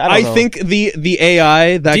 I think- I don't know. think the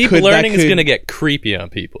AI that Deep could learning that is could, gonna get creepy on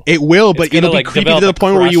people. It will, but It's gonna, it'll be like, creepy to develop the a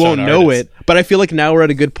point where you crush won't on know artists. it. But I feel like now we're at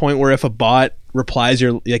a good point where if a bot replies,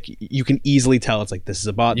 you're like, you can easily tell it's like, this is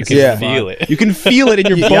a bot. You this can is a Yeah. feel bot. it. You can feel it in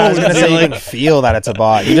your bones. Yeah, I was gonna You're say you like, can feel that it's a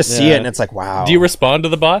bot. You just see Yeah. it and it's like, wow. Do you respond to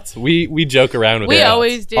the bots? We joke around with We bots.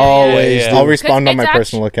 always do. Always Yeah. do. I'll respond on It's my actu-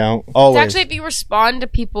 personal account. It's Always. actually, if you respond to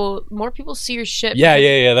people, more people see your shit. Yeah, because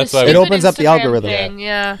yeah. That's the why It we, stupid opens up the Instagram algorithm. thing,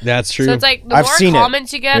 yeah. that's true. So it's like the I've more seen it.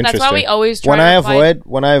 comments you get, that's why we Interesting. always try when to I reply.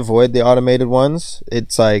 when I avoid the automated ones,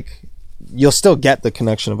 it's like you'll still get the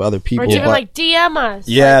connection of other people. Or it's even but like DM us.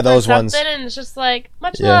 Yeah, like, for those ones. something, and it's just like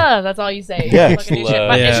much Yeah. love. That's all you say. Yeah. You fucking do shit.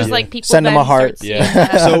 But Yeah. it's just like people Send them then a heart. start seeing Yeah.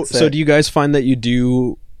 that. so That's so it. do you guys find that you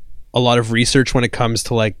do a lot of research when it comes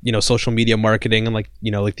to like, you know, social media marketing and like,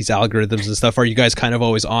 you know, like these algorithms and stuff? Are you guys kind of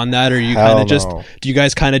always on that, or you Hell kind of just no. do you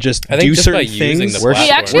guys kind of just I think do just by certain using things? the We're We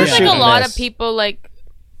platform, actually have We're like a shooting lot this. of people like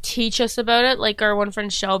teach us about it. Like our one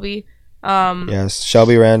friend Shelby. Yeah. yes,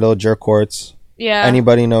 Shelby Randall, Jerk Quartz.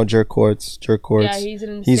 Anybody know Jerk Quartz? Jerk Quartz. Yeah, he's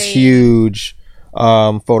an He's insane- huge.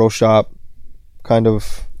 Photoshop kind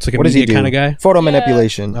of. It's like a what does he media do? kind of guy. Photo Yeah.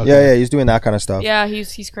 manipulation. Okay. Yeah, he's doing that kind of stuff. Yeah,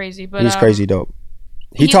 he's crazy. But He's crazy dope.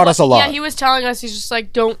 He he's taught us a lot. Yeah, he was telling us he's just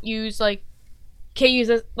like, don't use like, can't use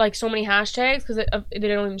like so many hashtags because they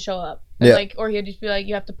don't even show up. And, Yeah. Like, or he'd just be like,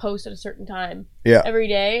 you have to post at a certain time. Yeah. Every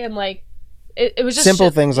day, and like, it was just Simple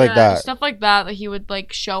shit- things like yeah, that. stuff like that he would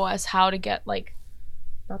like show us how to get like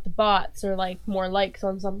not the bots or like more likes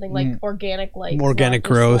on something, like organic likes, More organic not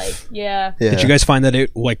just, growth. like, yeah. Did you guys find that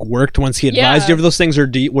it like worked once he advised Yeah. you of those things, or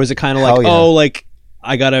was it kind of like, Hell yeah. oh, like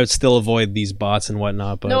I gotta still avoid these bots and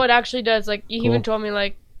whatnot? But No, it actually does. Like he even Cool. told me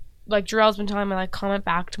like Jarrell's been telling me like comment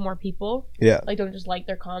back to more people. Yeah. Like don't just like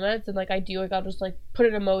their comments, and like I do, like I'll just like put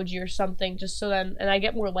an emoji or something just so then, and I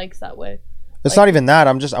get more likes that way. It's not even that.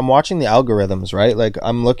 I'm watching the algorithms, right? Like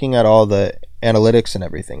I'm looking at all the analytics and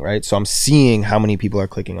everything, right? So I'm seeing how many people are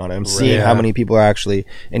clicking on it. I'm seeing how many people are actually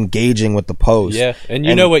engaging with the post. Yeah, and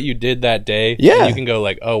you know what you did that day. Yeah. And you can go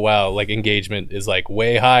like, oh wow, like engagement is like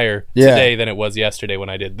way higher Yeah. today than it was yesterday when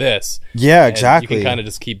I did this. Yeah, And exactly. you can kind of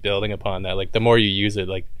just keep building upon that. Like the more you use it,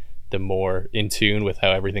 like the more in tune with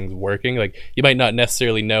how everything's working. Like you might not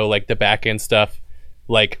necessarily know like the back end stuff,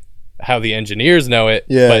 like how the engineers know it,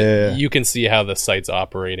 Yeah, but yeah, yeah. you can see how the site's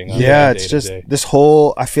operating. On Yeah, a it's just day-to-day. this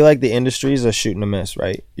whole. I feel like the industry is a shoot and a miss,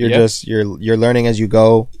 right? You're Yep. just you're learning as you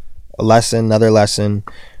go. A lesson, another lesson.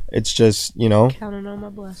 It's just Counting on my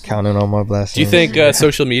blessings. counting on my blessings. Do you think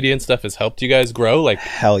social media and stuff has helped you guys grow? Like,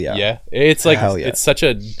 Hell yeah. yeah, it's like Hell yeah. it's such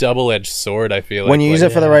a double-edged sword. I feel When like you use like,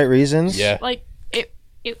 it for the right reasons? yeah, Like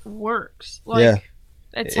it works. Like Yeah.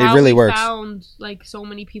 it's It how really we works. found like so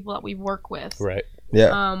many people that we work with. right.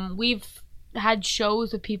 Yeah. We've had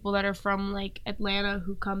shows with people that are from like Atlanta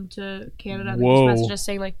who come to Canada and Whoa. just message us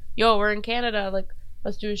saying like, "Yo, we're in Canada, like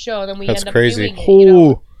let's do a show." And then we That's end up crazy. doing it. You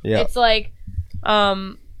know? Yeah. It's like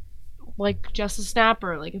just a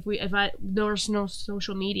snapper. Like if there was no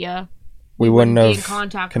social media, we wouldn't be in have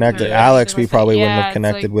contact with connected. her. Alex, we It's like, probably wouldn't yeah, have it's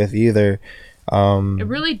connected like- with either. It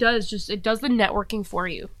really does. It does the networking for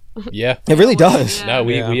you. Yeah. It really does. Yeah. No,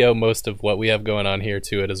 we, Yeah. we owe most of what we have going on here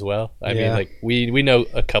to it as well. I mean, Yeah. like we know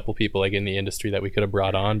a couple people like in the industry that we could have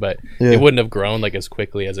brought on, but Yeah. it wouldn't have grown like as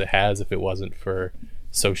quickly as it has if it wasn't for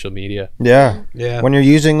social media. Yeah. yeah, When you're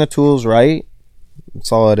using the tools right,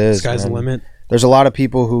 that's all it is. sky's the man. limit. There's a lot of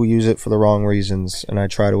people who use it for the wrong reasons, and I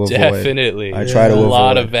try to avoid. Definitely. I try to a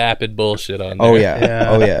lot avoid. of vapid bullshit on there. Oh yeah. Yeah.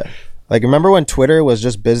 Oh yeah. Like remember when Twitter was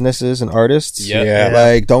just businesses and artists? Yep. Yeah.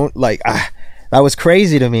 Like don't like that was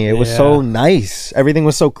crazy to me. It was so nice. Everything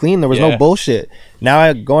was so clean. There was no Yeah. bullshit. Now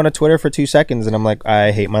I go on to Twitter for 2 seconds and I'm like,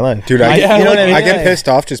 I hate my life. Dude, you know what I mean? I get pissed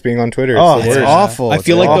off just being on Twitter. Oh, It's it's the worst. awful. I It's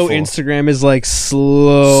feel like awful. though Instagram is like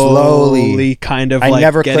slowly kind of I like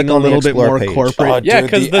never getting click a on the little bit Explore more page. corporate. Oh, Yeah,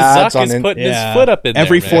 Dude, because the the ads Zuck on is in- putting Yeah. his foot up in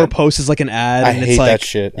Every there, 4 man. posts is like an ad, I and hate it's like that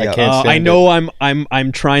shit. I Yeah. can't stand I know it.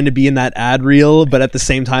 I'm trying to be in that ad reel, but at the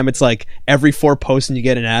same time, it's like every 4 posts and you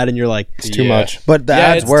get an ad, and you're like, It's too Yeah. much. But the Yeah,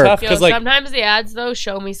 ads it's work. tough. Yo, 'Cause, like- sometimes the ads though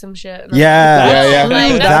show me some shit. And I'm Yeah. like, Yeah, yeah. oh,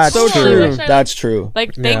 like, Dude, that's cool. I true. wish I- That's true.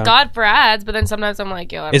 Like thank Yeah. God for ads, but then sometimes I'm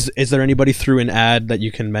like, yo, I don't is there anybody through an ad that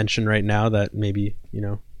you can mention right now that maybe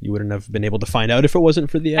you wouldn't have been able to find out if it wasn't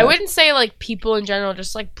for the ad? I wouldn't say like people in general,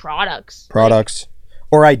 just like products. Products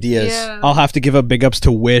or ideas. Yeah. I'll have to give a big ups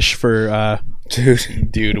to Wish for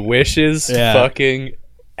Dude. Dude, Wish's Yeah. fucking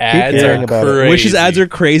ads hearing are about it. crazy. Wish's ads are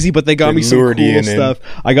crazy, but they got They me some lured you cool in. stuff.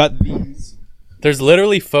 I got these. There's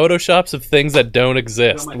literally photoshops of things that don't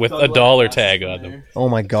exist with a dollar tag on them. Oh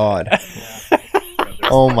my god.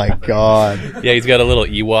 Oh my god. Yeah, he's got a little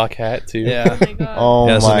Ewok hat too. Yeah. Oh my God. Oh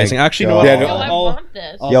Yeah, that's my amazing. Actually, god. you Yeah, know Oh, what? I I'll- want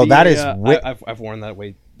this. I'll Yo, be, that is I've worn that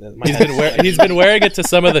way. He's been wearing it to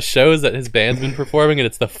some of the shows that his band's been performing, and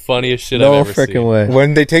it's the funniest shit No I've ever freaking seen. way.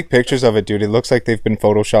 When they take pictures of it, dude, it looks like they've been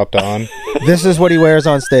photoshopped on. This is what he wears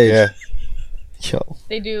on stage. Yeah. Yo.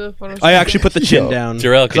 They do look Photoshop. I actually put the chin Yo. down.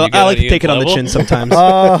 Jarrell, can you get I like any to take it on the level? chin sometimes.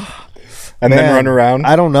 And then Man, run around.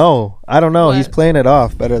 I don't know. What? He's playing it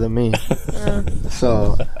off better than me.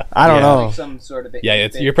 So I don't Yeah. know. Some sort of Yeah,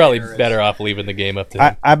 you're probably better off leaving the game up to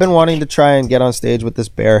him. I've been wanting to try and get on stage with this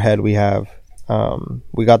bear head we have.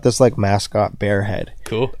 We got this like mascot bear head.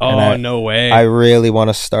 Cool. Oh, I- no way. I really want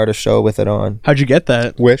to start a show with it on. How'd you get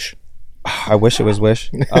that? Wish. I wish it was Wish.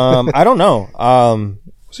 I don't know.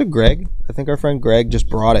 Was it Greg? I think our friend Greg just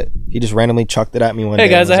brought it. He just randomly chucked it at me one day. Hey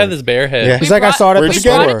guys, and I was have this bear head. Yeah. He's like, I saw it at Where'd the you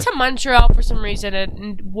get store. Brought it to Montreal for some reason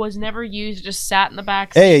and was never used. Just sat in the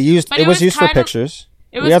back. Hey, But it was used for kind of- pictures.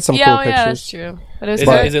 It we had some cool yeah, that's pictures. true. But it was Is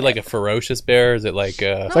kind it like a ferocious bear? Or is it like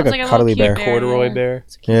a It's like a little cuddly cute bear. corduroy yeah. bear?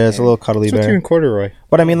 Yeah, it's a little cuddly What's with you bear. and corduroy?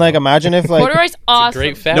 But I mean, like, imagine if like Corduroy's awesome.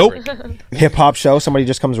 Great fabric. hip hop show, somebody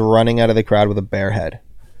just comes running out of the crowd with a bear head.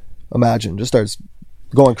 Imagine, just starts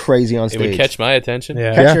going crazy on It stage. would catch my attention.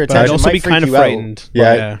 Yeah, Catch your but I'd attention, also might be freak kind of you out. frightened.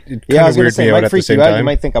 Yeah. But, It Yeah, I kind was of gonna weird say, me it out might at the freak same you out. You time.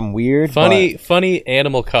 might think I'm weird. Funny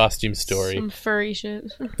animal costume story. Some furry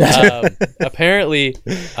shit. Apparently,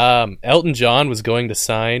 Elton John was going to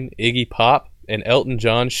sign Iggy Pop, and Elton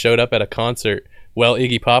John showed up at a concert. Well,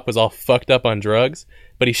 Iggy Pop was all fucked up on drugs,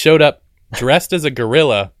 but he showed up dressed as a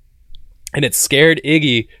gorilla And it scared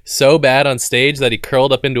Iggy so bad on stage that he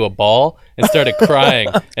curled up into a ball and started crying.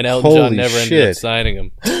 And Elton John Holy never ended shit. up signing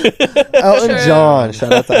him. Elton John.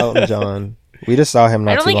 Shout out to Elton John. We just saw him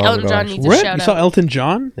I not don't too think long Elton ago. John needs a Where? shout You saw out. Elton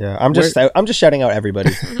John? Yeah, I'm just shouting out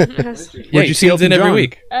everybody. Yeah, you see tunes Elton in every John?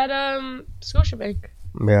 week. At Scotiabank.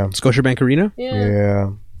 Yeah, Scotiabank Arena? yeah.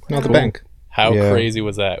 Not the bank. How Yeah. crazy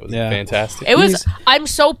was that? Was Yeah. it fantastic? It was. I'm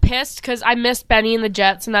so pissed because I missed Benny and the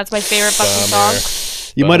Jets, and that's my favorite fucking Bummer.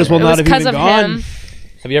 song. You might as well It not was have because even of gone. him.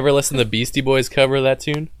 Have you ever listened to the Beastie Boys cover of that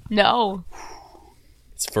tune? No,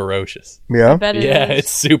 It's ferocious. Yeah, bet it Yeah, is.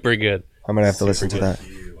 it's super good. I'm gonna have to listen to that.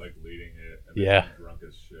 Yeah.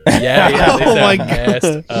 Yeah. They Oh my sound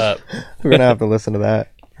messed up. We're gonna have to listen to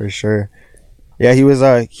that for sure. Yeah, he was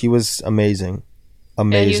amazing, Yeah, he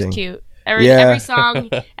amazing. was cute. Yeah.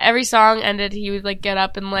 Every song ended. He would like get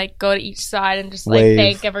up and like go to each side and just like Wave.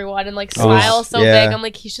 thank everyone and like smile so yeah. big. I'm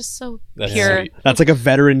like, he's just so That's pure. sweet. That's like a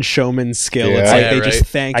veteran showman skill. Yeah. It's like Yeah, they right. just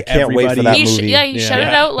thank I can't wait for everybody. that He movie. he Yeah. shouted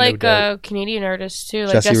Yeah, out no like doubt. Canadian artists too,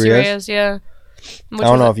 like Jesse Jessie Reyes? Reyes. Yeah. I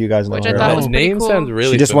don't know if you guys know which I her. thought His was pretty name cool. sounds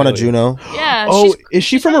really She just won a familiar. Juno. Yeah. Oh, is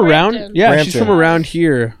she from around? Brampton. Yeah, she's Brampton. from around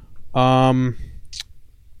here.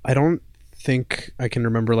 I don't think I can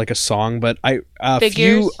remember like a song, but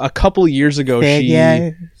Figures? a couple years ago Yeah.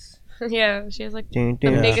 Yeah, she has like The the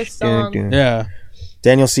biggest song. yeah.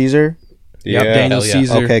 Daniel Caesar. Yep, Yeah. Daniel Hell yeah.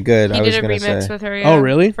 Caesar. Okay, good. He I was did a gonna remix say. with her. Yeah, Oh,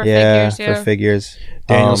 really? For Yeah, Figures, yeah. for Figures.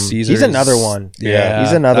 Daniel Caesar. He's another one. Yeah,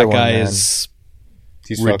 he's another that one. guy man. is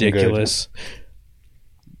He's fucking good. ridiculous.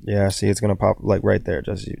 Yeah, see, it's gonna pop like right there.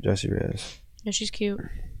 Jessie Reyes. Yeah, she's cute.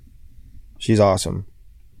 She's awesome.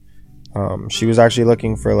 She was actually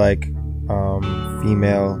looking for like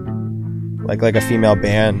female, like a female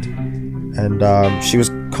band, and she was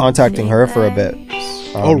contacting her for a bit.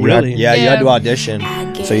 Oh, really? You had to audition.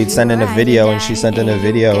 So you'd send in a video, and she sent in a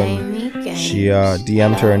video, and she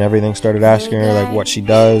DM'd her and everything. Started asking her like what she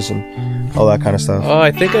does and all that kind of stuff. Oh,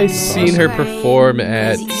 I think I seen her perform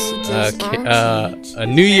at a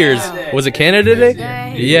New Year's. Was it Canada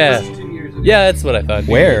Day? Yeah. Yeah, that's what I thought.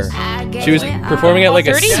 Where? She was performing at like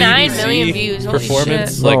a 39 CBC million views, holy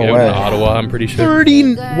performance, shit. like No out way. in Ottawa. I'm pretty sure.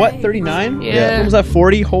 39? Yeah. What was that,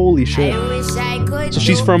 40? Holy shit. So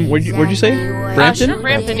she's from, where'd you say? She's Brampton? from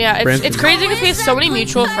Brampton, yeah. It's, Brampton. it's crazy because we have so many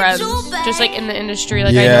mutual friends, just like in the industry.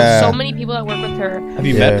 Like I Yeah. know so many people that work with her. Have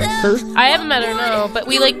you Yeah. met her? I haven't met her, no, but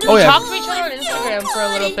we like Oh, yeah. talked to each other on Instagram for a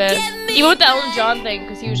little bit. Even with the Elton John thing,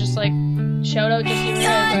 because he was just like, shout out Jessie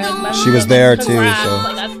Reyes. She was there, too, Congrats. so.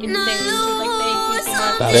 Like, that's insane. She was like, thank you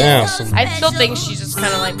so much. Damn. I still think she's just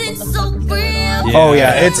kind of like, what the fuck is going on? Oh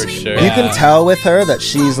yeah, it's for sure. you can tell with her that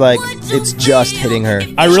she's like it's just hitting her.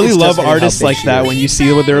 I really It's love just hitting how artists big like she that is. when you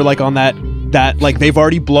see what they're like on that like they've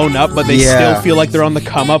already blown up but they Yeah. still feel like they're on the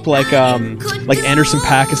come up like Anderson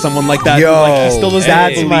 .Paak is someone like that. Yo, Like, he still doesn't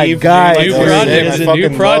that's believe my guy. New dude. project, I a new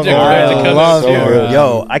fucking project. love right, her. to I come love out him. soon.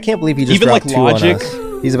 Yo, I can't believe he just Even, dropped like, two Logic. on us.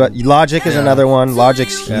 He's about Logic is another one.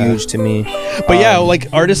 Logic's huge to me. But yeah, like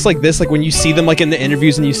artists like this, like when you see them like in the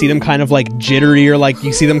interviews and you see them kind of like jittery or like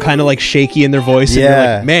you see them kind of like shaky in their voice, and you're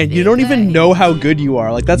Yeah. like, man, you don't even know how good you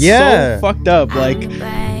are. Like that's Yeah. so fucked up. Like,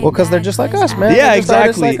 Well, because they're just like us, man. yeah, They're just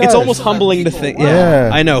artists exactly. like It's us. almost humbling to think.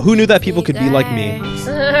 Yeah. I know. Who knew that people could be like me?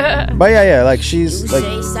 But yeah, like she's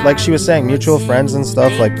like she was saying, mutual friends and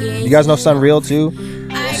stuff. Like you guys know Sunreal too.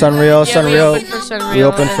 Sunreal. Yeah, we opened for Sunreal. We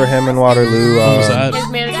opened for him in Waterloo. Who's that? His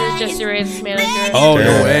manager is Jessie Reyes' manager. Oh no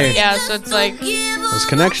Yeah. way! Yeah, so it's like, Those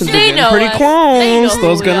connections are They getting know pretty us. They know close. who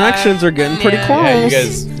Those we are. connections are getting pretty Yeah. close. Yeah, you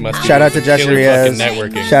guys must be Shout out to Jessie killing Reyes. fucking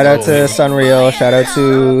networking. Shout out to Holy Sunreal. Shout out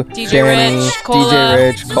to DJ Danny, Rich, Cola. DJ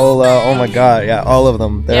Rich, Cola. Oh my God, yeah, all of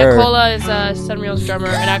them. yeah, They're, Cola is Sunreal's drummer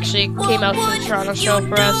and actually came out to the Toronto show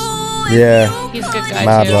for us. yeah. He's a good guy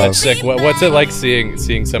Mad too. love. That's sick. What's it like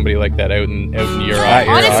seeing somebody like that out in your Your eye?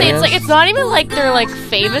 Honestly, audience? it's like it's not even like they're like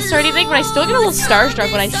famous or anything, but I still get a little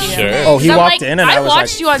starstruck when I see Sure. him. Oh, he 'Cause I'm walked like, in and I was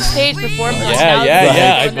watched like, you on stage perform. for us Yeah, now. yeah, It's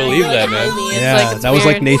yeah, like, I believe that, man. It's Yeah, like, it's that was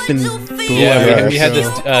like weird. Nathan. Yeah, Yeah, we had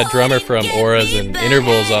so- this drummer from Auras and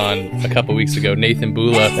Intervals on a couple weeks ago, Nathan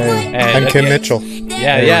Bula, Hey. And Kim Mitchell. Yeah,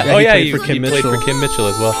 Yeah, yeah. he Oh, yeah. played He for Kim played for Mitchell. Kim Mitchell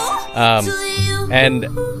as well. And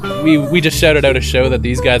we just shouted out a show that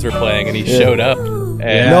these guys were playing, and he showed up.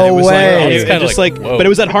 And No it was way. Like, It it was was kind of just like, like, whoa. but it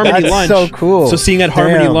was at Harmony That's Lunch. so cool. So seeing at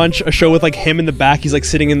Harmony Damn. Lunch a show with like him in the back, he's like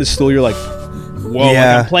sitting in the stool. You're like, whoa!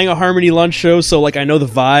 Yeah. Like, I'm playing a Harmony Lunch show, so like I know the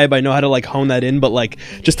vibe, I know how to like hone that in, but like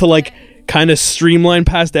just to like kind of streamline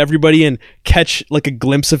past everybody and catch like a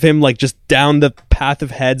glimpse of him like just down the path of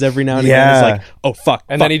heads every now and again. Yeah. It's like, oh fuck!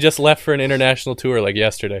 And then he just left for an international tour like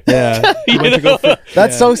yesterday. yeah, he went to go for-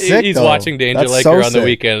 That's so sick. He's though. watching Danger That's Liker so on the sick.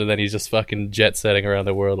 weekend, and then he's just fucking jet setting around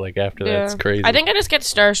the world like after that. It's crazy. I think I just get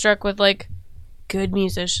starstruck with like, good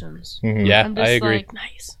musicians. Yeah, I'm just I agree. like,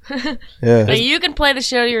 nice. Yeah. Like, you can play the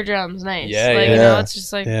show to your drums, nice. Yeah, like, yeah. You know, it's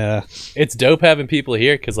just like, Yeah. It's dope having people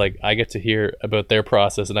here because like I get to hear about their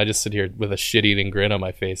process, and I just sit here with a shit-eating grin on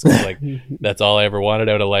my face. 'Cause, like that's all I ever wanted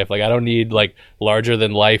out of life. Like I don't need like larger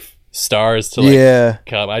than life stars to like Yeah.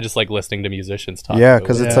 come. I just like listening to musicians talk. Yeah, about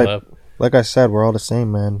because what it's they like, love. like I said, we're all the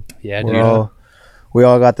same, man. Yeah, We're dude. all, we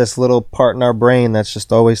all got this little part in our brain that's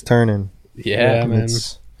just always turning. Yeah, man.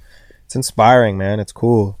 It's inspiring, man. It's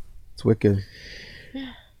cool. It's wicked. You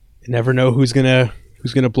never know who's gonna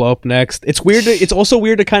blow up next. It's weird. It's also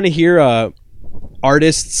weird to kind of hear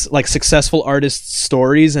artists, like successful artists'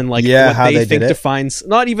 stories and like Yeah, what how they think did it. defines,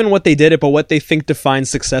 not even what they did it, but what they think defines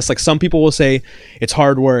success. Like some people will say it's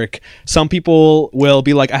hard work. Some people will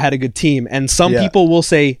be like, I had a good team, and some Yeah. people will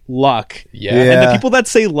say luck. Yeah. And the Yeah. people that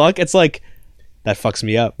say luck, it's like that fucks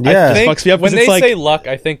me up. Yeah. It I think fucks me up when 'cause they it's like, say luck,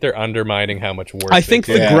 I think they're undermining how much work. I think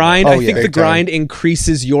they the put Yeah. in. grind. Oh, I yeah, think the big time. grind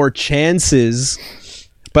increases your chances.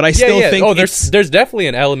 But I Yeah, still yeah. think Oh, it's- there's definitely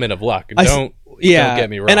an element of luck. Don't get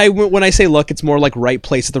me wrong. And when I say luck, it's more like right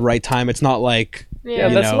place at the right time. It's not like yeah,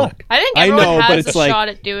 you that's know. luck. I think I everyone know, but has it's a like- shot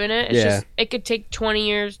at doing it. It's Yeah. just, it could take 20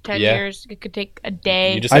 years, 10 Yeah. years. It could take a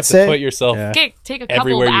day. You just I'd have to say- put yourself Yeah. It could take a couple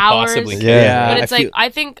everywhere of you hours. possibly can. Yeah. But it's I like, feel- I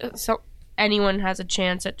think anyone has a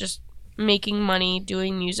chance at just making money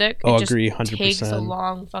doing music. Oh, It just agree, takes 100%. a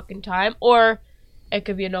long fucking time. Or it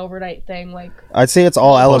could be an overnight thing. Like I'd say it's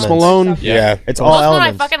all elements. Post Malone. Yeah. It's all Post Malone, I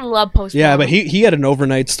elements. fucking love Post Yeah, Malone. but he had an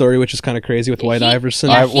overnight story, which is kind of crazy with White Iverson.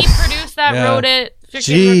 Yeah, he produced that, Yeah. wrote it,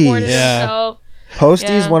 freaking Jeez. recorded it Yeah. himself. Posty's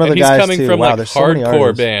Yeah. one of the And he's guys coming too. from Wow, like there's so many hardcore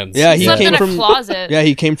artists. bands. Yeah, he Slept came in a from closet. Yeah,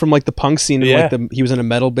 he came from like the punk scene. And, Yeah. like he was in a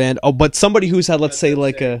metal band. Oh, but somebody who's had, let's say,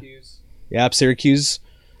 like Syracuse,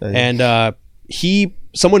 and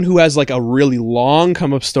someone who has like a really long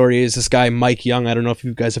come up story is this guy Mike Young. I don't know if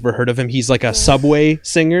you guys ever heard of him. He's like a Subway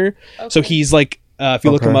singer. So he's like, if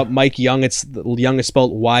you look him up, Mike Young. It's Young is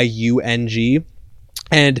spelled Young.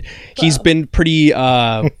 And he's been pretty.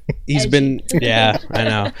 He's been, yeah, I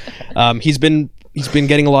know. He's been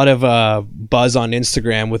getting a lot of buzz on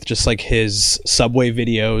Instagram with just like his Subway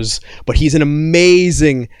videos. But he's an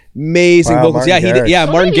amazing Wow, vocalist. Martin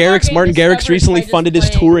Garrix. Martin Garrix. Martin Garrix discovered recently by just funded his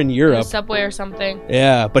playing tour in the Europe. Subway or something.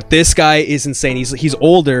 Yeah, but this guy is insane. He's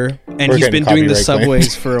older and We're he's getting been doing the copyright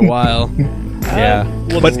Subways for a while. Yeah,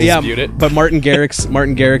 we'll but yeah, dispute it. but Martin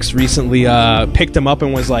Garrix recently picked him up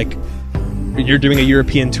and was like, "You're doing a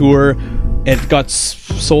European tour." It got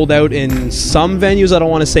sold out in some venues. I don't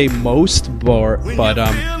want to say most, but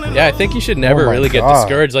Yeah, I think you should never Oh my really get God.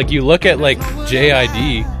 discouraged. Like you look at like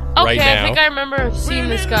JID Okay, right I now. think I remember seeing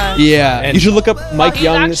this guy. yeah, And- you should look up Mike he's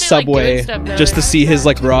Young actually, like, Subway doing stuff now, just to right? see his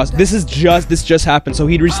like raw. This just happened. So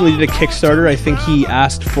he recently did a Kickstarter. I think he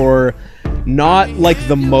asked for not like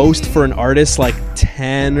the most for an artist, like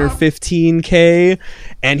 10 or 15K,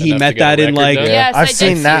 and he Enough to met get that a in record like done? Yes, I've I did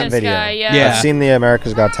seen see that this video. guy, yeah. Yeah. I've seen the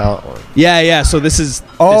America's Got Talent one. yeah. So this is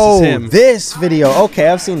Oh, this is him. video. Okay,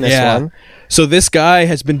 I've seen this Yeah. one. So this guy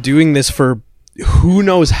has been doing this for who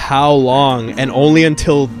knows how long, and only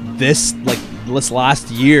until this last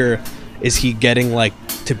year is he getting like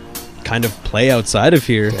to kind of play outside of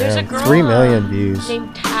here. There's a Damn, girl 3 million views.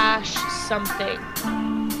 named Tash something,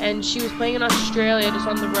 and she was playing in Australia just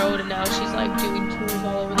on the road, and now she's like doing tours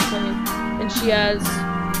all over the place, and she has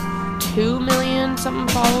 2 million something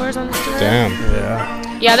followers on Instagram.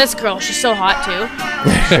 Damn. Yeah, this girl, she's so hot too.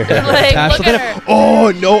 Like, Tash, look at her.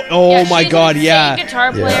 Oh no! Oh Yeah, my she's God! an Yeah, insane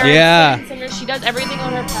guitar player. Yeah. insane singer. She does everything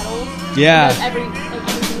on her pedals. Yeah. She does everything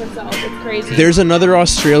herself. It's crazy. There's another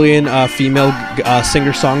Australian female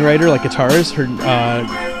singer-songwriter, like guitarist.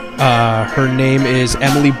 Her name is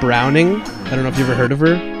Emily Browning. I don't know if you've ever heard of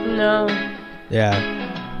her. no.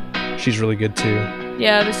 Yeah, she's really good too.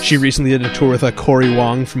 Yeah, this. She recently did a tour with Corey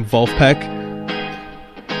Wong from Wolfpack.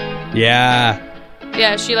 Yeah,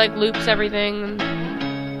 Yeah, she like loops everything.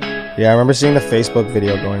 Yeah, I remember seeing the Facebook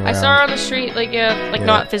video going around. I saw her on the street, like Yeah.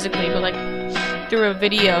 not physically, but like through a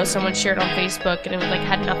video someone shared on Facebook, and it was like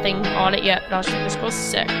had nothing on it yet. And I was like, this girl's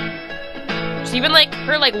sick. Just even like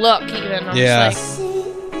her like look, even. I'm Yeah. just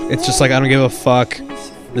like, it's just like I don't give a fuck.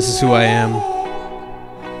 This is who I am.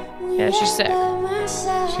 yeah, she's sick.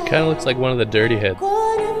 She kind of looks like one of the Dirty Heads.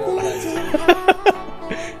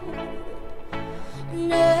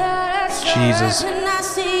 Jesus.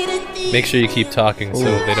 Make sure you keep talking so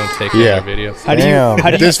they don't take Yeah. our videos.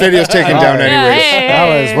 Damn. This video's taken down Yeah, anyways. hey, That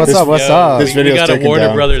hey, was, what's This- up? What's Yo, up? This we video's got a taken Warner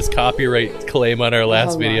down. Brothers copyright claim on our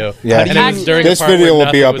last video. Yeah. And it was during This the part video where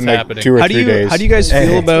will be nothing up was in like happening. 2 or How 3 do you days. how do you guys Hey.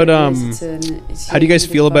 feel about how do you guys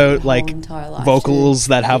feel about like vocals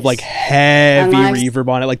that have like heavy reverb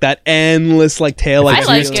on it, like that endless like tail? Like I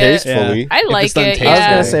like Used it. tastefully. I If like it's done it. tastefully. I was Yeah.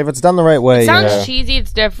 gonna say if it's done the right way, It sounds yeah. cheesy.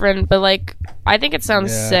 It's different, but like I think it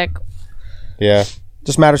sounds Yeah. sick. Yeah,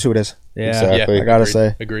 Just matters who it is. Yeah. exactly. I gotta agreed,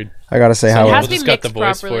 say. Agreed. I gotta say So how It it has is. to be just got mixed the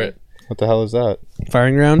voice for properly. it. What the hell is that?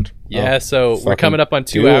 Firing round. Yeah, so we're fucking coming up on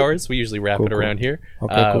 2 do it. hours. We usually wrap Cool, it around here.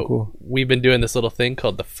 Okay, cool. We've been doing this little thing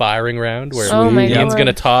called the firing round, where Oh my Ian's God. going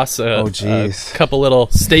to toss a jeez. couple little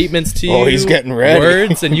statements to you. Oh, he's getting ready.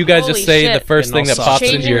 Words, and you guys Holy just say shit. the first thing Getting that all pops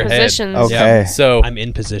into Changing your head. positions. Okay. So I'm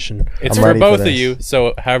in position. it's I'm for ready for both of this. you.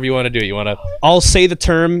 So however you want to do it. You want to I'll say the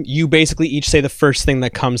term. You basically each say the first thing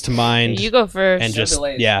that comes to mind. You go first. and just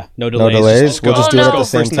delays. no No delays. delays. We'll go. just do Oh, it at no. the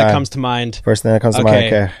same First thing that time. comes to mind. First thing that comes to mind.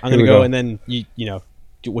 Okay. I'm here gonna we go, and then you know,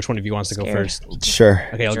 which one of you wants to go Scared. first? Sure.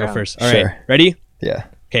 Okay, I'll go Drunk. first. All right, Sure. ready? Yeah.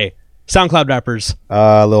 Okay. SoundCloud rappers,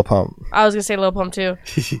 Lil Pump. I was gonna say Lil Pump too.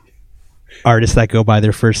 artists that go by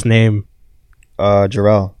their first name.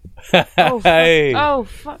 Jarrell. Oh, fuck. Hey. Oh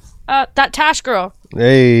fuck. That Tash girl.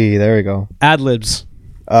 Hey, there we go. Ad libs.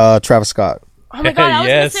 Travis Scott. Oh my god, I was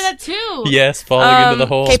Yes. gonna say that too. yes, falling into the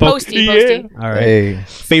hole. Okay, Posty. All right. Hey.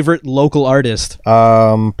 Favorite local artist.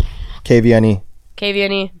 KVNE.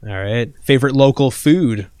 KVNE. All right. Favorite local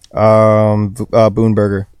food. Boone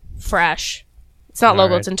Burger. Fresh. It's not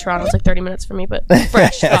local. right. It's in Toronto. It's like 30 minutes from me, but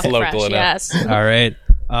fresh. Fuck local fresh. enough. Yes. All right.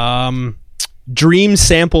 Dream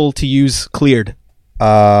sample to use cleared.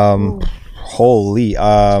 Holy.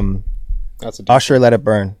 That's a Usher, Let It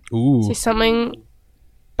Burn. Ooh. Say something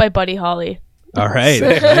by Buddy Holly. All right.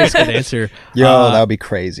 Nice. Good answer. Yo, that would be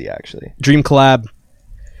crazy, actually. Dream collab.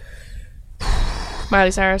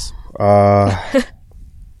 Miley Cyrus.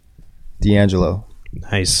 D'Angelo.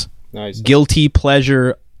 Nice. nice. Guilty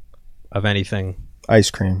pleasure of anything. Ice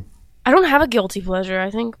cream. I don't have a guilty pleasure. I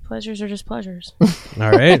think pleasures are just pleasures. All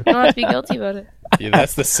right. I don't have to be guilty about it. Yeah,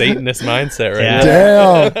 that's the Satanist mindset right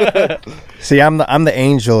Yeah. there. Damn. See, I'm the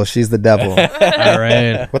angel. She's the devil. All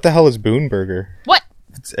right. What the hell is Boone Burger? What?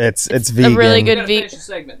 It's vegan. A really good Gotta vegan. finish the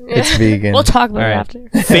segment. It's vegan. We'll talk about All it right.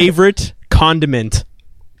 after. Favorite condiment.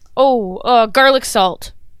 Oh, garlic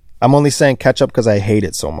salt. I'm only saying ketchup because I hate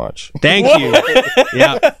it so much. Thank you.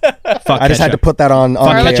 Yeah. Fuck I just had to ketchup. put that on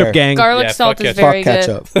Fuck the ketchup air. gang. Garlic Yeah, salt fuck is ketchup. very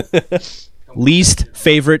Fuck good. ketchup. Least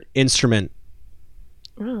favorite instrument.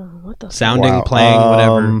 Oh, what the? Sounding, Wow. playing,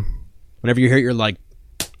 whatever. Whenever you hear it, you're like,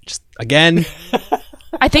 just again.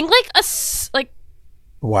 I think like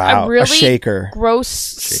Wow. A really a shaker. gross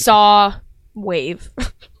saw wave. All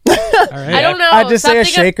right. I don't know. I just say a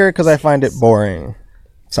something- shaker because I find it boring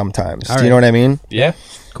sometimes. All Do you know right. what I mean? Yeah,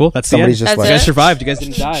 Cool. That's Somebody's the just end. That's You guys it? survived. You guys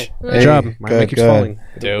didn't die. Good Hey, job. My good, mic keeps good. falling.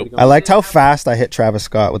 dope. I liked how fast I hit Travis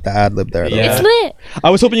Scott with the ad lib there. Though. Yeah. It's lit.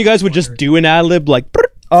 I was hoping you guys would just do an ad lib like. brr.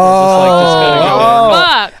 Oh,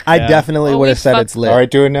 Fuck. I definitely Oh, would we have said fucked- it's lit. All right,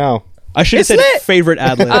 do it now. I should have It's said lit. favorite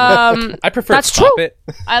ad lib. I prefer That's pop true. it.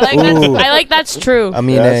 I like that. Ooh. I like that's true.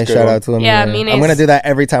 Amine, That's a good shout one. out to Amine. Yeah, Amine I'm gonna is- do that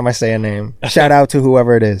every time I say a name. Shout out to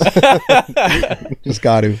whoever it is. Just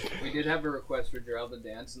got to. We did have a request for Jarrell to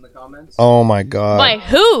dance in the comments. Oh my god. By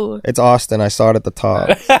who? It's Austin. I saw it at the top.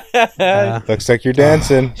 Looks like you're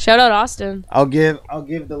dancing. Shout out Austin. I'll give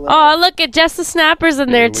the. Oh, look at Jess the Snappers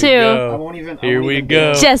in there Here we too. go. won't even. Here we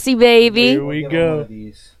go. Jesse baby. Here we go.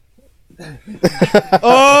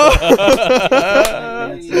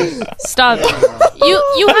 Stop.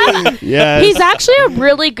 You have. Yes. He's actually a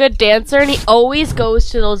really good dancer, and he always goes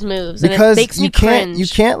to those moves, and Because it makes me you can't cringe. you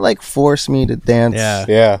can't like force me to dance. Yeah.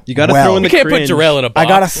 Yeah. You gotta Well, throw in the You can't cringe. put Jarrell in a box. I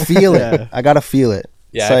gotta feel it. I gotta feel it.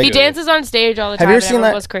 Yeah, It's I like- He feel you. dances on stage all the Have time. you ever and seen everyone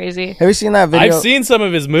that- goes crazy. Have you seen that video? I've seen some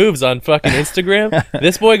of his moves on fucking Instagram.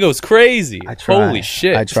 This boy goes crazy. I try. Holy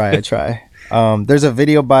shit. I try. There's a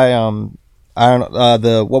video by I don't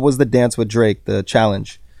know what was the dance with Drake, the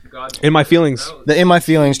challenge. In my feelings. The In My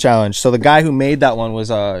Feelings challenge. So the guy who made that one was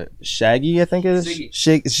Shaggy, I think it is.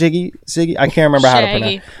 Shiggy. I can't remember how to Shaggy.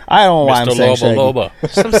 pronounce. I don't know why I'm Mr. saying Loba Shaggy. Loba.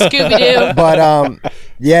 Some Scooby Doo. But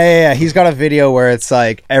yeah. He's got a video where it's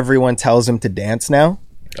like everyone tells him to dance now.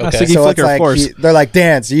 Okay. So you So it's flicker like force. they're like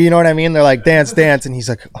dance, you know what I mean? They're like dance, and he's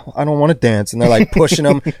like, oh, I don't want to dance, and they're like pushing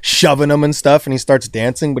him, shoving him and stuff, and he starts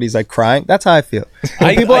dancing, but he's like crying. That's how I feel.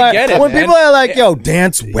 I get it, when man. people are like, yo,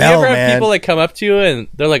 dance You well, ever have man. people like come up to you and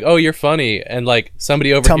they're like, "Oh, you're funny," and like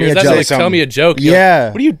somebody Tell me overhears a that, joke. they're like, "Tell me a joke." You're Yeah.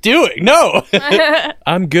 like, what are you doing? No,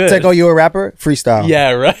 I'm good. It's like, oh, you a rapper? Freestyle.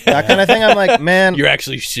 yeah, right. That kind of thing. I'm like, man, You're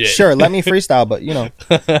actually shit. sure, let me freestyle, but you know,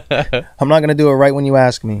 I'm not gonna do it right when you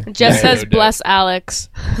ask me. Jeff Yeah, says, no doubt. "Bless Alex."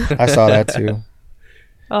 I saw that too.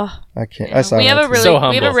 Oh, I can't. yeah. I saw we have that a too. really, So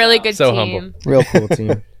we have a humble. really good So team. humble. Real cool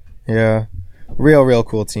team. Yeah, real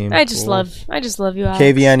cool team. I just love you, Alex.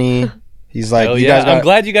 KVNE. He's like, Hell you yeah. guys got. I'm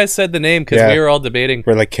glad you guys said the name because Yeah. we were all debating.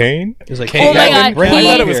 We're like Kane. It was like, Oh my Yeah, god, bring him he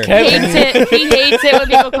up here. hates it. He hates it when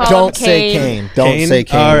people call Don't him say Kane. Kane. Don't Kane? say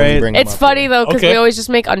Kane. All when you right. bring him It's up funny here. though because Okay. we always just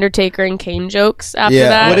make Undertaker and Kane jokes after Yeah.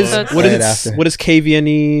 that. what is so it's what Right is after. what is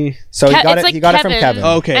KVNE? So he Ke- got it's it. like He got it from Kevin. Kevin.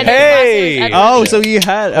 Oh, okay. And his Hey! last name is Oh, Edworthy. so you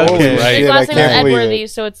had Oh, okay. right. His Dude, I last name is can't believe it. Edworthy,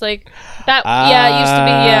 so it's like that. Yeah, it used to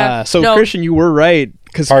be. Yeah. So No, Christian, you were right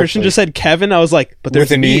because Christian Partially. just said Kevin. I was like, but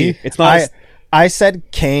there's With an an E? It's not. I said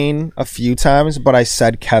Kane a few times, but I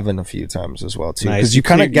said Kevin a few times as well too, Nice. because You you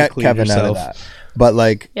kind of cleared- you get cleared Kevin out of yourself. that. But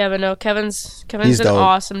like, Yeah, but no, Kevin's He's an dope.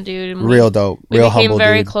 awesome dude. And we- real dope, We real became humble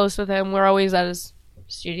very dude. close with him. We're always at his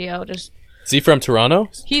studio. Just Is he from Toronto?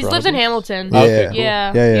 he Toronto? lives in Hamilton. Yeah. Okay, cool.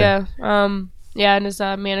 Yeah. Yeah, and his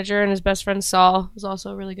manager and his best friend Saul is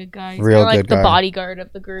also a really good guy. He's Real kinda like good the guy. bodyguard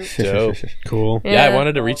of the group. Dope. cool. Yeah, I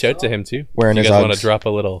wanted to reach out to him too. Wearing you his guys want to Uggs. drop a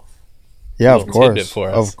little? Yeah, of little tidbit course, for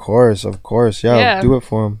us. of course. Yeah, Yeah. do it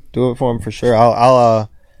for him. Do it for him for sure. I'll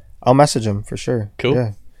message him for sure. Cool.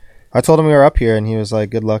 Yeah, I told him we were up here, and he was like,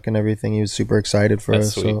 "Good luck and everything." He was super excited for That's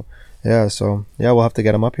us. sweet. So we'll have to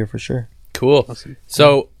get him up here for sure. Cool.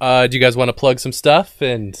 So, do you guys want to plug some stuff?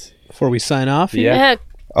 And Before we sign off, Yeah. Yeah,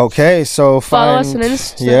 Okay, so Follow us find on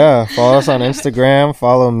Insta. Yeah, follow us on Instagram.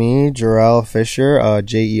 Follow me, Jarrell Fisher,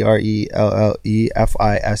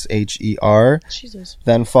 JerelleFisher. Jesus.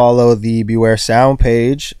 Then follow the Beware Sound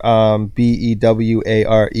page, Beware,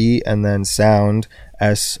 and then Sound,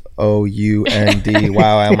 SOUND.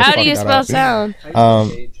 Wow, I almost How do you fucked spell that sound?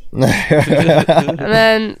 up. And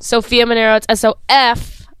then Sophia Monero, it's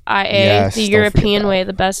SOFIA, Yes, the don't European forget way,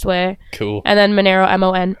 the best way. cool. And then Monero,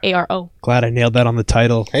 MONARO. glad I nailed that on the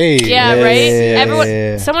title. Hey. Yeah, Yeah, right? yeah, Everyone,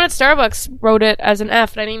 yeah. someone at Starbucks wrote it as an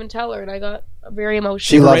F, and I didn't even tell her, and I got very emotional.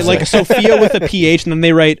 She They loves write like it. a Sophia with a PH, and then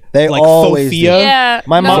they write They like always Sophia. do. Yeah.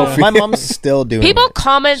 My no. mom's still doing People it.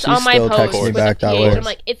 comment She on my still post texts me with back a that PH. way. I'm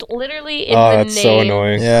like, it's literally in Oh, the that's name. so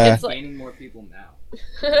annoying. Yeah, It's like, Gaining more people now.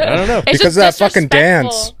 I don't know. it's Because just of that fucking disrespectful.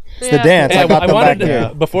 dance. it's the dance. Hey, I got them wanted back to,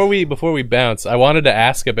 here. before we bounce, I wanted to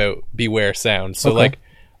ask about Beware Sound. So, Okay. like,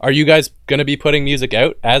 are you guys gonna be putting music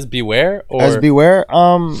out as Beware or As Beware,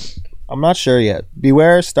 I'm not sure yet.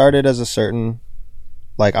 Beware started as a certain,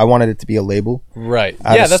 like, I wanted it to be a label. right?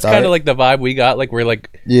 At Yeah, the that's start. kind of like the vibe we got. Like, we're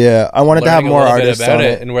like Yeah, I wanted to have learning a more little bit artists about on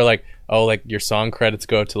it, it. and we're like, oh, like your song credits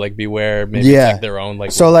go to like Beware, maybe Yeah. it's like their own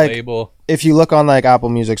like So, little like, label. If you look on like Apple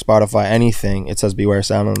Music, Spotify, anything, it says Beware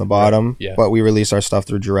Sound on the bottom. yeah. But we release our stuff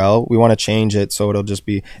through Jarrell. We want to change it so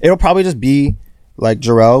it'll probably just be like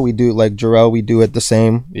Jarrell. We do it the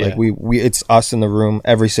same. Yeah. Like we it's us in the room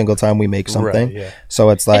every single time we make something. Right, yeah. So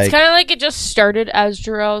it's like it's kind of like it just started as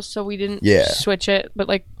Jarrell, so we didn't Yeah. switch it. But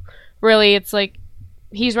like, really, it's like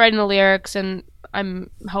he's writing the lyrics and I'm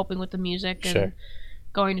helping with the music and Sure.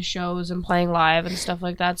 going to shows and playing live and stuff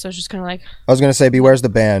like that. So it's just kind of like I was gonna say Beware's the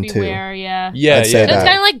band too. Beware, yeah. Yeah, I'd say yeah. that. It's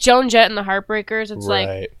kind of like Joan Jett and the Heartbreakers. It's like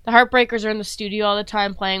Right. the Heartbreakers are in the studio all the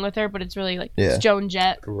time playing with her, but it's really like Yeah. it's Joan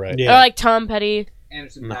Jett. Right. Yeah. Or like Tom Petty.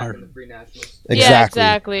 Anderson the Paak heart. from the Free Nationals. Exactly. Yeah,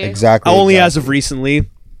 exactly. Exactly. Only exactly. as of recently.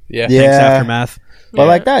 Yeah. Yeah. Thanks, Aftermath. But Yeah.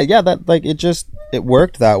 like that, yeah, that like it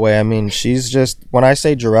worked that way. I mean, she's just when I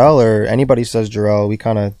say Jarrell or anybody says Jarrell, we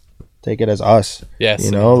kind of take it as us. Yes.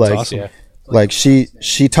 You know, like awesome. Yeah. like she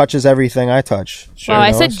touches everything I touch. Sure. Wow,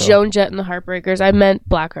 I know, said so- Joan Jett and the Heartbreakers. I meant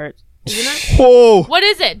Blackheart. Isn't it? Whoa! What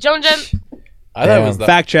is it? Joan Jett? I thought it was the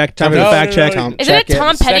Fact check. Time for the No, fact no, check. no, no. Isn't it Check it.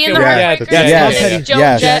 Tom Petty and the Second- yeah, Heartbreakers? yeah, yes, And then Joan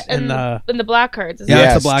yes. Jett And, and the Blackhearts. Isn't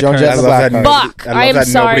Yes, it? the Black Joan Hearts. Jett I the love Black that. Hearts. Fuck. I I love am that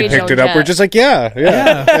sorry, nobody picked Joan it up. We're Jett. just like, yeah, for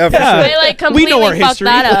sure. I like We know completely our fucked history.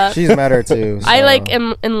 that up. She's met her too. I so. like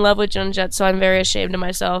am in love with Joan Jett, so I'm very ashamed of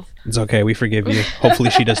myself. It's okay. We forgive you. Hopefully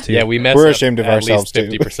she does too. Yeah, we mess We're up ashamed of at ourselves,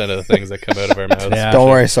 least too. 50% of the things that come out of our mouths. Yeah. Don't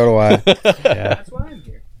worry, so do I. Yeah. That's why I'm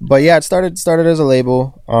here. But yeah, it started as a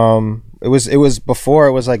label. It was before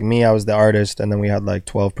it was like me, I was the artist, and then we had like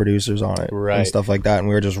 12 producers on it Right. and stuff like that, and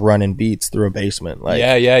we were just running beats through a basement. Like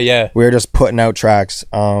yeah. we were just putting out tracks.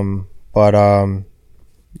 But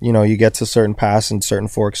you know, you get to certain paths and certain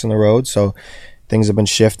forks in the road. So things have been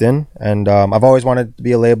shifting, and I've always wanted to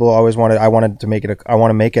be a label. I want to make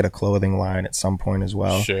it a clothing line at some point as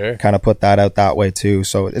well. Sure. Kind of put that out that way too.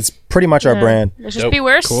 So it's pretty much our brand. It's just Dope.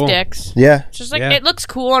 beware Cool. sticks. Yeah. It's just like Yeah. it looks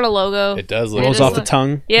cool on a logo. It does look Rolls cool. off the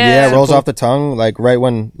tongue. Yeah, it rolls Simple. off the tongue. Like right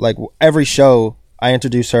when, like every show, I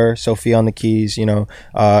introduce her, Sophia on the keys, you know,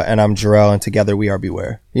 and I'm Jarrell, and together we are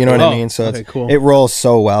Beware. You know what I mean? So okay, cool. it rolls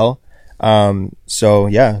so well. So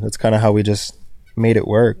yeah, that's kind of how we just made it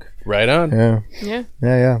work. Right on. Yeah.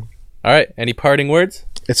 All right. Any parting words?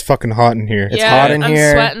 It's fucking hot in here. It's hot in I'm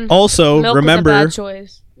here. Sweating. Also, Milk remember was a bad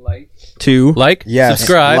choice. Like, to Like, Yes.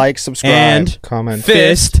 subscribe. Like, subscribe. and Comment.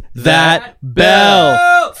 fist that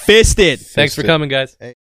bell. Fist it. Thanks for coming, guys.